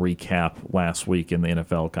kind of recap last week in the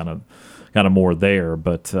NFL, kind of more there.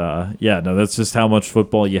 But that's just how much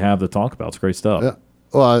football you have to talk about. It's great stuff. Yeah.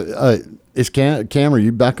 Well, is Kam? Are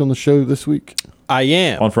you back on the show this week? I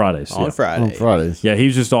am on Fridays. On Fridays. Yeah, he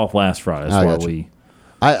was just off last Friday. That's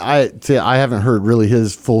why I haven't heard really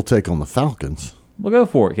his full take on the Falcons. We'll go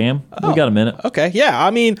for it, Kam. We got a minute. Okay, yeah.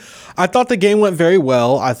 I mean, I thought the game went very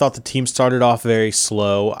well. I thought the team started off very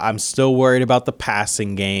slow. I'm still worried about the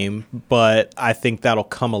passing game, but I think that'll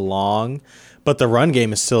come along. But the run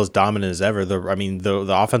game is still as dominant as ever. The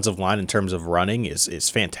offensive line in terms of running is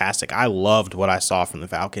fantastic. I loved what I saw from the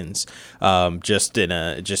Falcons. Just in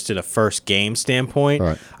a first game standpoint,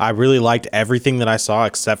 right. I really liked everything that I saw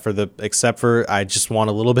except for I just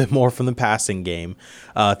want a little bit more from the passing game.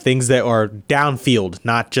 Things that are downfield,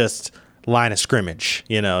 not just line of scrimmage.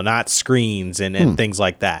 Not screens and things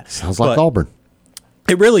like that. Sounds like Auburn.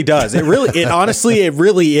 It really does. It honestly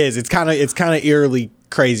is. It's kind of eerily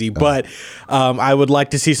crazy, but I would like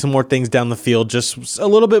to see some more things down the field, just a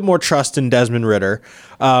little bit more trust in Desmond Ridder,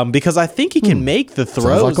 because I think he can make the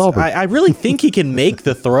throws. Like I really think he can make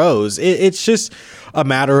the throws. It's just a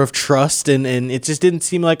matter of trust, and it just didn't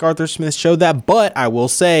seem like Arthur Smith showed that. But I will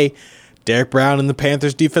say, Derek Brown and the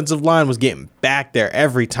Panthers defensive line was getting back there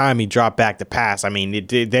every time he dropped back to pass. I mean,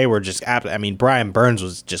 they were just Brian Burns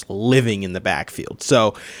was just living in the backfield.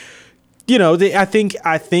 So, I think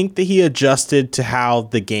that he adjusted to how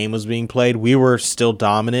the game was being played. We were still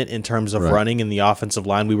dominant in terms of running in the offensive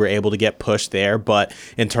line. We were able to get pushed there, but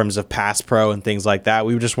in terms of pass pro and things like that,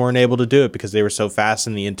 we just weren't able to do it because they were so fast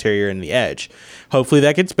in the interior and the edge. Hopefully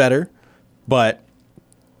that gets better, but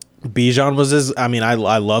Bijan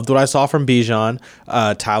I loved what I saw from Bijan.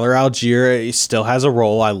 Tyler Algier still has a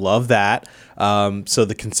role. I love that. So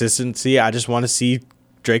the consistency, I just want to see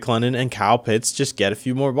Drake London and Kyle Pitts just get a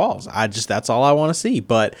few more balls. That's all I want to see.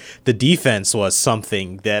 But the defense was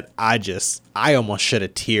something that I almost shed a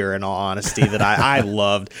tear, in all honesty, that I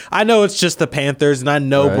loved. I know it's just the Panthers, and I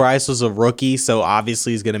know Bryce was a rookie, so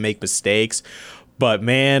obviously he's going to make mistakes. But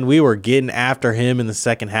man, we were getting after him in the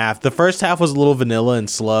second half. The first half was a little vanilla and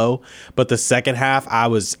slow, but the second half, I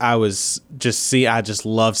just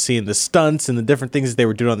loved seeing the stunts and the different things that they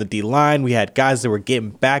were doing on the D line. We had guys that were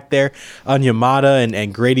getting back there. Onyemata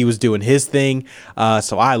and Grady was doing his thing.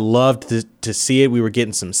 So I loved to see it. We were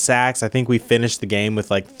getting some sacks. I think we finished the game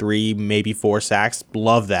with like 3, maybe 4 sacks.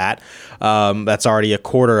 Love that. That's already a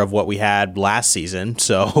quarter of what we had last season.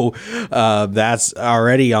 So that's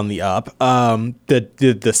already on the up.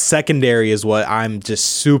 The secondary is what I'm just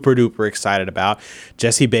super duper excited about.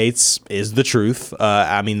 Jesse Bates is the truth.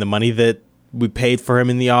 I mean, the money that we paid for him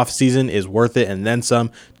in the offseason is worth it, and then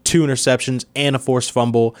some. 2 interceptions and a forced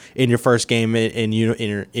fumble in your first game in your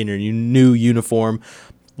new uniform.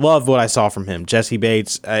 Love what I saw from him. Jesse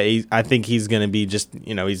Bates, I think he's going to be just,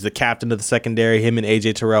 he's the captain of the secondary. Him and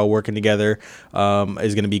A.J. Terrell working together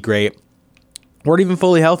is going to be great. We're even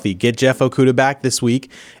fully healthy. Get Jeff Okudah back this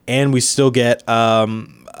week, and we still get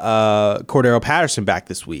Cordero Patterson back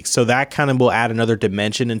this week. So that kind of will add another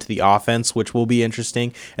dimension into the offense, which will be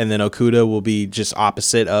interesting. And then Okudah will be just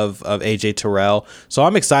opposite of A.J. Terrell. So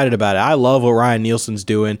I'm excited about it. I love what Ryan Nielsen's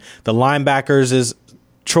doing. The linebackers is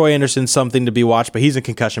Troy Anderson's something to be watched, but he's in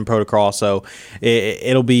concussion protocol, so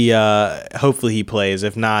it'll be hopefully he plays.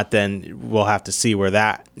 If not, then we'll have to see where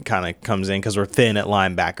that kind of comes in because we're thin at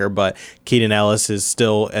linebacker. But Keaton Ellis is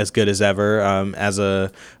still as good as ever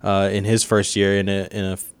in his first year in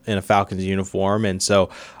a Falcons uniform, and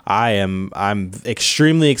so I'm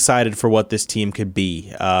extremely excited for what this team could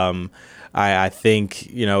be. I think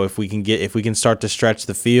if we can start to stretch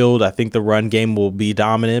the field, I think the run game will be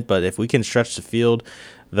dominant. But if we can stretch the field,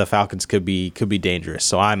 the Falcons could be dangerous.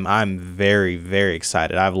 So I'm very, very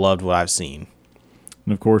excited. I've loved what I've seen.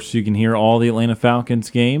 And of course, you can hear all the Atlanta Falcons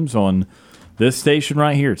games on this station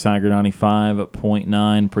right here, Tiger 95.9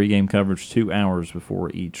 pregame coverage 2 hours before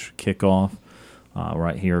each kickoff,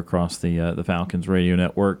 right here across the Falcons radio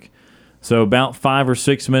network. So about 5 or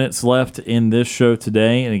 6 minutes left in this show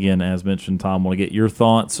today. And again, as mentioned, Tom, I want to get your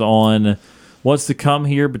thoughts on what's to come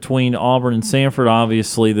here between Auburn and Samford.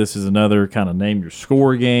 Obviously, this is another kind of name your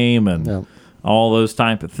score game and all those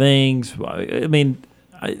type of things. I mean,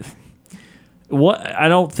 I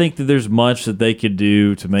don't think that there's much that they could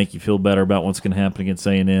do to make you feel better about what's going to happen against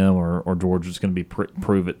A&M or Georgia's going to be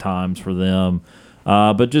prove at times for them.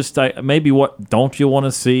 But just maybe what don't you want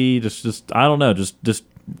to see? Just I don't know. Just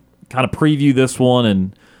kind of preview this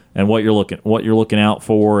one and what you're looking out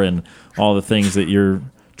for and all the things that you're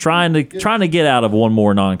trying to get out of one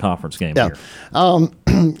more non-conference game here. All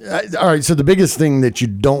right, so the biggest thing that you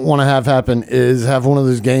don't want to have happen is have one of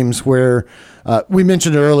those games where we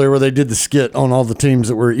mentioned it earlier where they did the skit on all the teams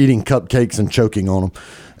that were eating cupcakes and choking on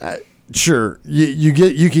them. Sure, you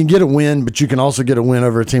can get a win, but you can also get a win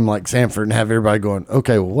over a team like Samford and have everybody going,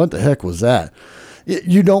 okay, well, what the heck was that?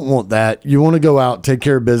 You don't want that. You want to go out, take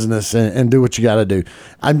care of business, and do what you got to do.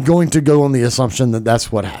 I'm going to go on the assumption that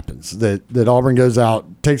that's what happens, that Auburn goes out,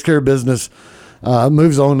 takes care of business,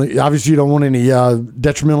 moves on. Obviously, you don't want any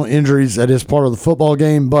detrimental injuries. That is part of the football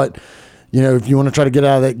game. But, if you want to try to get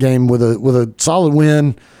out of that game with a solid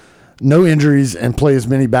win, no injuries, and play as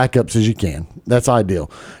many backups as you can, that's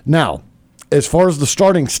ideal. Now, as far as the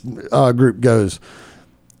starting group goes,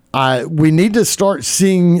 we need to start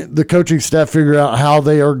seeing the coaching staff figure out how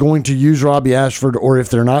they are going to use Robbie Ashford, or if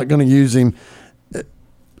they're not going to use him,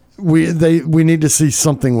 we need to see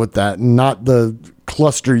something with that, not the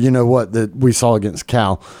cluster, that we saw against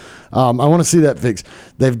Cal. I want to see that fixed.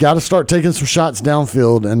 They've got to start taking some shots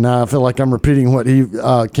downfield, and I feel like I'm repeating what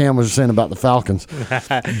Cam was saying about the Falcons.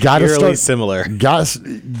 Similar.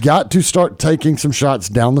 Got to start taking some shots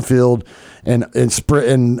down the field and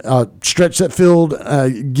stretch that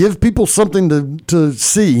field. Give people something to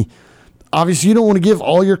see. Obviously, you don't want to give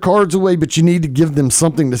all your cards away, but you need to give them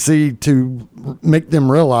something to see to make them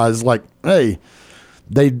realize, like, hey,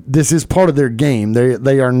 this is part of their game.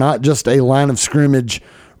 They are not just a line of scrimmage,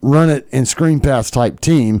 run it and screen pass type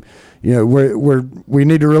team. We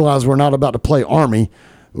need to realize we're not about to play Army.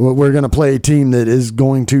 We're going to play a team that is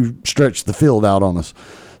going to stretch the field out on us.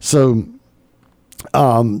 So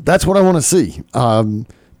that's what I want to see.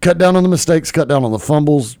 Cut down on the mistakes, cut down on the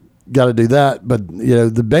fumbles. Got to do that. But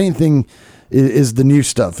the main thing is the new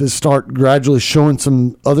stuff. Is start gradually showing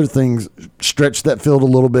some other things. Stretch that field a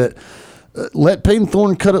little bit. Let Peyton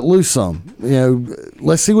Thorne cut it loose some.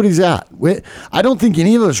 Let's see what he's got. I don't think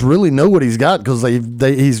any of us really know what he's got because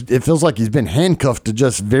it feels like he's been handcuffed to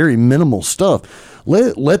just very minimal stuff.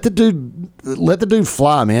 Let the dude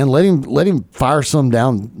fly, man. Let him fire some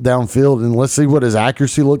downfield, and let's see what his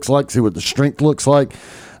accuracy looks like. See what the strength looks like.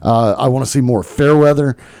 I want to see more fair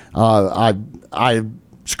weather. I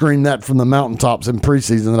screamed that from the mountaintops in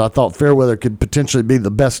preseason that I thought Fairweather could potentially be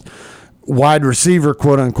the best wide receiver,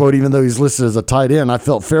 quote unquote, even though he's listed as a tight end. I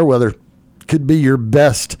felt Fairweather could be your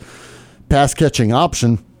best pass catching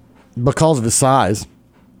option because of his size.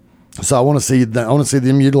 So I want to see that. I want to see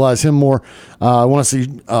them utilize him more. I want to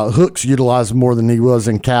see Hooks utilized more than he was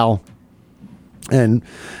in Cal. And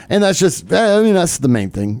that's just, that's the main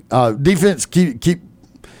thing. Defense, keep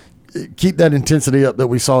that intensity up that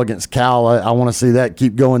we saw against Cal. I want to see that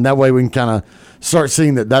keep going. That way we can kind of start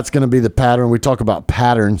seeing that that's going to be the pattern. We talk about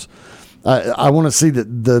patterns. I want to see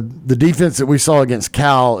that the defense that we saw against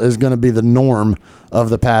Cal is going to be the norm of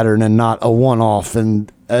the pattern and not a one-off. And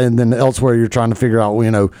then elsewhere you're trying to figure out,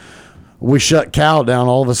 we shut Cal down.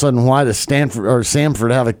 All of a sudden, why does Stanford or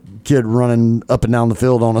Samford have a kid running up and down the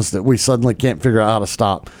field on us that we suddenly can't figure out how to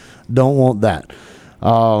stop? Don't want that.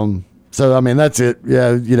 So that's it.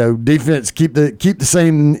 Yeah, defense keep the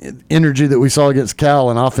same energy that we saw against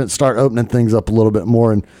Cal, and offense start opening things up a little bit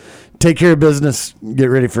more and take care of business. Get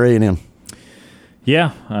ready for A&M.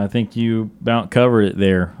 Yeah, I think you about covered it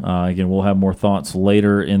there. Again, we'll have more thoughts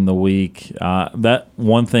later in the week. That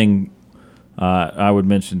one thing I would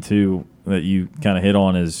mention too that you kind of hit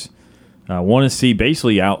on is want to see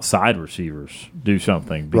basically outside receivers do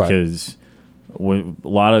something because a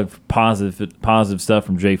lot of positive stuff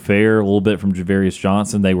from Jay Fair, a little bit from Javarius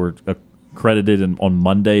Johnson. They were credited on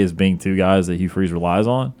Monday as being two guys that Hugh Freeze relies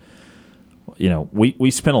on.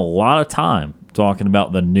 We spent a lot of time talking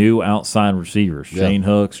about the new outside receivers, Shane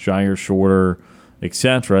Hooks, Jair Shorter,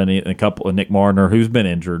 etc., and a couple of Nick Martiner, who's been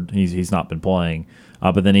injured. He's not been playing.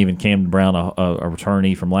 But then even Camden Brown, a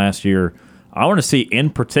returnee from last year. I want to see, in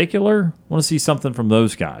particular, something from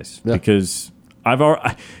those guys because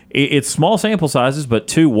it's small sample sizes, but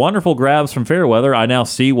two wonderful grabs from Fairweather. I now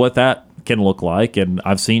see what that can look like, and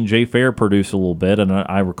I've seen Jay Fair produce a little bit, and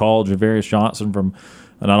I recall Javarius Johnson from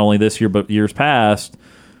not only this year but years past.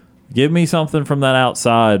 Give me something from that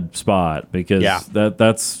outside spot because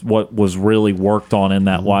that's what was really worked on in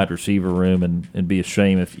that wide receiver room, and it'd be a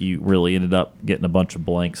shame if you really ended up getting a bunch of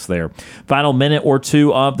blanks there. Final minute or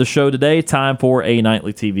two of the show today. Time for a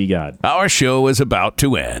nightly TV guide. Our show is about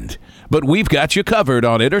to end, but we've got you covered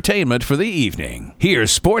on entertainment for the evening.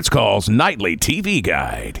 Here's SportsCall's nightly TV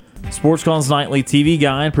guide. SportsCall's nightly TV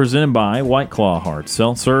guide presented by White Claw Hard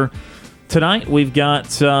Seltzer. Tonight we've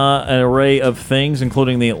got an array of things,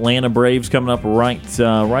 including the Atlanta Braves coming up right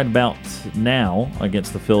about now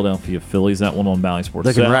against the Philadelphia Phillies. That one on Bally Sports.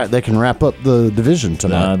 They can wrap up the division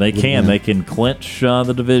tonight. They can. They can clinch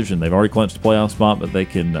the division. They've already clinched the playoff spot, but they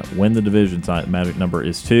can win the division tonight. The magic number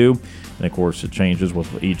is 2. And, of course, it changes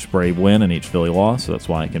with each Brave win and each Philly loss, so that's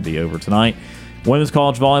why it can be over tonight. Women's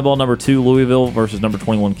college volleyball, number 2, Louisville versus number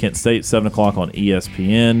 21, Kent State, 7 o'clock on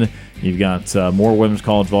ESPN. You've got more women's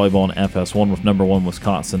college volleyball on FS1 with number 1,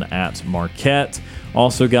 Wisconsin at Marquette.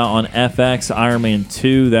 Also got on FX, Iron Man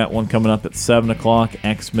 2, that one coming up at 7 o'clock.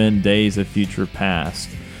 X-Men Days of Future Past,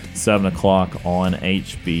 7 o'clock on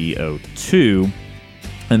HBO 2.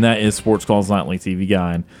 And that is SportsCall's Nightly TV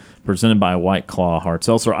Guide, presented by White Claw Hard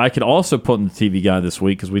Seltzer. I could also put in the TV Guide this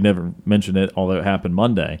week because we never mentioned it, although it happened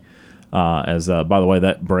Monday. By the way,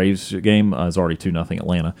 that Braves game is already 2-0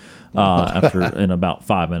 Atlanta in about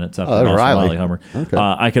 5 minutes after Riley Hummer. Okay.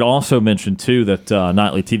 I could also mention too that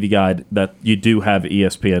nightly TV guide that you do have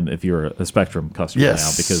ESPN if you're a Spectrum customer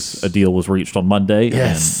now because a deal was reached on Monday.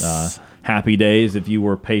 Yes. And happy days if you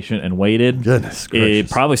were patient and waited. Goodness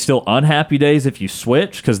gracious. Probably still unhappy days if you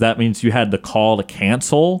switch because that means you had to call to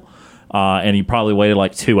cancel. And you probably waited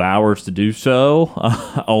like 2 hours to do so,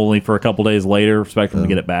 only for a couple days later Spectrum to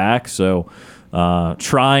get it back. So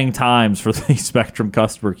trying times for the Spectrum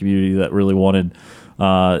customer community that really wanted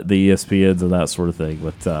the ESPNs and that sort of thing.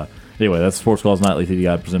 But anyway, that's SportsCall's Nightly TV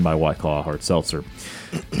Guide presented by White Claw Hard Seltzer.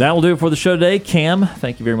 That will do it for the show today. Cam,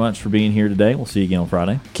 thank you very much for being here today. We'll see you again on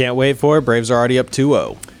Friday. Can't wait for it. Braves are already up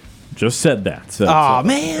 2-0. Just said that. So,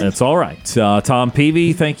 man. It's all right. Tom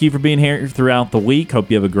Peavy, thank you for being here throughout the week. Hope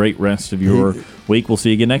you have a great rest of your week. We'll see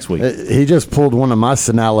you again next week. He just pulled one of my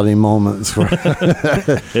senility moments.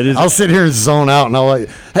 I'll sit here and zone out, and I'll like,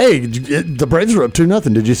 hey, the Braves are up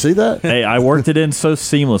 2-0. Did you see that? Hey, I worked it in so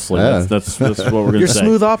seamlessly. Yeah. That's what we're going to say. You're a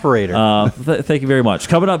smooth operator. Thank you very much.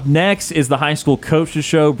 Coming up next is the High School Coaches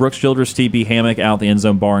Show. Brooks Childress, TB Hammock out the End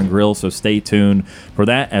Zone Bar and Grill, so stay tuned for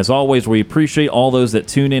that. As always, we appreciate all those that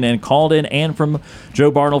tuned in and called in, and from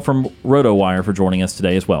Joe Bartel from Rotowire for joining us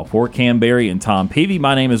today as well. For Kam Berry and Tom Peavy,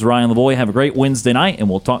 my name is Ryan Lavoie. Have a great Wednesday night, and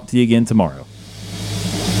we'll talk to you again tomorrow.